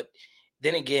people. But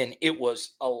then again, it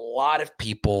was a lot of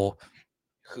people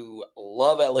who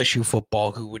love LSU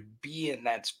football who would be in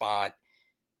that spot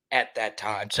at that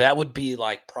time. So that would be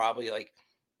like probably like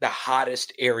the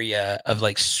hottest area of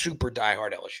like super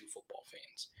diehard LSU football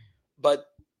fans. But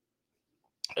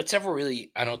it's never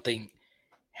really, I don't think,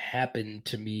 happened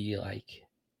to me like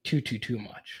too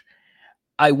much.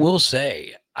 I will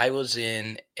say I was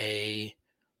in a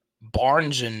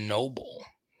Barnes and Noble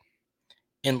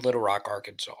in Little Rock,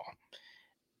 Arkansas,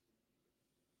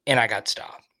 and I got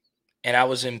stopped. And I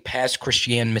was in Pass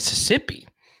Christian, Mississippi,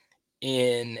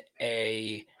 in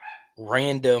a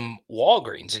random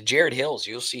Walgreens at Jared Hills.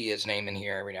 You'll see his name in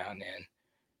here every now and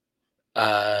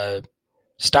then.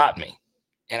 Stopped me,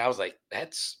 and I was like,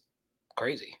 "That's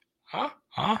crazy, huh?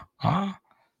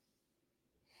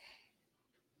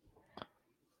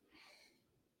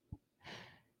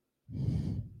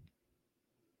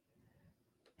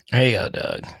 There you go,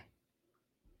 Doug.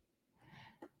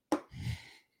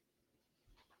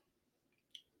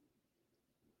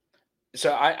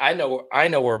 So I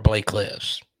know where Blake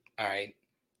lives. All right.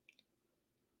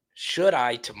 Should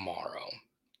I tomorrow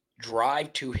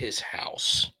drive to his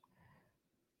house,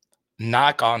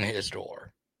 knock on his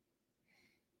door,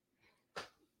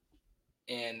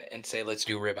 and say, "Let's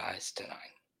do ribeyes tonight"?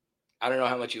 I don't know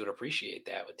how much you would appreciate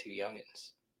that with 2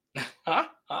 youngins. Huh?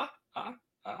 Huh? Huh?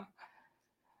 Huh?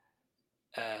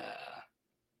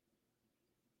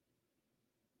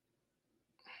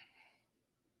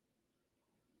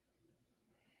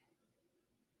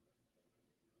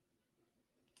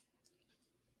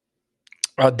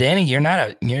 Well, Danny, you're not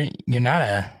a Danny,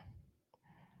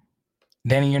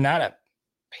 you're not a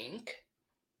pink.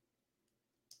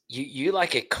 You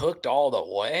like it cooked all the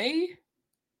way?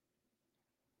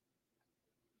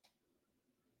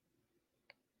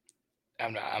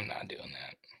 I'm not doing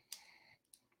that.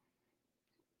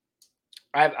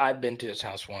 I've been to his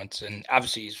house once, and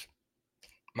obviously he's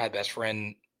my best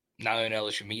friend, not only in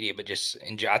LSU media, but just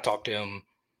I talk to him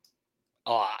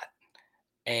a lot.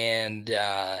 And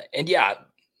yeah,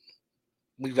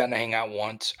 we've gotten to hang out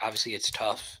once. Obviously, it's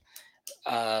tough.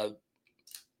 But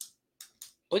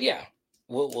yeah,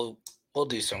 we'll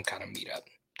do some kind of meetup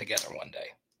together one day.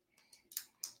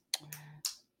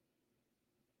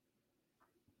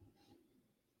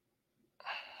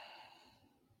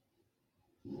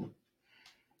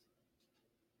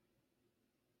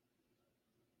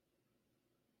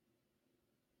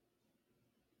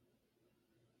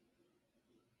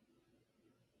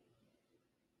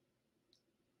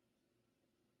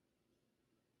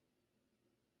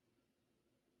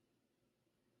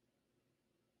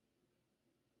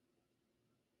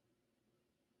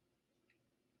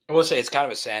 I will say it's kind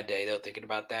of a sad day though, thinking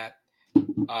about that.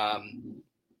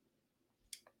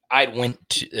 I went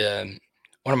to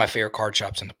one of my favorite card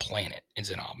shops on the planet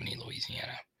is in Albany,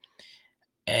 Louisiana,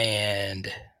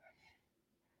 and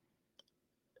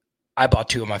I bought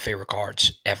 2 of my favorite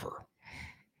cards ever,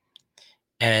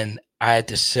 and I had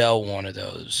to sell one of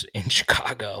those in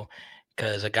Chicago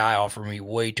because a guy offered me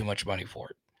way too much money for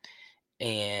it,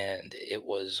 and it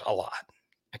was a lot.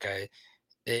 Okay,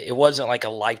 it wasn't like a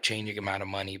life-changing amount of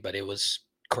money, but it was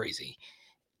crazy.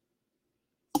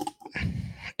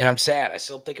 And I'm sad. I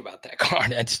still think about that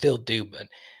card. I still do, but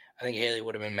I think Haley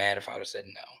would have been mad if I would have said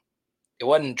no. It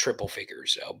wasn't triple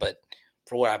figures, though, but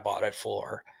for what I bought it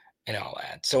for and all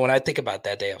that. So when I think about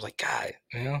that day, I was like, God,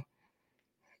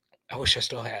 I wish I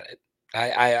still had it.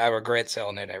 I regret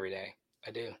selling it every day.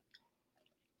 I do.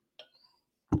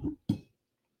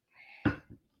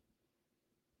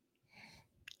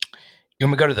 You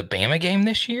want me to go to the Bama game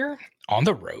this year on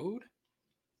the road?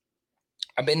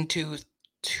 I've been to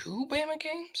 2 Bama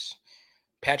games.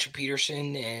 Patrick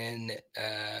Peterson and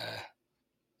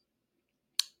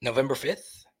November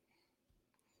 5th.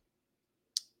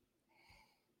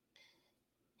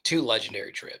 2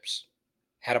 legendary trips.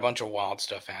 Had a bunch of wild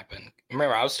stuff happen.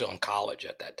 Remember, I was still in college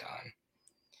at that time.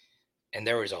 And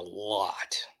there was a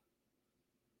lot.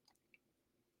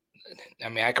 I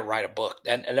mean, I could write a book.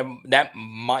 And that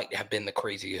might have been the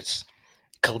craziest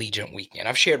collegiate weekend.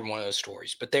 I've shared one of those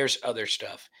stories, but there's other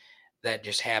stuff that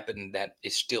just happened that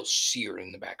is still seared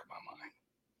in the back of my mind.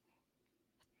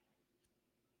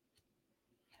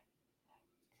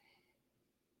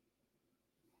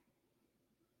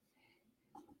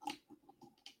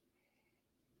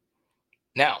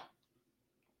 Now,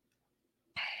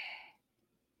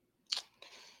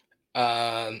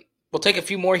 we'll take a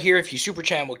few more here. If you super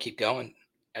chat, we'll keep going,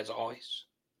 as always.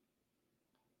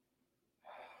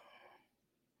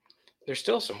 There's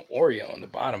still some Oreo on the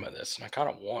bottom of this, and I kind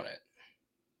of want it.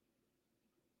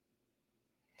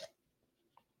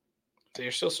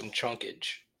 There's still some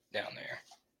chunkage down there.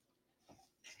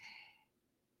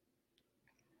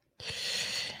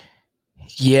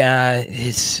 Yeah,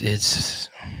 it's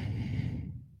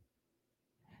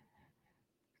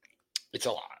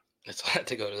a lot. It's a lot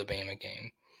to go to the Bama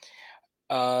game.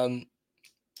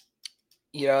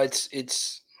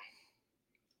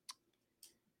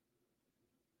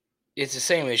 It's the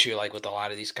same issue like with a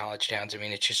lot of these college towns. I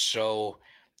mean, it's just so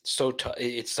tough.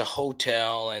 It's the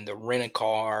hotel and the rent a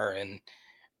car and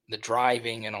the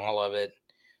driving and all of it.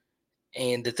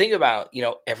 And the thing about,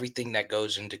 everything that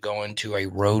goes into going to a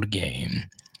road game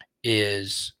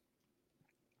is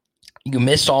you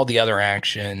miss all the other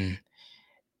action.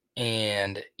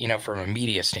 And, from a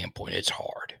media standpoint, it's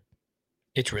hard.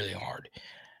 It's really hard.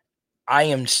 I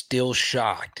am still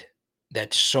shocked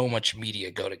that so much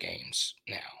media go to games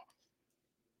now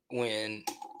when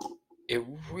it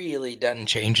really doesn't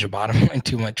change the bottom line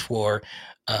too much for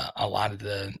a lot of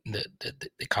the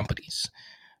companies.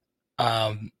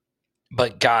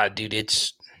 But God, dude,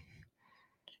 it's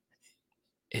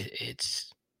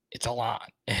a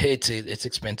lot. It's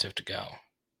expensive to go.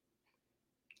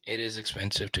 It is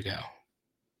expensive to go.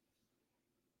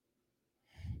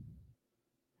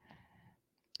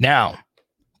 Now,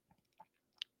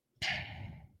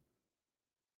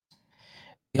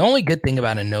 the only good thing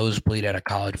about a nosebleed at a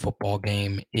college football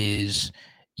game is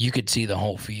you could see the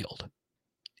whole field.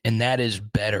 And that is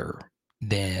better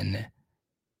than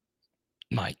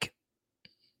like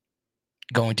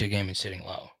going to a game and sitting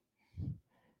low.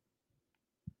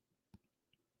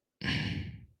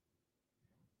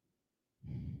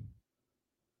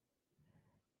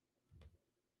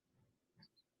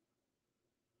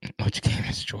 Which game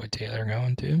is Joy Taylor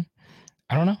going to?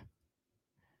 I don't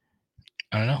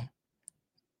know.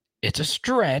 It's a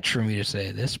stretch for me to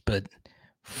say this, but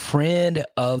friend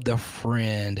of the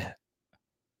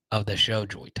show,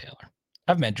 Joy Taylor.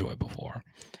 I've met Joy before,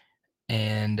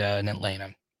 and in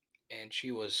Atlanta, and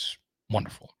she was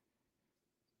wonderful.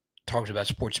 Talks about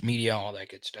sports media, all that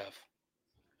good stuff.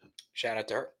 Shout out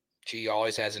to her. She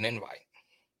always has an invite.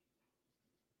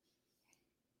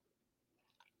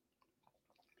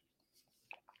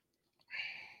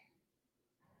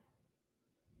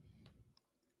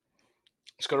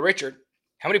 Let's go to Richard.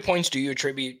 How many points do you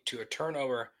attribute to a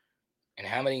turnover, and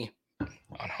how many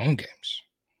on home games?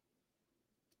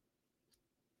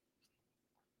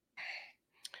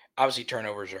 Obviously,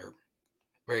 turnovers are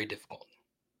very difficult.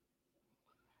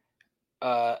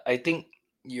 I think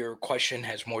your question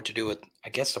has more to do with, I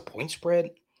guess, the point spread.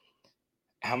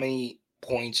 How many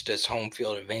points does home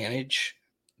field advantage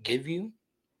give you?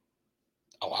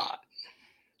 A lot.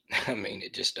 I mean,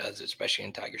 it just does, especially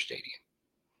in Tiger Stadium.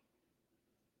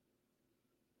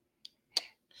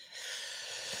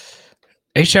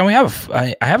 Hey, Sean,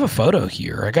 I have a photo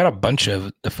here. I got a bunch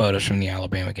of the photos from the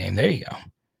Alabama game. There you go.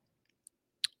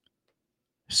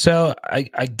 So I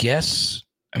guess,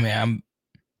 I mean, I'm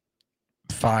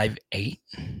 5'8"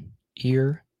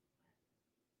 here.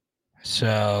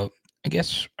 So I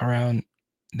guess around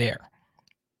there.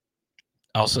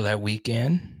 Also that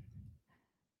weekend,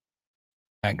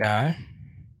 that guy,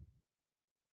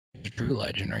 true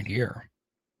legend right here,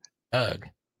 Doug.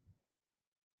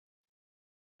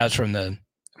 That's from the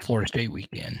Florida State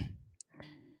weekend.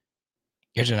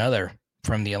 Here's another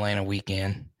from the Atlanta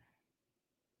weekend.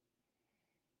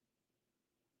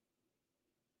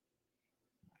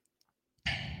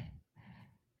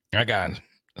 That guy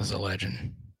is a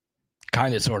legend.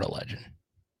 Kind of, sort of legend.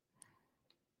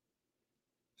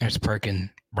 There's Perkin,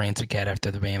 Branson Cat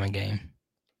after the Bama game.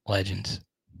 Legends.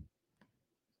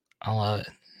 I love it.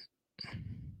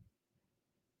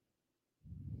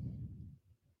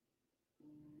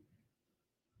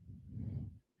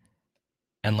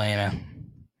 Atlanta.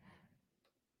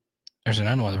 There's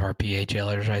another one of our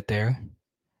PHLers right there.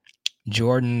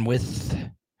 Jordan with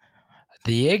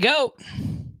the go.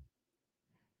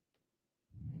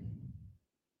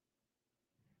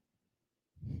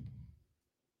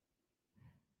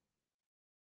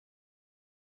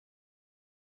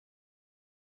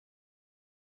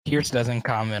 Pierce doesn't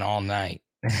comment all night.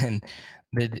 And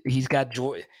he's got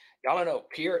Joy. Y'all don't know.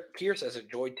 Pierce has a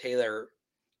Joy Taylor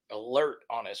alert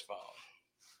on his phone.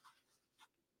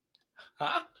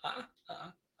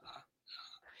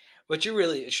 But she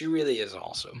really is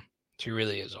awesome. She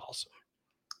really is awesome.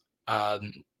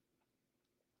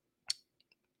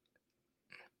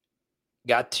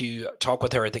 got to talk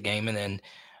with her at the game, and then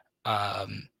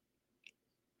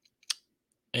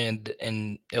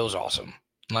and it was awesome.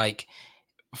 Like,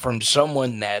 from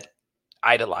someone that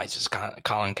idolizes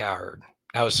Colin Cowherd.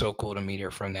 That was so cool to meet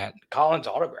her from that. Colin's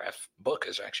autograph book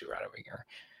is actually right over here.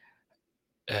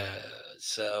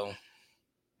 So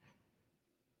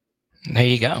there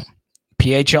you go.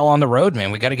 PHL on the road,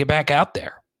 man. We got to get back out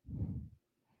there.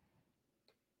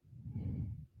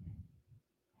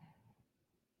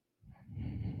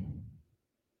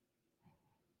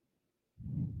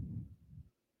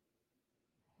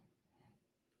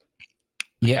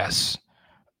 Yes.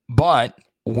 But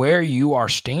where you are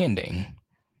standing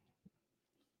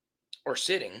or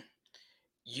sitting,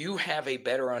 you have a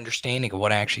better understanding of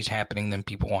what actually is happening than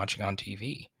people watching on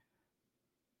TV.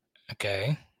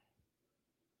 Okay?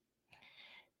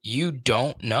 You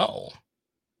don't know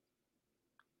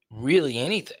really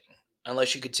anything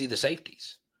unless you could see the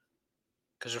safeties.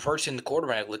 Because the first thing the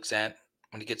quarterback looks at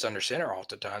when he gets under center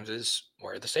oftentimes is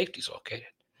where the safety's located.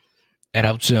 That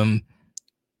helps him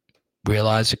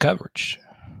realize the coverage.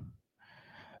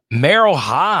 Merrill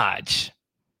Hodge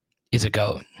is a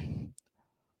GOAT.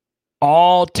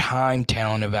 All-time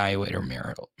talent evaluator,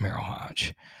 Merrill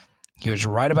Hodge. He was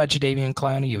right about Jadeveon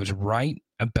Clowney. He was right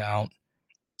about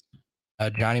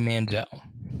Johnny Manziel.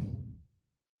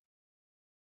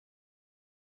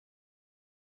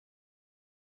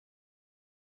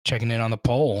 Checking in on the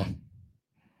poll.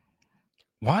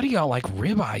 Why do y'all like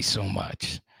ribeye so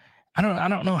much? I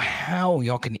don't know how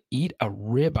y'all can eat a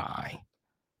ribeye.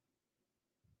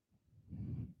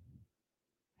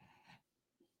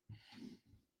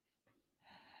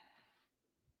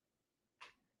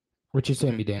 What you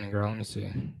sent me, Danny girl? Let me see.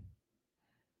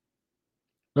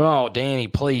 Oh, Danny,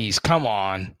 please, come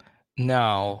on.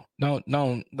 No,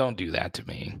 don't do that to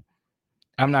me.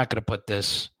 I'm not gonna put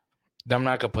this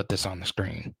on the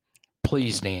screen.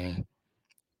 Please, Danny.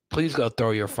 Please go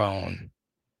throw your phone.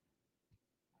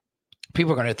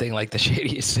 People are gonna think like the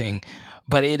shadiest thing,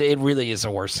 but it really is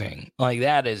the worst thing. Like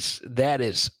that is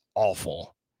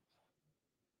awful.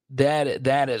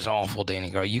 That is awful, Danny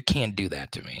girl. You can't do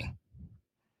that to me.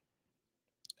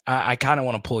 I kind of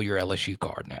want to pull your LSU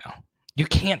card now. You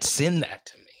can't send that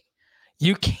to me.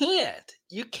 You can't.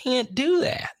 You can't do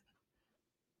that.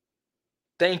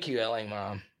 Thank you, LA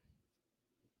Mom.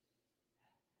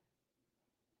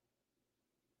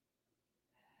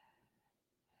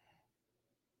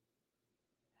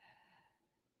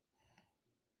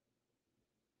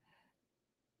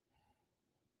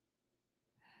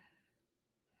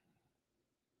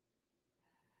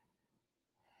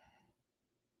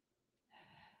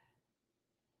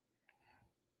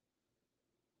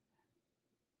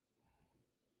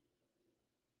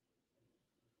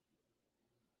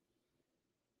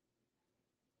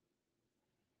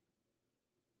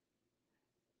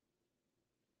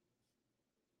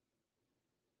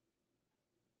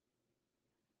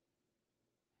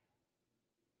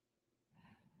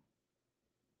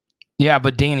 Yeah,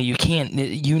 but Danny, you can't.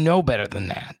 You know better than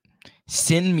that.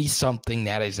 Send me something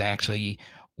that is actually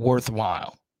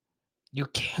worthwhile. You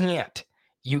can't.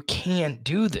 You can't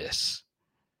do this.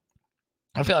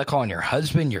 I feel like calling your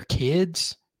husband, your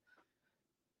kids.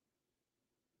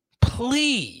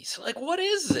 Please. Like, what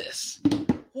is this?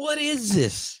 What is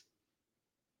this?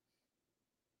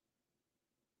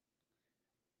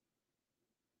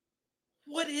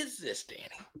 What is this,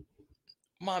 Danny?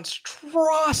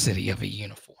 Monstrosity of a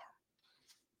uniform.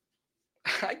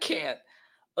 I can't.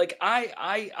 Like,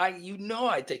 I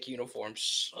I take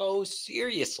uniforms so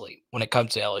seriously when it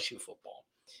comes to LSU football.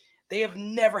 They have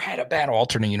never had a bad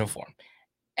alternate uniform.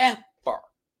 Ever.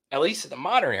 At least in the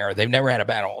modern era, they've never had a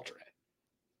bad alternate.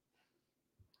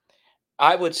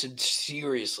 I would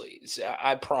seriously,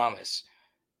 I promise,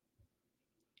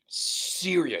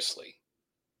 seriously,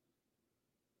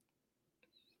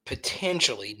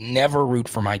 potentially never root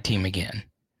for my team again.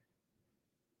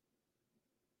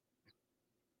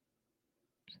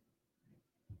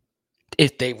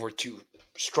 If they were to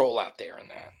stroll out there in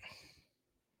that.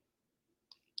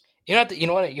 You want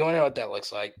to know what that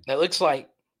looks like? That looks like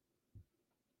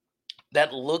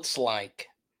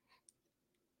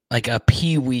a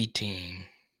pee-wee team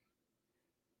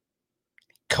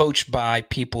coached by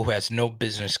people who has no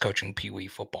business coaching pee-wee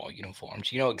football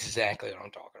uniforms. You know exactly what I'm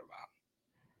talking about.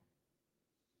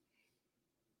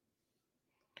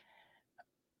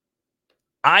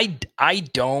 I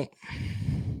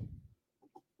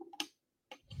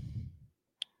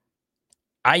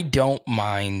don't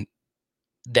mind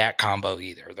that combo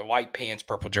either. The white pants,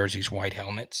 purple jerseys, white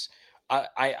helmets.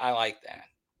 I like that.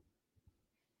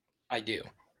 I do.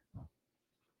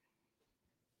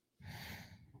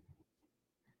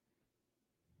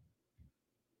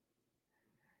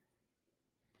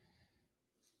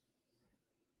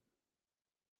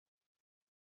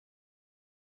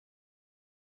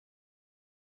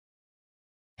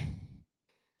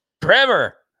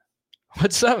 Trevor,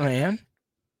 what's up, man?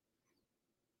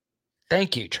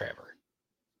 Thank you, Trevor.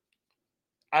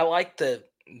 I like the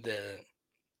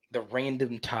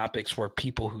random topics where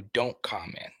people who don't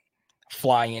comment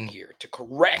fly in here to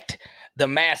correct the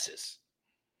masses.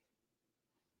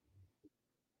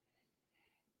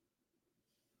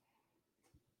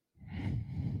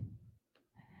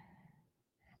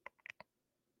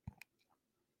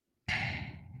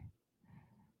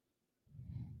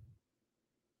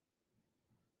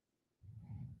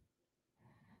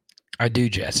 I do,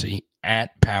 Jesse,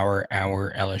 at Power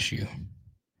Hour LSU.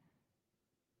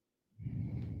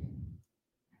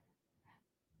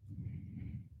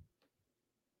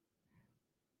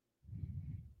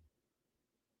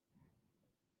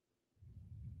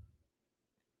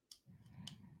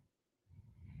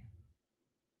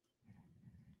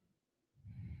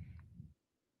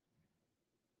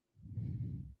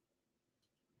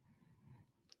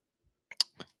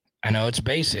 I know it's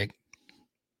basic.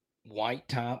 White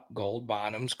top, gold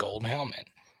bottoms, gold helmet.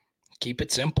 Keep it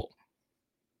simple.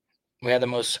 We have the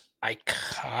most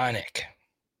iconic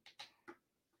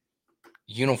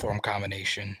uniform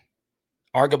combination,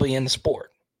 arguably in the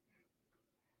sport.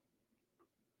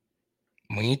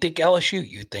 When you think LSU,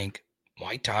 you think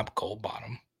white top, gold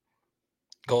bottom,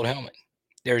 gold helmet.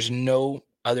 There's no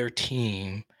other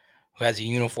team who has a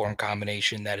uniform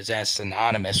combination that is as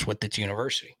synonymous with its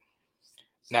university.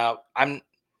 Now,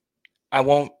 I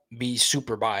won't be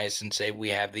super biased and say we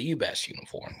have the best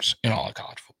uniforms in all of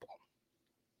college football.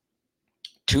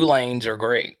 Tulanes are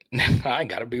great. I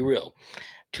got to be real.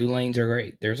 Tulanes are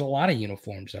great. There's a lot of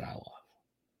uniforms that I love.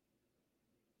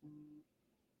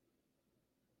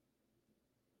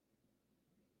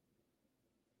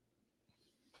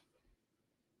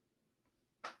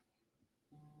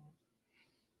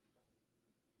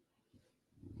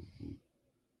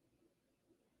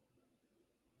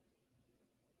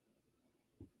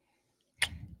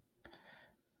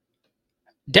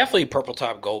 Definitely purple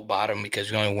top, gold bottom because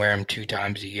we only wear them 2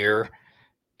 times a year.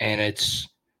 And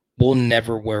we'll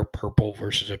never wear purple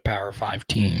versus a Power 5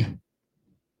 team.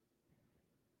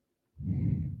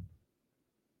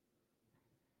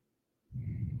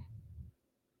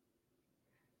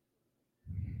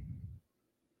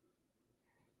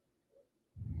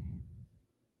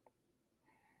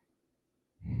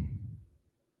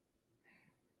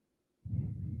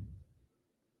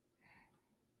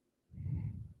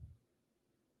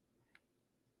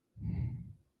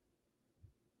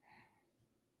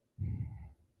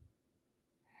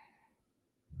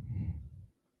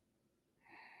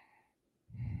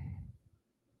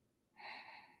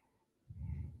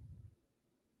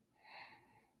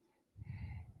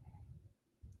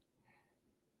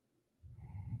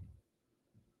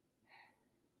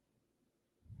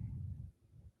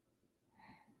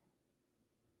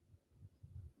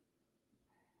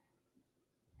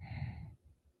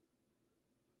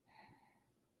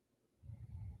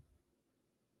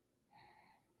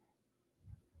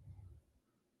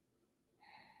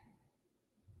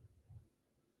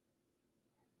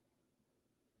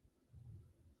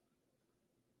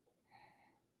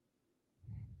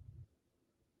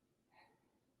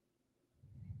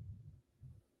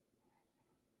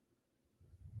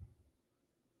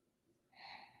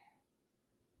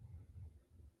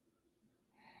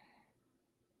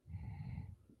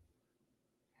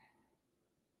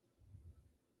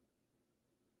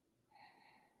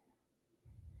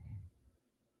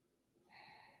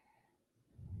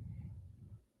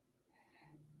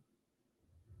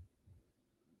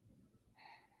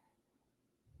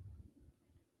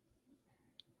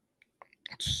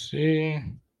 Let's see.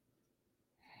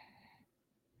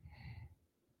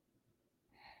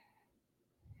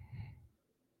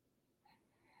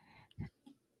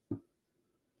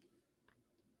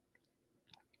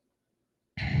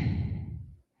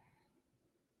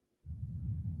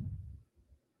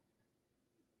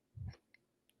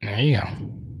 There you go.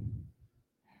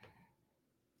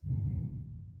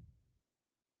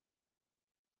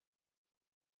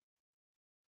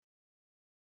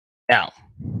 Now,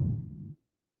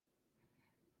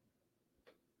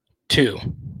 2.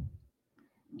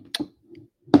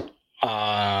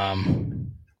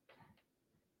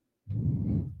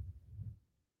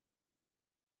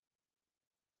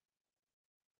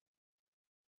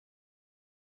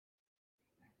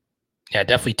 Yeah,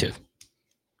 definitely 2.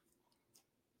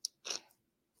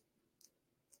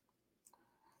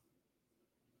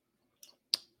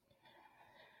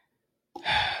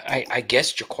 I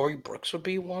guess Ja'Cory Brooks would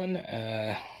be one.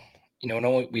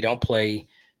 No, we don't play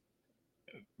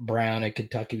Brown at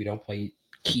Kentucky. We don't play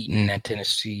Keaton at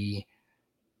Tennessee.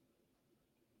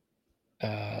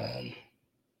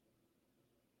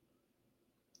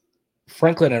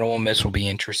 Franklin and Ole Miss will be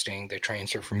interesting. They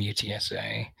transfer from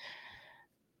UTSA. I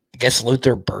guess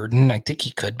Luther Burden, I think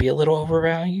he could be a little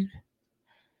overvalued.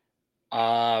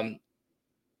 God,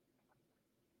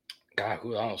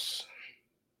 who else?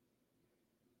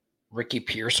 Ricky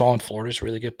Pearsall in Florida's a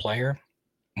really good player.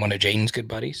 One of Jaden's good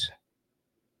buddies.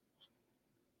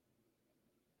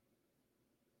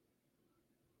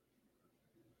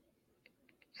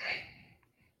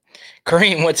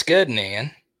 Kareem, what's good,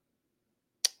 man?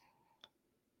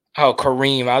 Oh,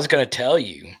 Kareem, I was gonna tell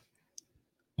you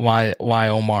why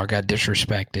Omar got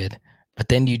disrespected, but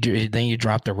then you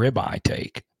dropped the ribeye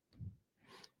take.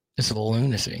 This is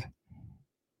lunacy.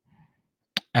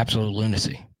 Absolute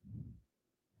lunacy.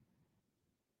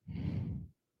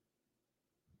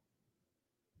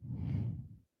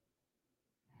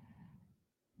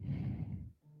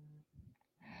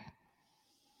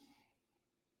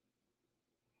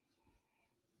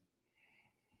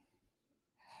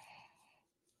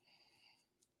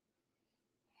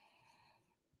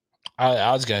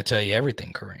 I was gonna tell you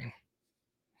everything, Kareem.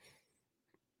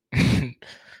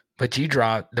 But you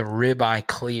dropped the ribeye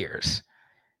clears.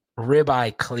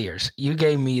 Ribeye clears. You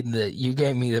gave me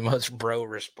the most bro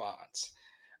response.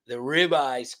 The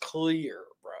ribeye's clear,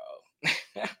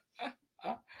 bro.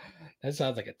 That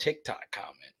sounds like a TikTok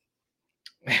comment.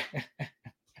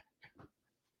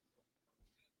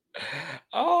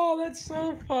 Oh, that's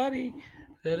so funny.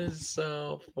 That is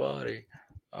so funny.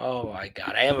 Oh my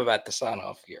god. I am about to sign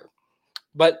off here.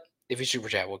 But if you super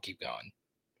chat, we'll keep going.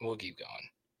 We'll keep going.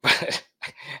 But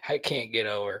I can't get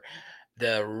over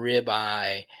the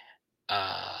ribeye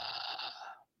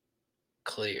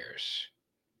clears.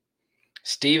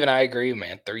 Steve and I agree,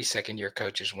 man. 3 second-year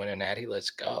coaches winning Natty.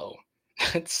 Let's go.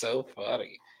 That's so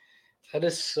funny. That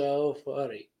is so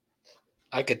funny.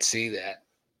 I could see that.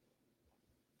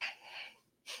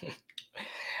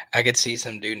 I could see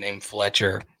some dude named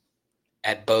Fletcher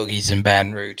at Bogies in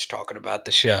Baton Rouge talking about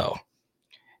the show.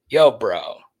 Yo,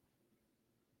 bro.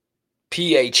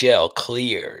 PHL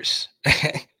clears.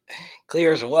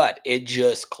 Clears what? It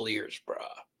just clears, bro.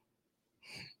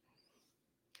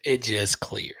 It just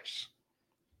clears.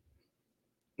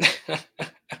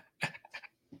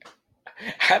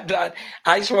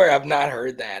 I swear I've not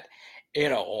heard that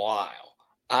in a while.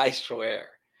 I swear.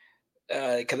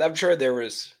 Because I'm sure there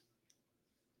was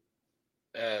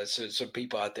some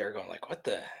people out there going like, what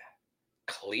the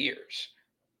clears?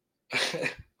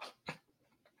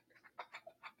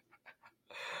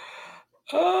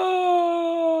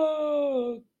 Oh,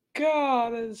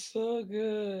 God, it's so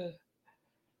good.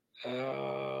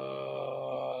 Oh,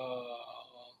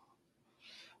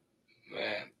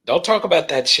 man. Don't talk about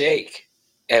that shake,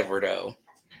 Everdo,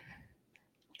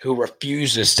 who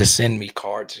refuses to send me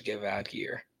cards to give out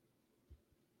here.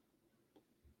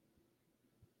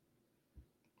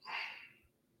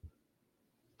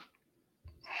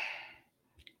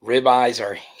 Ribeyes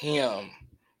are him.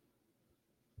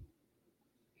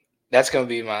 That's gonna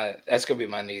be my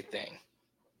new thing.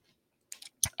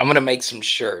 I'm gonna make some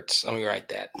shirts. Let me write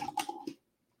that.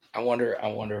 I wonder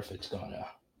if it's gonna.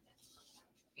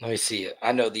 Let me see it.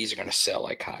 I know these are gonna sell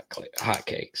like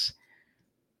hotcakes.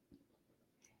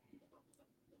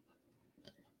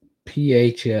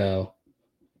 PHL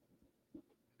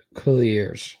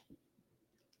clears.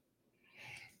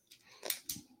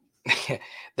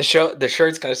 The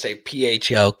shirt's gonna say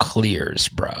PHL clears,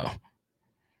 bro.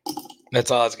 That's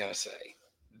all it's gonna say.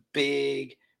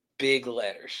 Big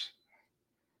letters.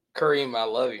 Kareem, I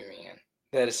love you, man.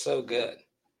 That is so good.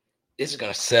 This is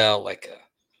gonna sell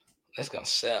it's gonna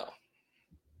sell.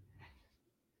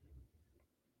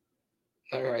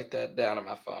 I'll write that down on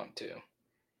my phone too.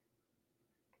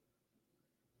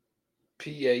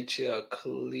 PHL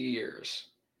clears.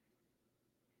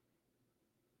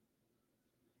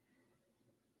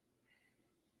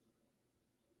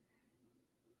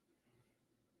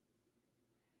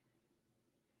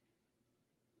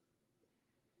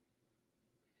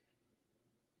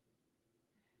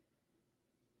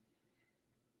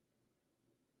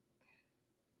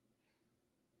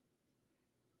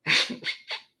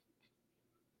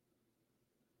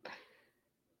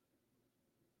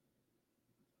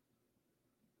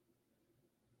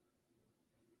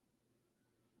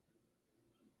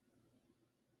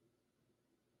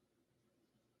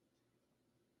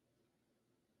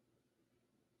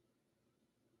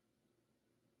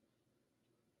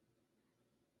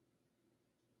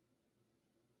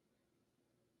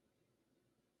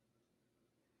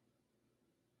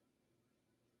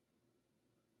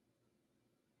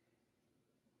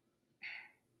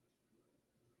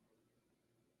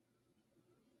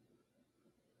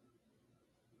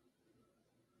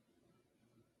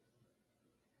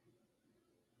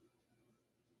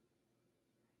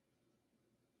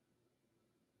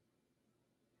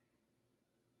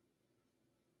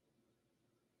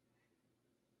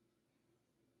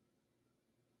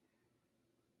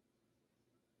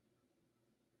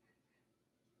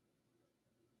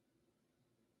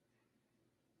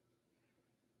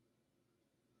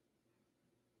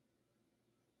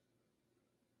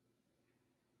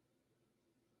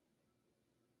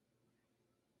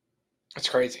 That's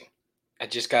crazy. I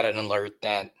just got an alert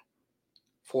that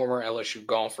former LSU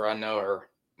golfer, I know her,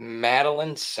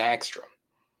 Madeline Sackstrom,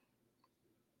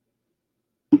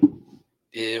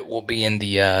 it will be in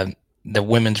the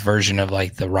women's version of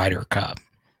like the Ryder Cup.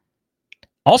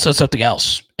 Also, something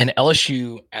else, an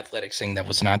LSU athletics thing that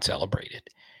was not celebrated.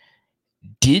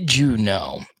 Did you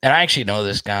know? And I actually know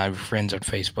this guy, friends on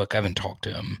Facebook. I haven't talked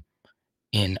to him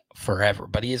in forever,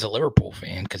 but he is a Liverpool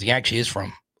fan because he actually is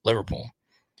from Liverpool.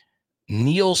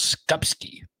 Neil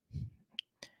Skupski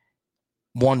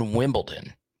won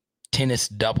Wimbledon tennis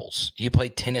doubles. He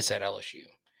played tennis at LSU.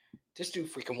 This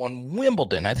dude freaking won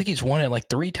Wimbledon. I think he's won it like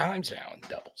 3 times now in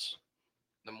doubles.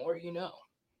 The more you know.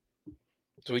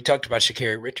 So we talked about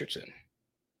Sha'Carri Richardson.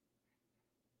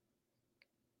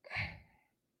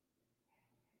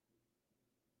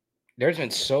 There's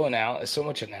been so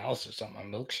much analysis on my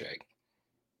milkshake.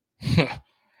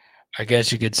 I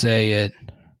guess you could say it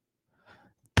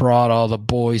brought all the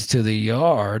boys to the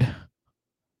yard.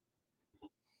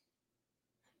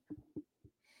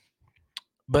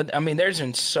 But I mean, there's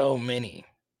been so many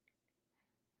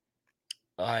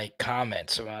like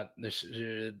comments about this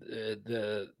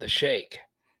the shake.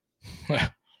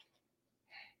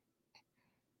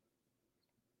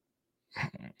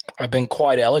 I've been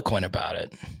quite eloquent about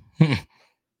it.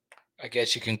 I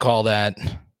guess you can call that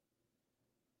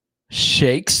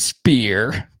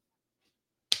Shakespeare.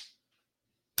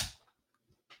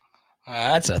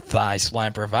 That's a thigh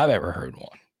slamper if I've ever heard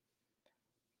one.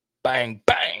 Bang,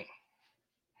 bang.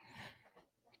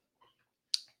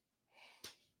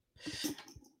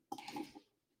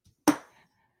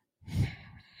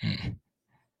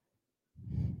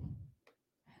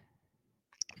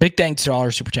 Big thanks to all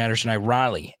our super chatters tonight.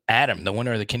 Riley, Adam, the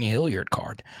winner of the Kenny Hilliard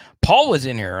card. Paul was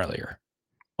in here earlier.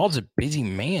 Paul's a busy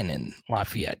man in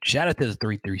Lafayette. Shout out to the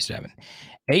 337.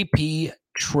 AP,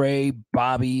 Trey,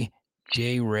 Bobby,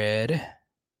 J Red,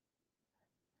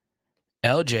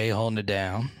 LJ holding it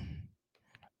down.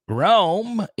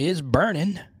 Rome is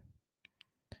burning.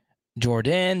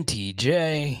 Jordan,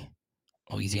 TJ,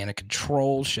 Louisiana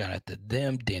Control. Shout out to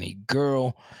them. Danny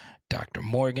Girl, Dr.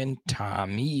 Morgan,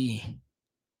 Tommy.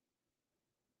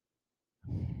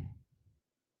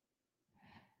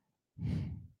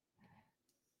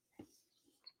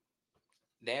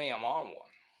 Danny, I'm on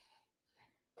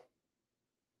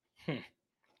one.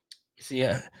 See,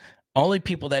 only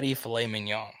people that eat filet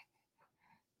mignon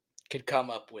could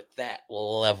come up with that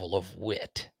level of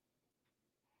wit.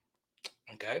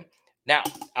 Okay. Now,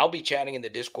 I'll be chatting in the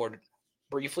Discord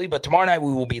briefly, but tomorrow night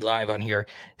we will be live on here,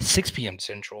 6 p.m.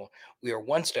 Central. We are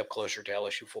one step closer to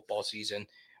LSU football season.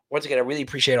 Once again, I really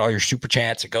appreciate all your super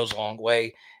chats. It goes a long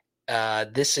way.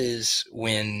 This is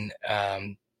when,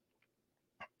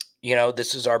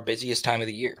 this is our busiest time of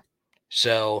the year.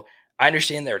 So I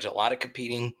understand there's a lot of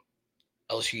competing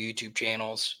LSU YouTube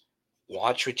channels.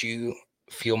 Watch what you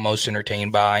feel most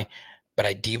entertained by, but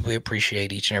I deeply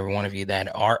appreciate each and every one of you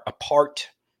that are a part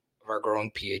of our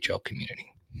growing PHL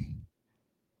community.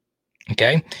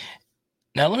 Okay.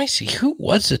 Now let me see. Who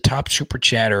was the top super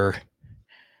chatter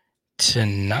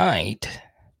tonight?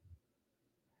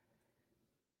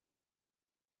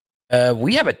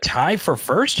 We have a tie for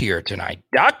first here tonight.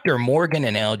 Dr. Morgan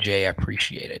and LJ, I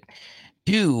appreciate it.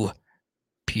 2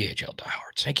 PHL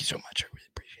diehards. Thank you so much. I really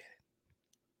appreciate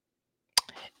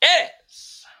it. It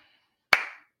is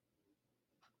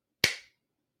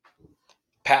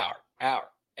Power Hour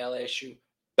LSU.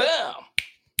 Boom.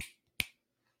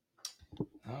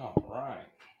 All right.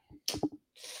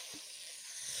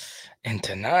 And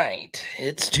tonight,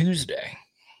 it's Tuesday.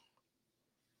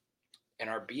 And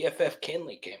our BFF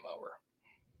Kinley came over.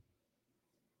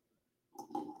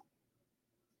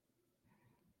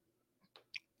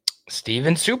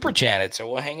 Steven super chatted, so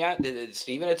we'll hang out.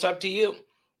 Steven, it's up to you.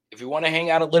 If you want to hang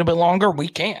out a little bit longer, we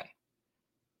can.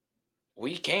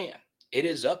 We can. It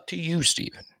is up to you,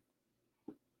 Steven.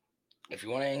 If you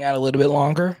want to hang out a little bit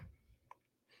longer,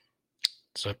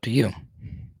 it's up to you.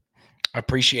 I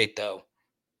appreciate, though,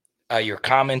 your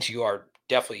comments. You are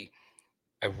definitely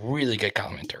a really good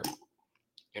commenter.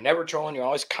 You're never trolling. You're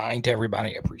always kind to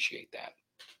everybody. I appreciate that.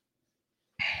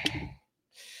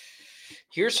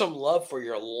 Here's some love for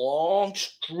your long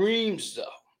streams, though.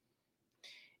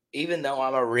 Even though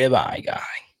I'm a ribeye guy.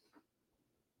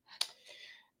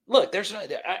 Look,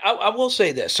 I will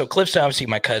say this. So Cliff's obviously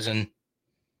my cousin.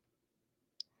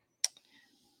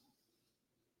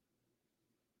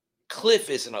 Cliff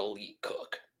is an elite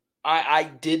cook.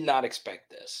 I did not expect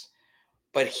this.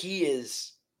 But he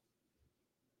is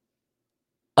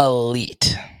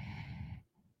elite.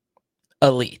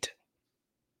 Elite.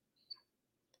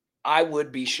 I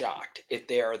would be shocked if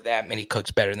there are that many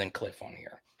cooks better than Cliff on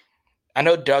here. I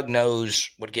know Doug knows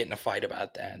would get in a fight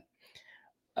about that.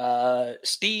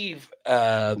 Steve,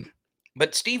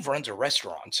 but Steve runs a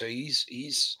restaurant, so he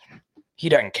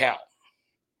doesn't count.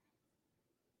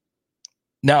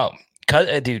 No,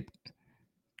 dude,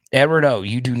 Eduardo,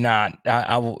 you do not.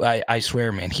 I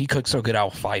swear, man, he cooks so good,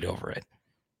 I'll fight over it.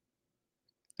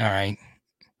 All right.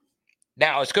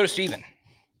 Now let's go to Steven.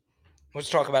 Let's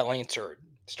talk about Lance Hurd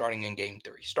starting in game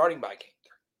 3. Starting by game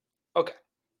 3. Okay.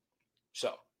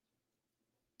 So,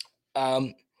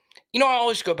 I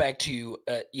always go back to,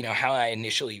 how I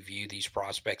initially view these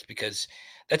prospects, because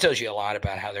that tells you a lot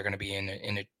about how they're going to be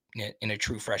in a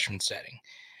true freshman setting.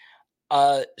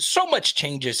 So much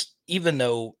changes, even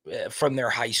though from their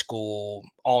high school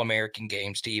All-American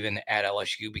games to even at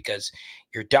LSU, because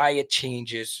your diet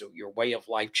changes, so your way of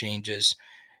life changes.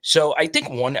 So I think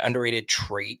one underrated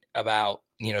trait about,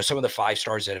 some of the 5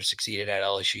 stars that have succeeded at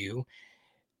LSU,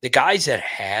 the guys that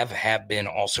have been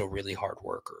also really hard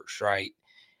workers, right?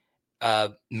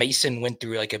 Mason went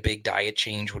through like a big diet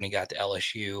change when he got to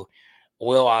LSU.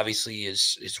 Will obviously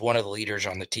is one of the leaders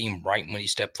on the team right when he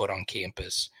stepped foot on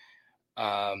campus.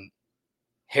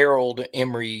 Harold,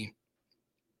 Emery,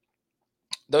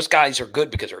 those guys are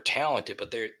good because they're talented, but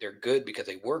they're good because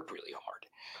they worked really hard.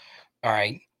 All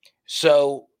right.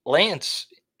 So Lance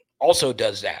also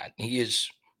does that. He is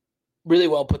really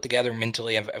well put together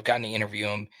mentally. I've gotten to interview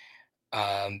him.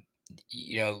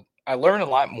 I learn a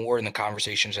lot more in the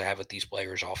conversations I have with these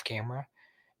players off camera,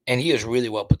 and he is really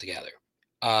well put together.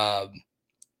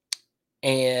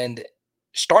 And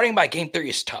starting by game 3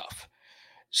 is tough.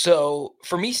 So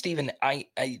for me, Steven,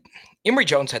 Emory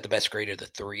Jones had the best grade of the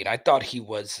 3, and I thought he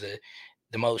was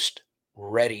the most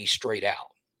ready straight out.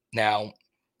 Now,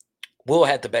 Will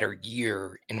had the better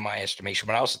year in my estimation,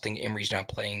 but I also think Emory's not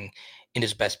playing in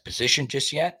his best position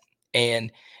just yet.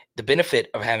 And the benefit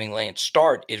of having Lance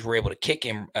start is we're able to kick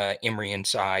Emory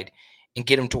inside and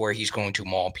get him to where he's going to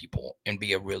maul people and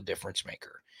be a real difference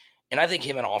maker. And I think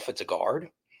him an offensive guard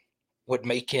would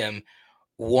make him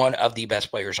one of the best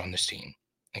players on this team.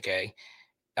 Okay.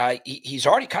 He's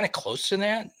already kind of close to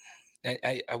that.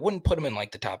 I wouldn't put him in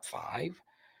like the top 5.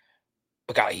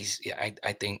 But guys,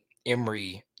 I think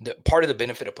Emory, part of the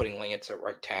benefit of putting Lance at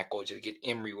right tackle is to get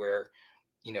Emory where,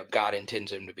 God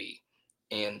intends him to be.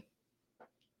 And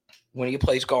when he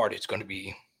plays guard, it's going to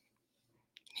be,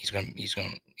 he's going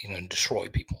to destroy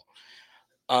people.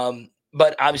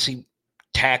 But obviously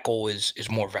tackle is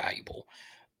more valuable.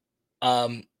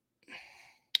 So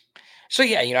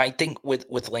yeah, I think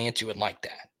with Lance, you would like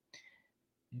that.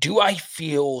 Do I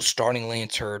feel starting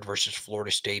Lance Hurd versus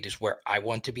Florida State is where I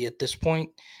want to be at this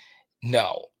point?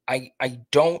 No, I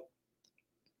don't.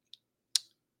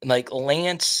 Like,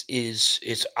 Lance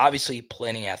is obviously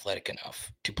plenty athletic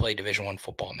enough to play Division I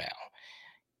football now.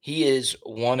 He is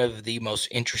one of the most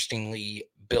interestingly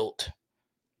built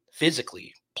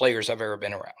physically players I've ever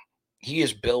been around. He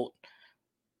is built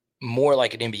more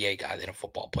like an NBA guy than a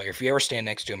football player. If you ever stand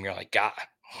next to him, you're like, God,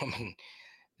 I mean,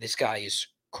 this guy is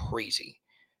crazy.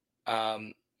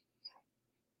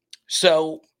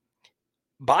 So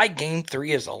by game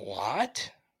 3 is a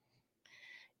lot.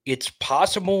 It's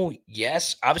possible,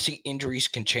 yes. Obviously, injuries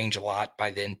can change a lot by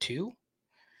then too.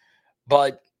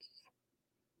 But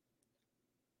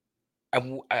I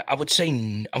would say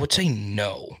no. I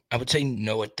would say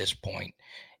no at this point.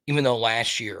 Even though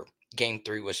last year game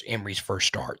 3 was Emory's first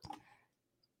start.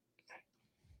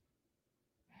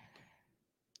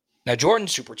 Now Jordan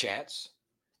super chats.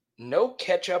 No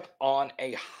ketchup on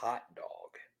a hot dog.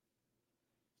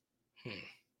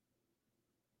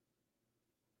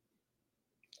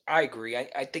 I agree.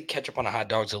 I think ketchup on a hot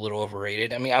dog is a little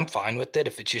overrated. I mean, I'm fine with it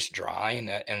if it's just dry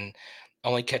and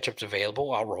only ketchup's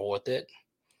available. I'll roll with it.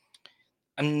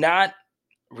 I'm not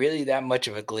really that much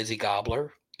of a glizzy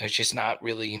gobbler. It's just not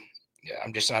really.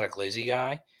 I'm just not a glizzy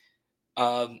guy.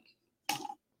 But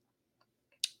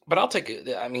I'll take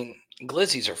it. I mean,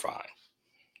 glizzies are fine.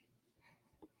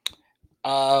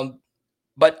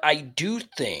 But I do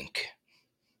think,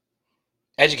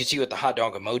 as you can see with the hot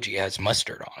dog emoji, it has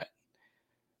mustard on it.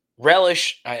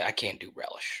 Relish, I can't do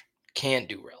relish. Can't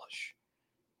do relish.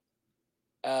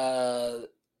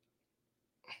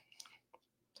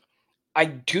 I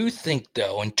do think,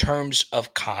 though, in terms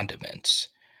of condiments,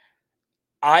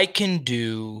 I can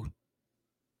do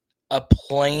a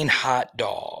plain hot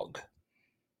dog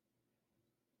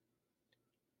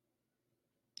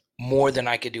more than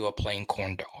I could do a plain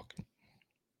corn dog.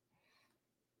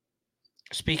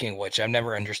 Speaking of which, I've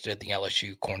never understood the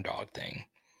LSU corn dog thing.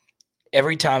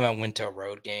 Every time I went to a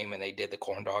road game and they did the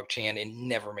corn dog chant, it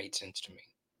never made sense to me.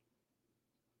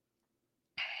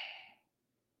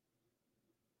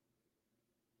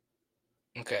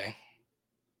 Okay.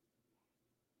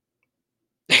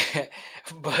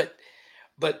 but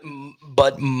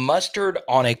but mustard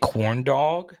on a corn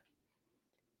dog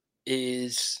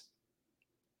is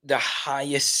the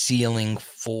highest ceiling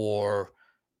for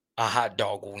a hot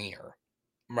dog wiener,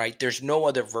 right? There's no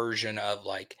other version of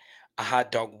like a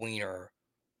hot dog wiener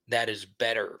that is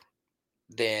better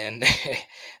than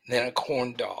than a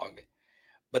corn dog.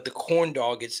 But the corn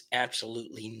dog is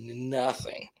absolutely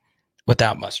nothing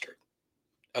without mustard.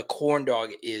 A corn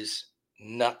dog is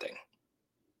nothing.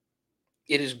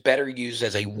 It is better used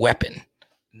as a weapon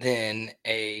than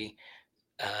a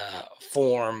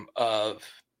form of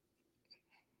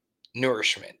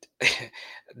nourishment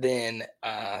than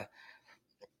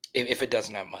if it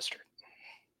doesn't have mustard.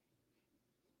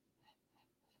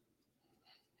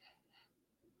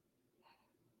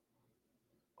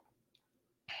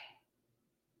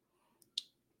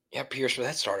 Yeah, Pierce, but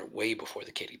that started way before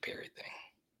the Katy Perry thing.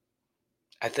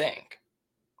 I think.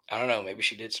 I don't know. Maybe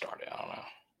she did start it. I don't know.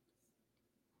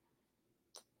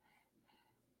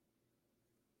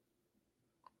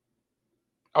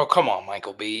 Oh, come on,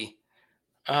 Michael B.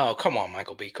 Oh, come on,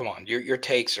 Michael B. Come on. Your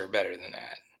takes are better than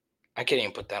that. I can't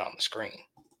even put that on the screen.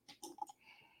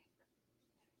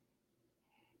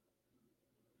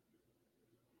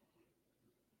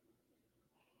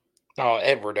 Oh,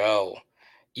 Edward O.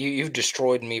 You've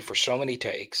destroyed me for so many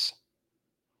takes.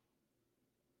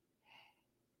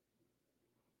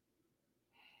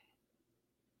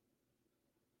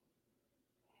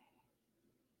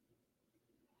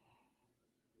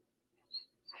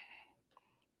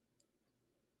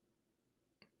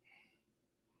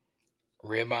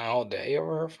 Ribeye all day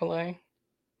over her filet?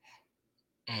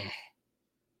 Mm.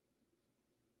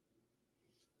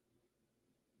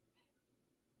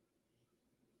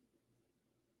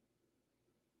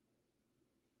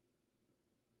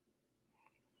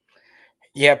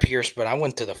 Yeah, Pierce, but I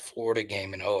went to the Florida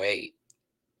game in '08,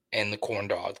 and the corn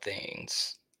dog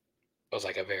things was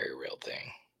like a very real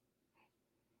thing.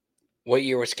 What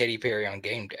year was Katy Perry on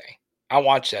game day? I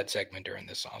watched that segment during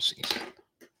this off season.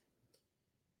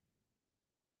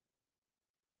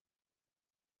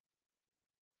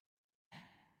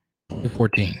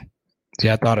 14. See,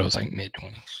 I thought it was like mid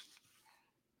 20s.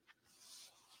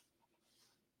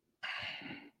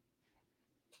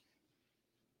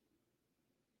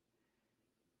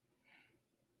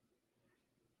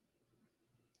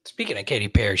 Speaking of Katy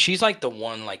Perry, she's like the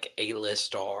one like A-list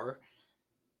star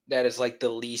that is like the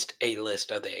least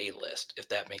A-list of the A-list, if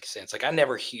that makes sense. Like I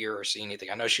never hear or see anything.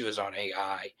 I know she was on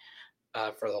AI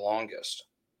for the longest.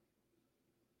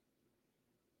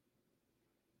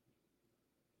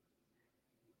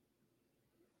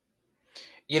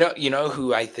 You know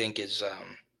who I think is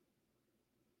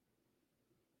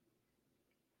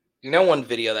one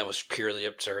video that was purely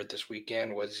absurd this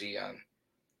weekend was the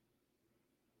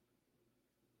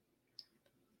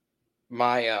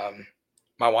my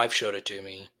my wife showed it to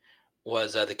me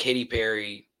was the Katy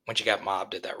Perry when she got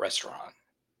mobbed at that restaurant.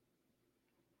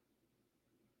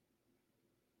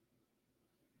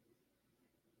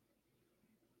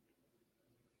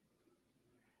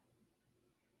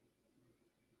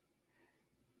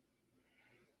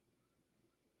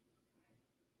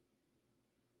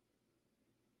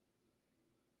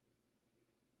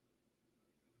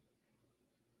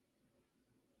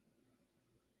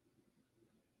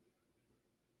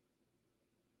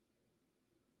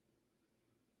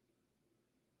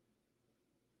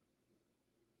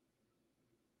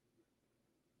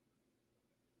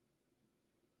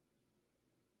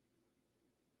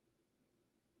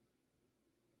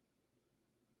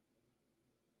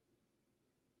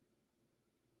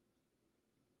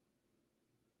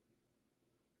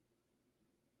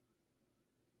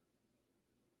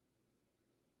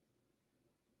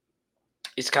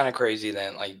 It's kind of crazy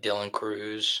that like Dylan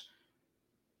Cruz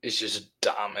is just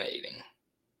dominating.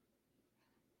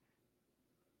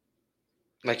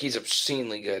 Like he's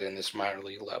obscenely good in this minor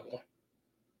league level.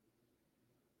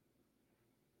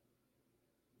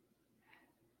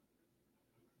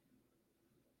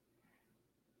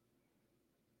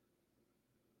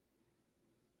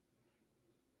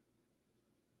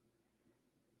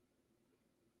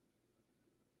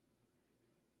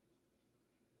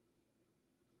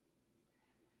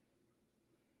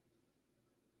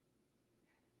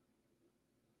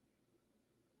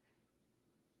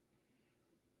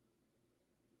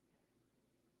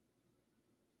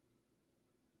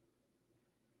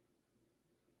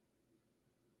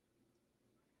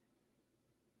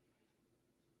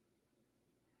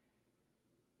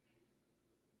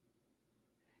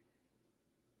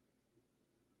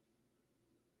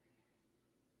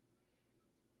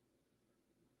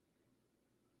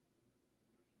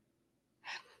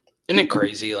 Isn't it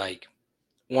crazy? Like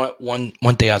One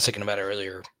thing I was thinking about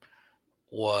earlier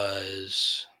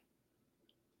was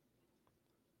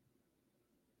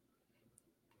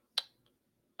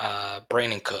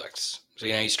Brandon Cooks. So,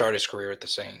 he started his career at the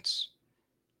Saints.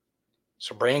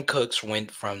 So Brandon Cooks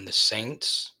went from the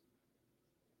Saints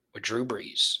with Drew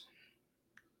Brees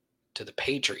to the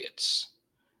Patriots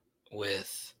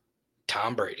with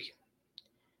Tom Brady.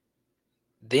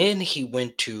 Then he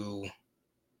went to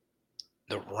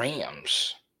the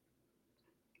Rams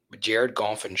with Jared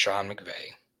Goff and Sean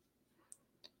McVay.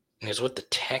 And he was with the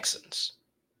Texans.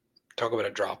 Talk about a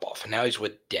drop-off. And now he's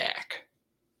with Dak.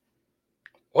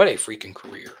 What a freaking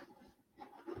career.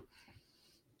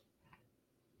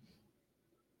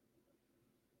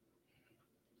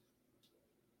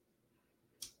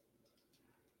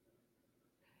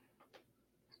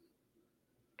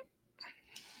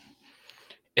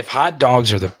 If hot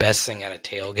dogs are the best thing at a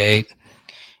tailgate,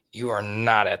 you are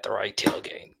not at the right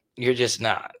tailgate. You're just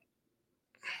not.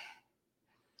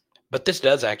 But this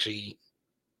does actually...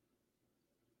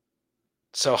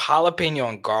 So jalapeno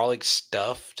and garlic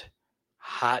stuffed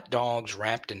hot dogs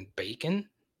wrapped in bacon?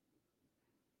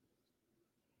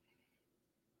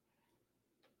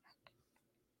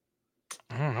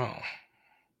 I don't know.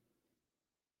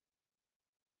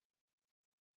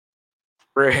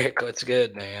 Rick, what's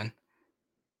good, man?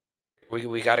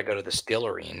 We got to go to the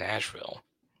Stillery in Nashville.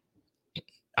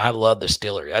 I love the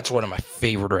Stillery. That's one of my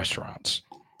favorite restaurants.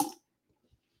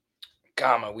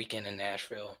 God, my weekend in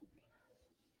Nashville.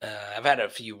 I've had a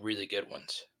few really good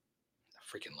ones. I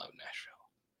freaking love Nashville.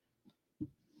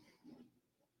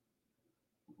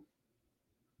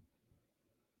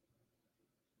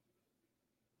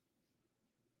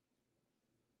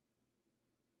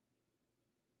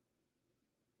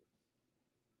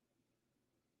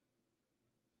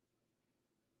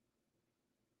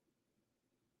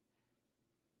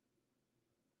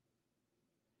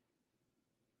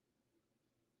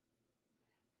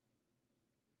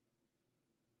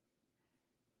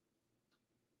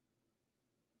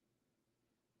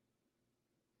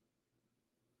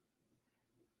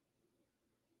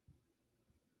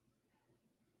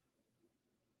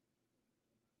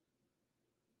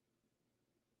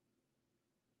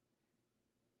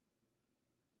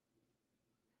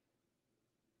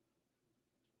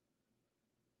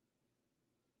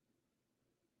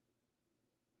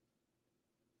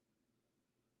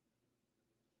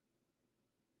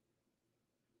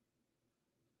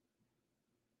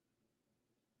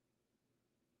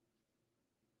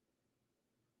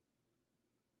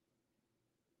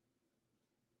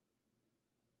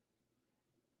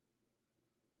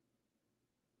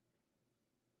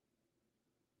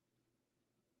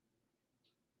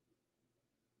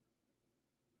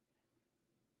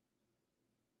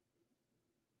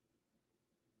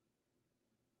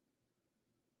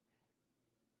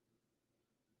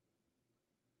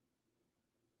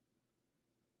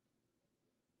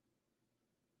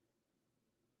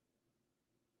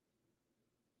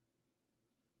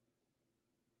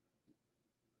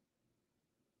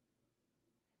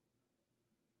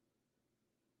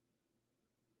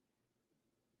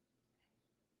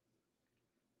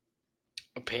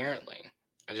 Apparently,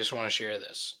 I just want to share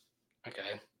this.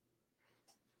 Okay.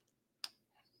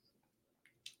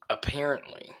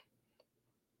 Apparently,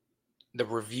 the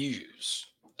reviews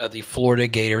of the Florida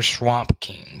Gator Swamp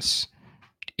Kings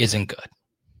isn't good.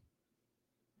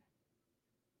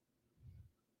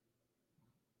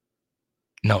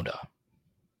 No duh.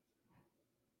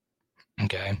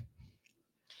 Okay.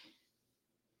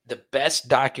 The best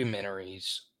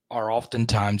documentaries are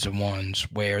oftentimes the ones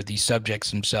where the subjects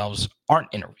themselves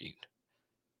aren't interviewed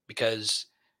because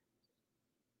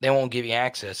they won't give you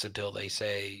access until they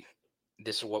say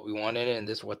this is what we wanted and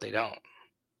this is what they don't.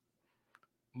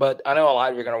 But I know a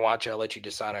lot of you are going to watch it. I'll let you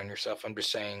decide on yourself. I'm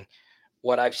just saying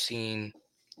what I've seen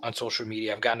on social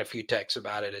media. I've gotten a few texts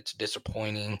about it. It's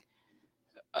disappointing.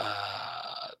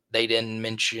 They didn't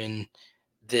mention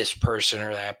this person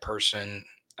or that person.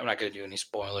 I'm not going to do any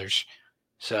spoilers.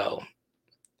 So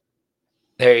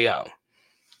there you go.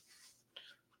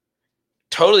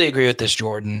 Totally agree with this,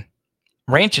 Jordan.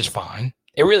 Ranch is fine.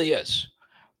 It really is.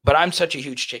 But I'm such a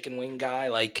huge chicken wing guy.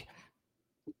 Like,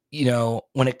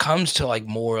 when it comes to like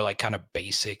more like kind of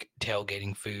basic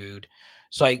tailgating food,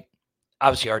 it's like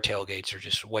obviously our tailgates are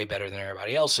just way better than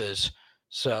everybody else's.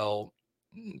 So,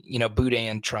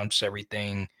 boudin trumps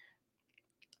everything.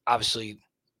 Obviously,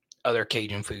 other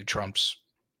Cajun food trumps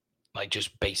like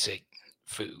just basic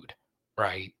food,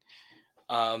 right?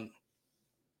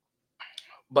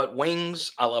 But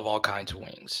wings, I love all kinds of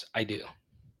wings. I do.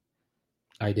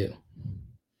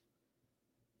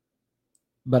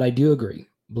 But I do agree,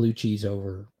 blue cheese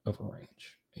over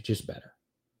ranch. It's just better.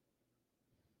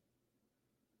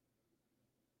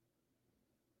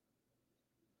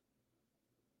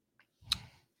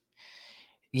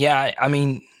 Yeah, I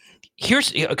mean,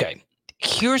 here's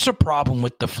a problem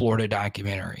with the Florida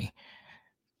documentary.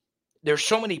 There's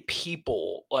so many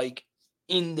people like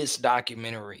in this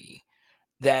documentary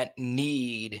that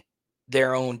need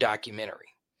their own documentary.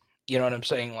 You know what I'm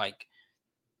saying? Like,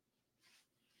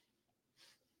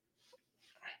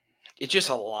 it's just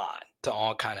a lot to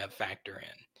all kind of factor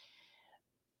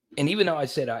in. And even though I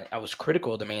said I was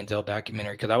critical of the Manziel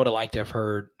documentary because I would have liked to have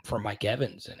heard from Mike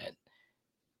Evans in it,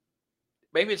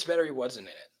 maybe it's better he wasn't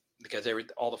in it because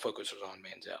all the focus was on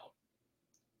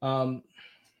Manziel.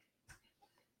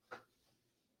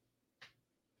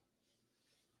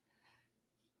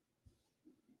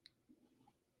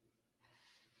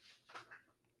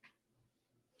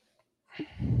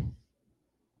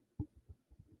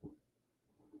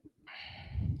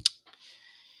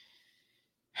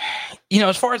 You know,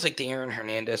 as far as like the Aaron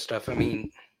Hernandez stuff, I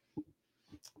mean,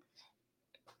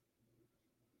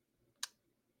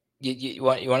 you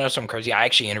want to know something crazy? I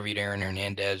actually interviewed Aaron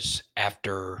Hernandez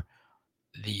after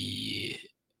the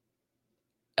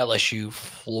LSU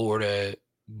Florida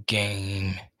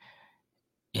game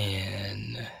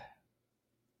in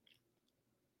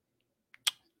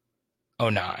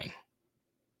 09.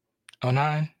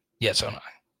 09? Yes, 09.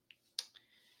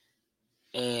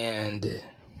 And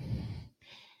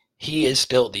he is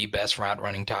still the best route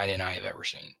running tight end I have ever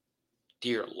seen.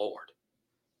 Dear Lord.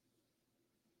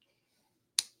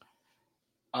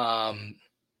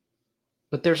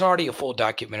 But there's already a full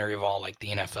documentary of all like the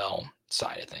NFL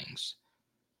side of things.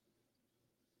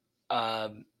 Yeah,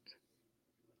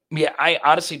 I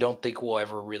honestly don't think we'll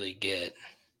ever really get.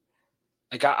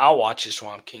 Like, I'll watch the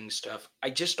Swamp King stuff. I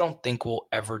just don't think we'll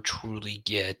ever truly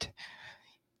get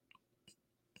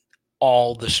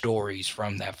all the stories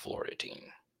from that Florida team.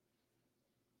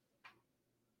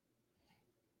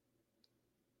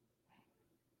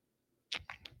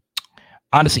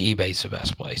 Honestly, eBay's the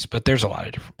best place, but there's a lot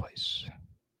of different places.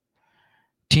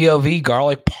 TOV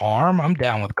garlic parm. I'm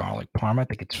down with garlic parm. I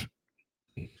think it's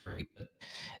great. But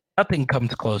nothing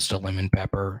comes close to lemon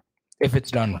pepper if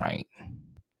it's done right.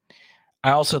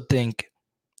 I also think,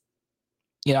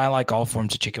 I like all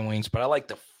forms of chicken wings, but I like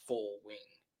the full wing.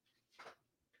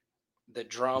 The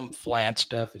drum flat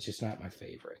stuff is just not my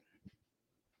favorite.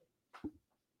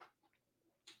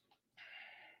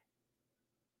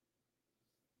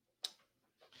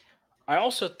 I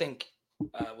also think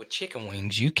with chicken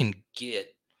wings, you can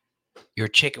get your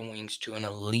chicken wings to an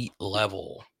elite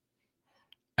level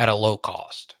at a low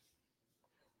cost.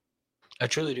 I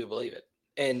truly do believe it.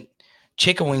 And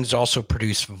chicken wings also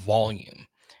produce volume.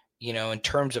 In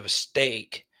terms of a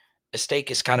steak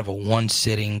is kind of a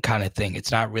one-sitting kind of thing.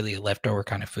 It's not really a leftover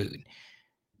kind of food.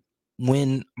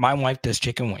 When my wife does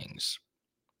chicken wings,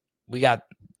 we get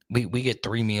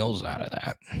 3 meals out of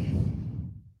that.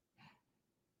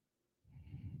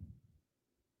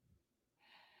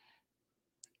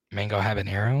 Mango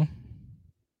habanero,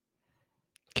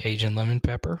 Cajun lemon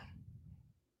pepper.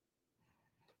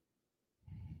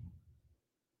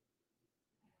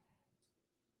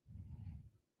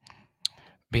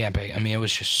 But yeah, I mean, it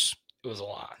was a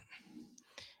lot.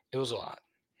 It was a lot.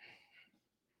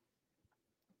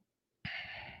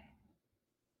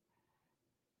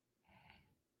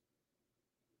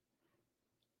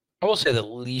 I will say the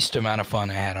least amount of fun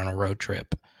I had on a road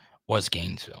trip was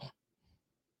Gainesville.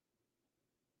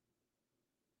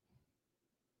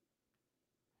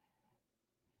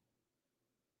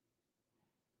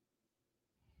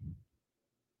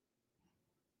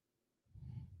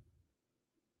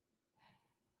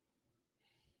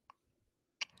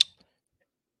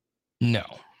 No,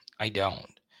 I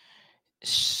don't.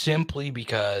 Simply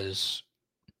because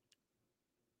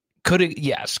could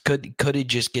it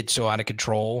just get so out of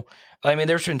control? I mean,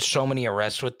 there's been so many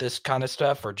arrests with this kind of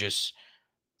stuff, or just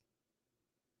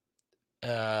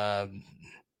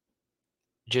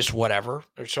whatever.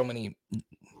 There's so many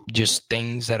just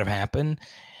things that have happened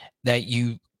that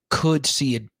you could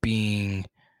see it being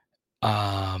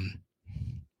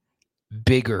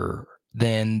bigger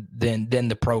than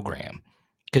the program,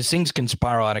 because things can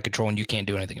spiral out of control and you can't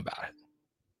do anything about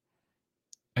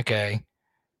it. Okay.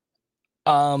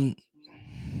 But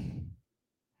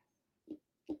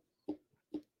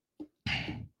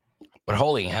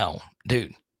holy hell,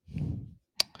 dude.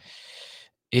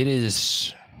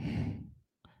 It's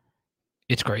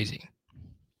crazy.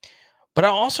 But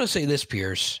I'll also say this,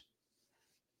 Pierce.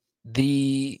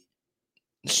 The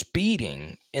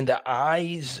speeding in the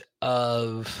eyes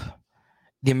of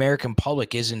the American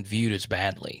public isn't viewed as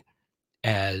badly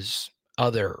as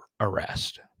other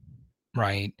arrest,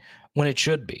 right? When it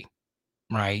should be,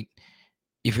 right?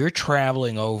 If you're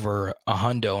traveling over a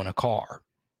hundo in a car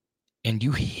and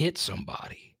you hit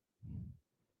somebody,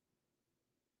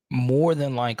 more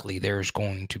than likely there's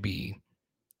going to be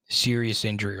serious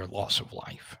injury or loss of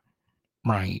life,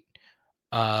 right?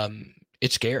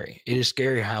 It's scary. It is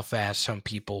scary how fast some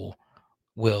people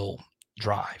will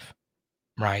drive,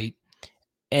 right?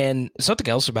 And something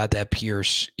else about that,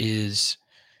 Pierce, is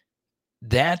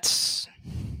that's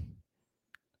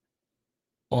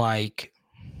like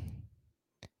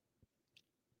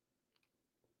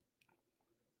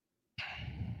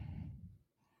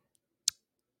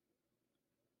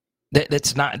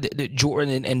that's not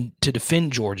Jordan, and to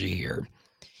defend Georgia here,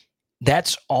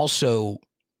 that's also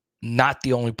not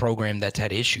the only program that's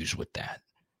had issues with that.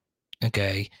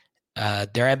 Okay.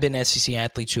 There have been SEC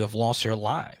athletes who have lost their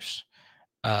lives,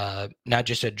 not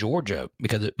just at Georgia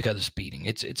because of speeding.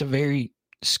 It's a very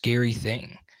scary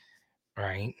thing,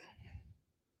 right?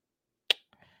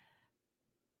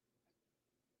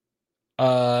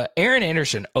 Aaron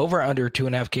Anderson, over under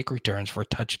 2.5 kick returns for a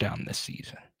touchdown this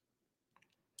season.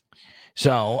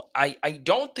 So I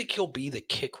don't think he'll be the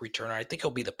kick returner. I think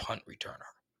he'll be the punt returner.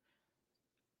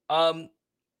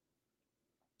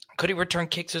 Could he return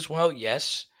kicks as well?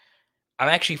 Yes. I'm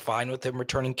actually fine with him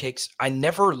returning kicks. I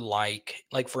never like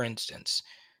for instance,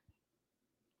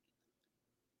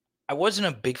 I wasn't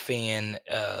a big fan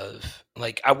of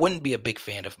I wouldn't be a big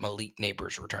fan of Malik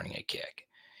Neighbors returning a kick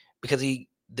because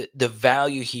the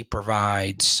value he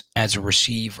provides as a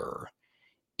receiver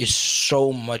is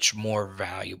so much more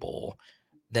valuable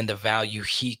than the value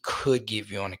he could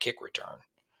give you on a kick return,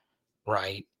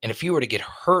 right? And if you were to get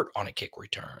hurt on a kick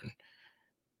return,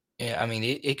 I mean,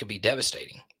 it could be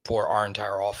devastating for our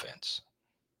entire offense.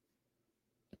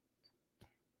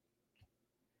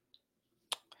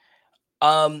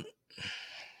 But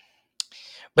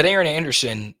Aaron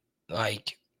Anderson,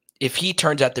 if he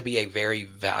turns out to be a very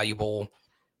valuable,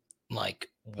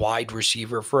 wide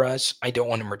receiver for us, I don't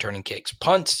want him returning kicks.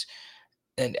 Punts,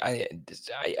 and I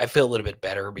feel a little bit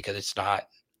better because it's not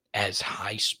as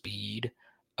high speed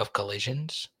of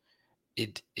collisions.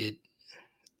 It's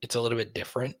a little bit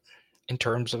different in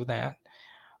terms of that.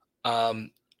 But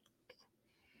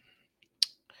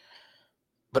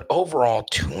overall,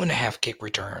 2.5 kick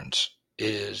returns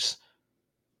is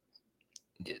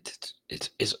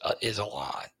a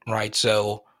lot, right?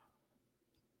 So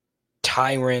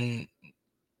Tyron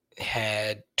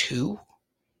had 2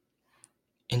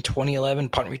 in 2011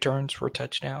 punt returns for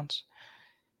touchdowns.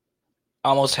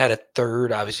 Almost had a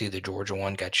third. Obviously, the Georgia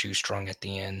one got shoestrung at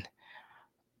the end.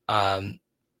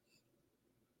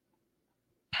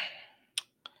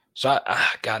 So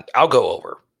I'll go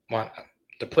over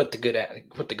to put the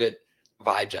good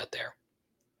vibes out there.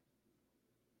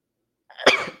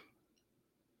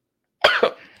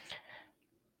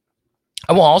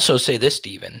 I will also say this,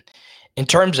 Steven, in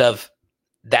terms of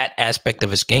that aspect of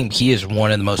his game, he is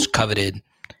one of the most coveted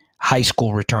high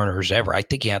school returners ever. I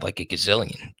think he had a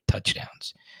gazillion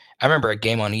touchdowns. I remember a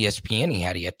game on ESPN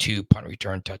he had 2 punt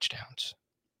return touchdowns.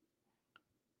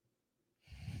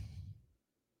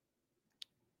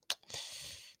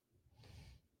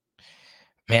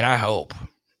 Man, I hope.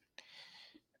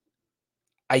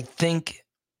 I think,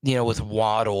 with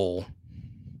Waddle,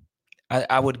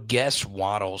 I would guess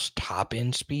Waddle's top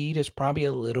end speed is probably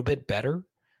a little bit better.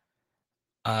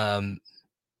 Not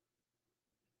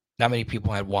many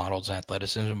people had Waddle's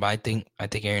athleticism, but I think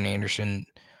Aaron Anderson,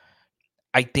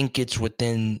 I think it's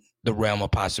within the realm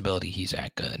of possibility he's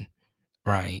that good,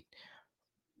 right?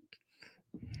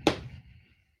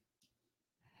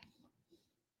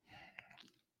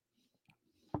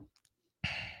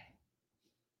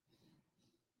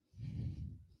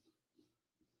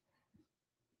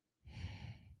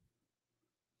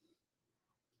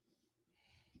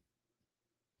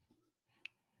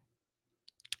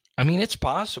 I mean, it's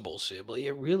possible, Sibley.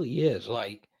 It really is.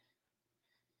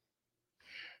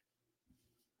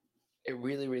 It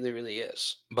really, really, really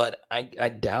is. But I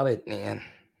doubt it, man.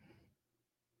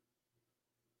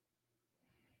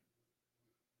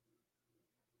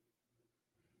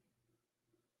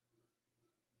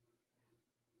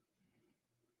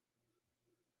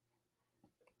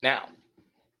 Now,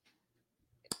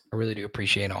 I really do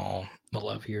appreciate all the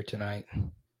love here tonight.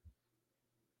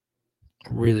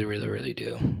 Really, really, really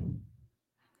do.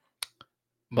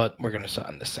 But we're going to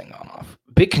sign this thing off.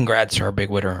 Big congrats to our big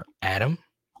winner, Adam.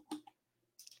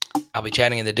 I'll be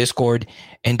chatting in the Discord.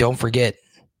 And don't forget,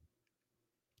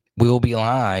 we will be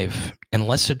live in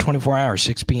less than 24 hours,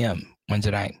 6 p.m.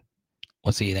 Wednesday night.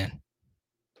 We'll see you then.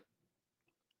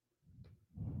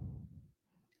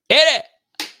 Hit it!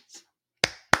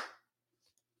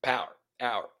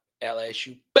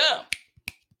 LSU. Boom.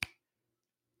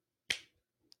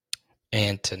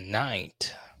 And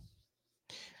tonight,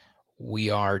 we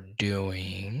are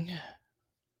doing.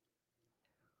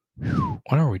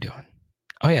 What are we doing?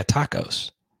 Oh, yeah,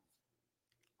 tacos.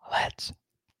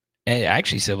 And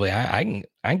actually, Sibley, I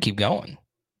can keep going.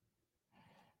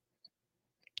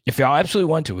 If y'all absolutely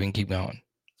want to, we can keep going.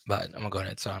 But I'm going to go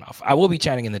ahead and sign off. I will be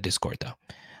chatting in the Discord, though.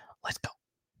 Let's go.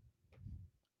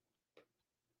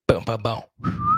 Boom, boom, boom.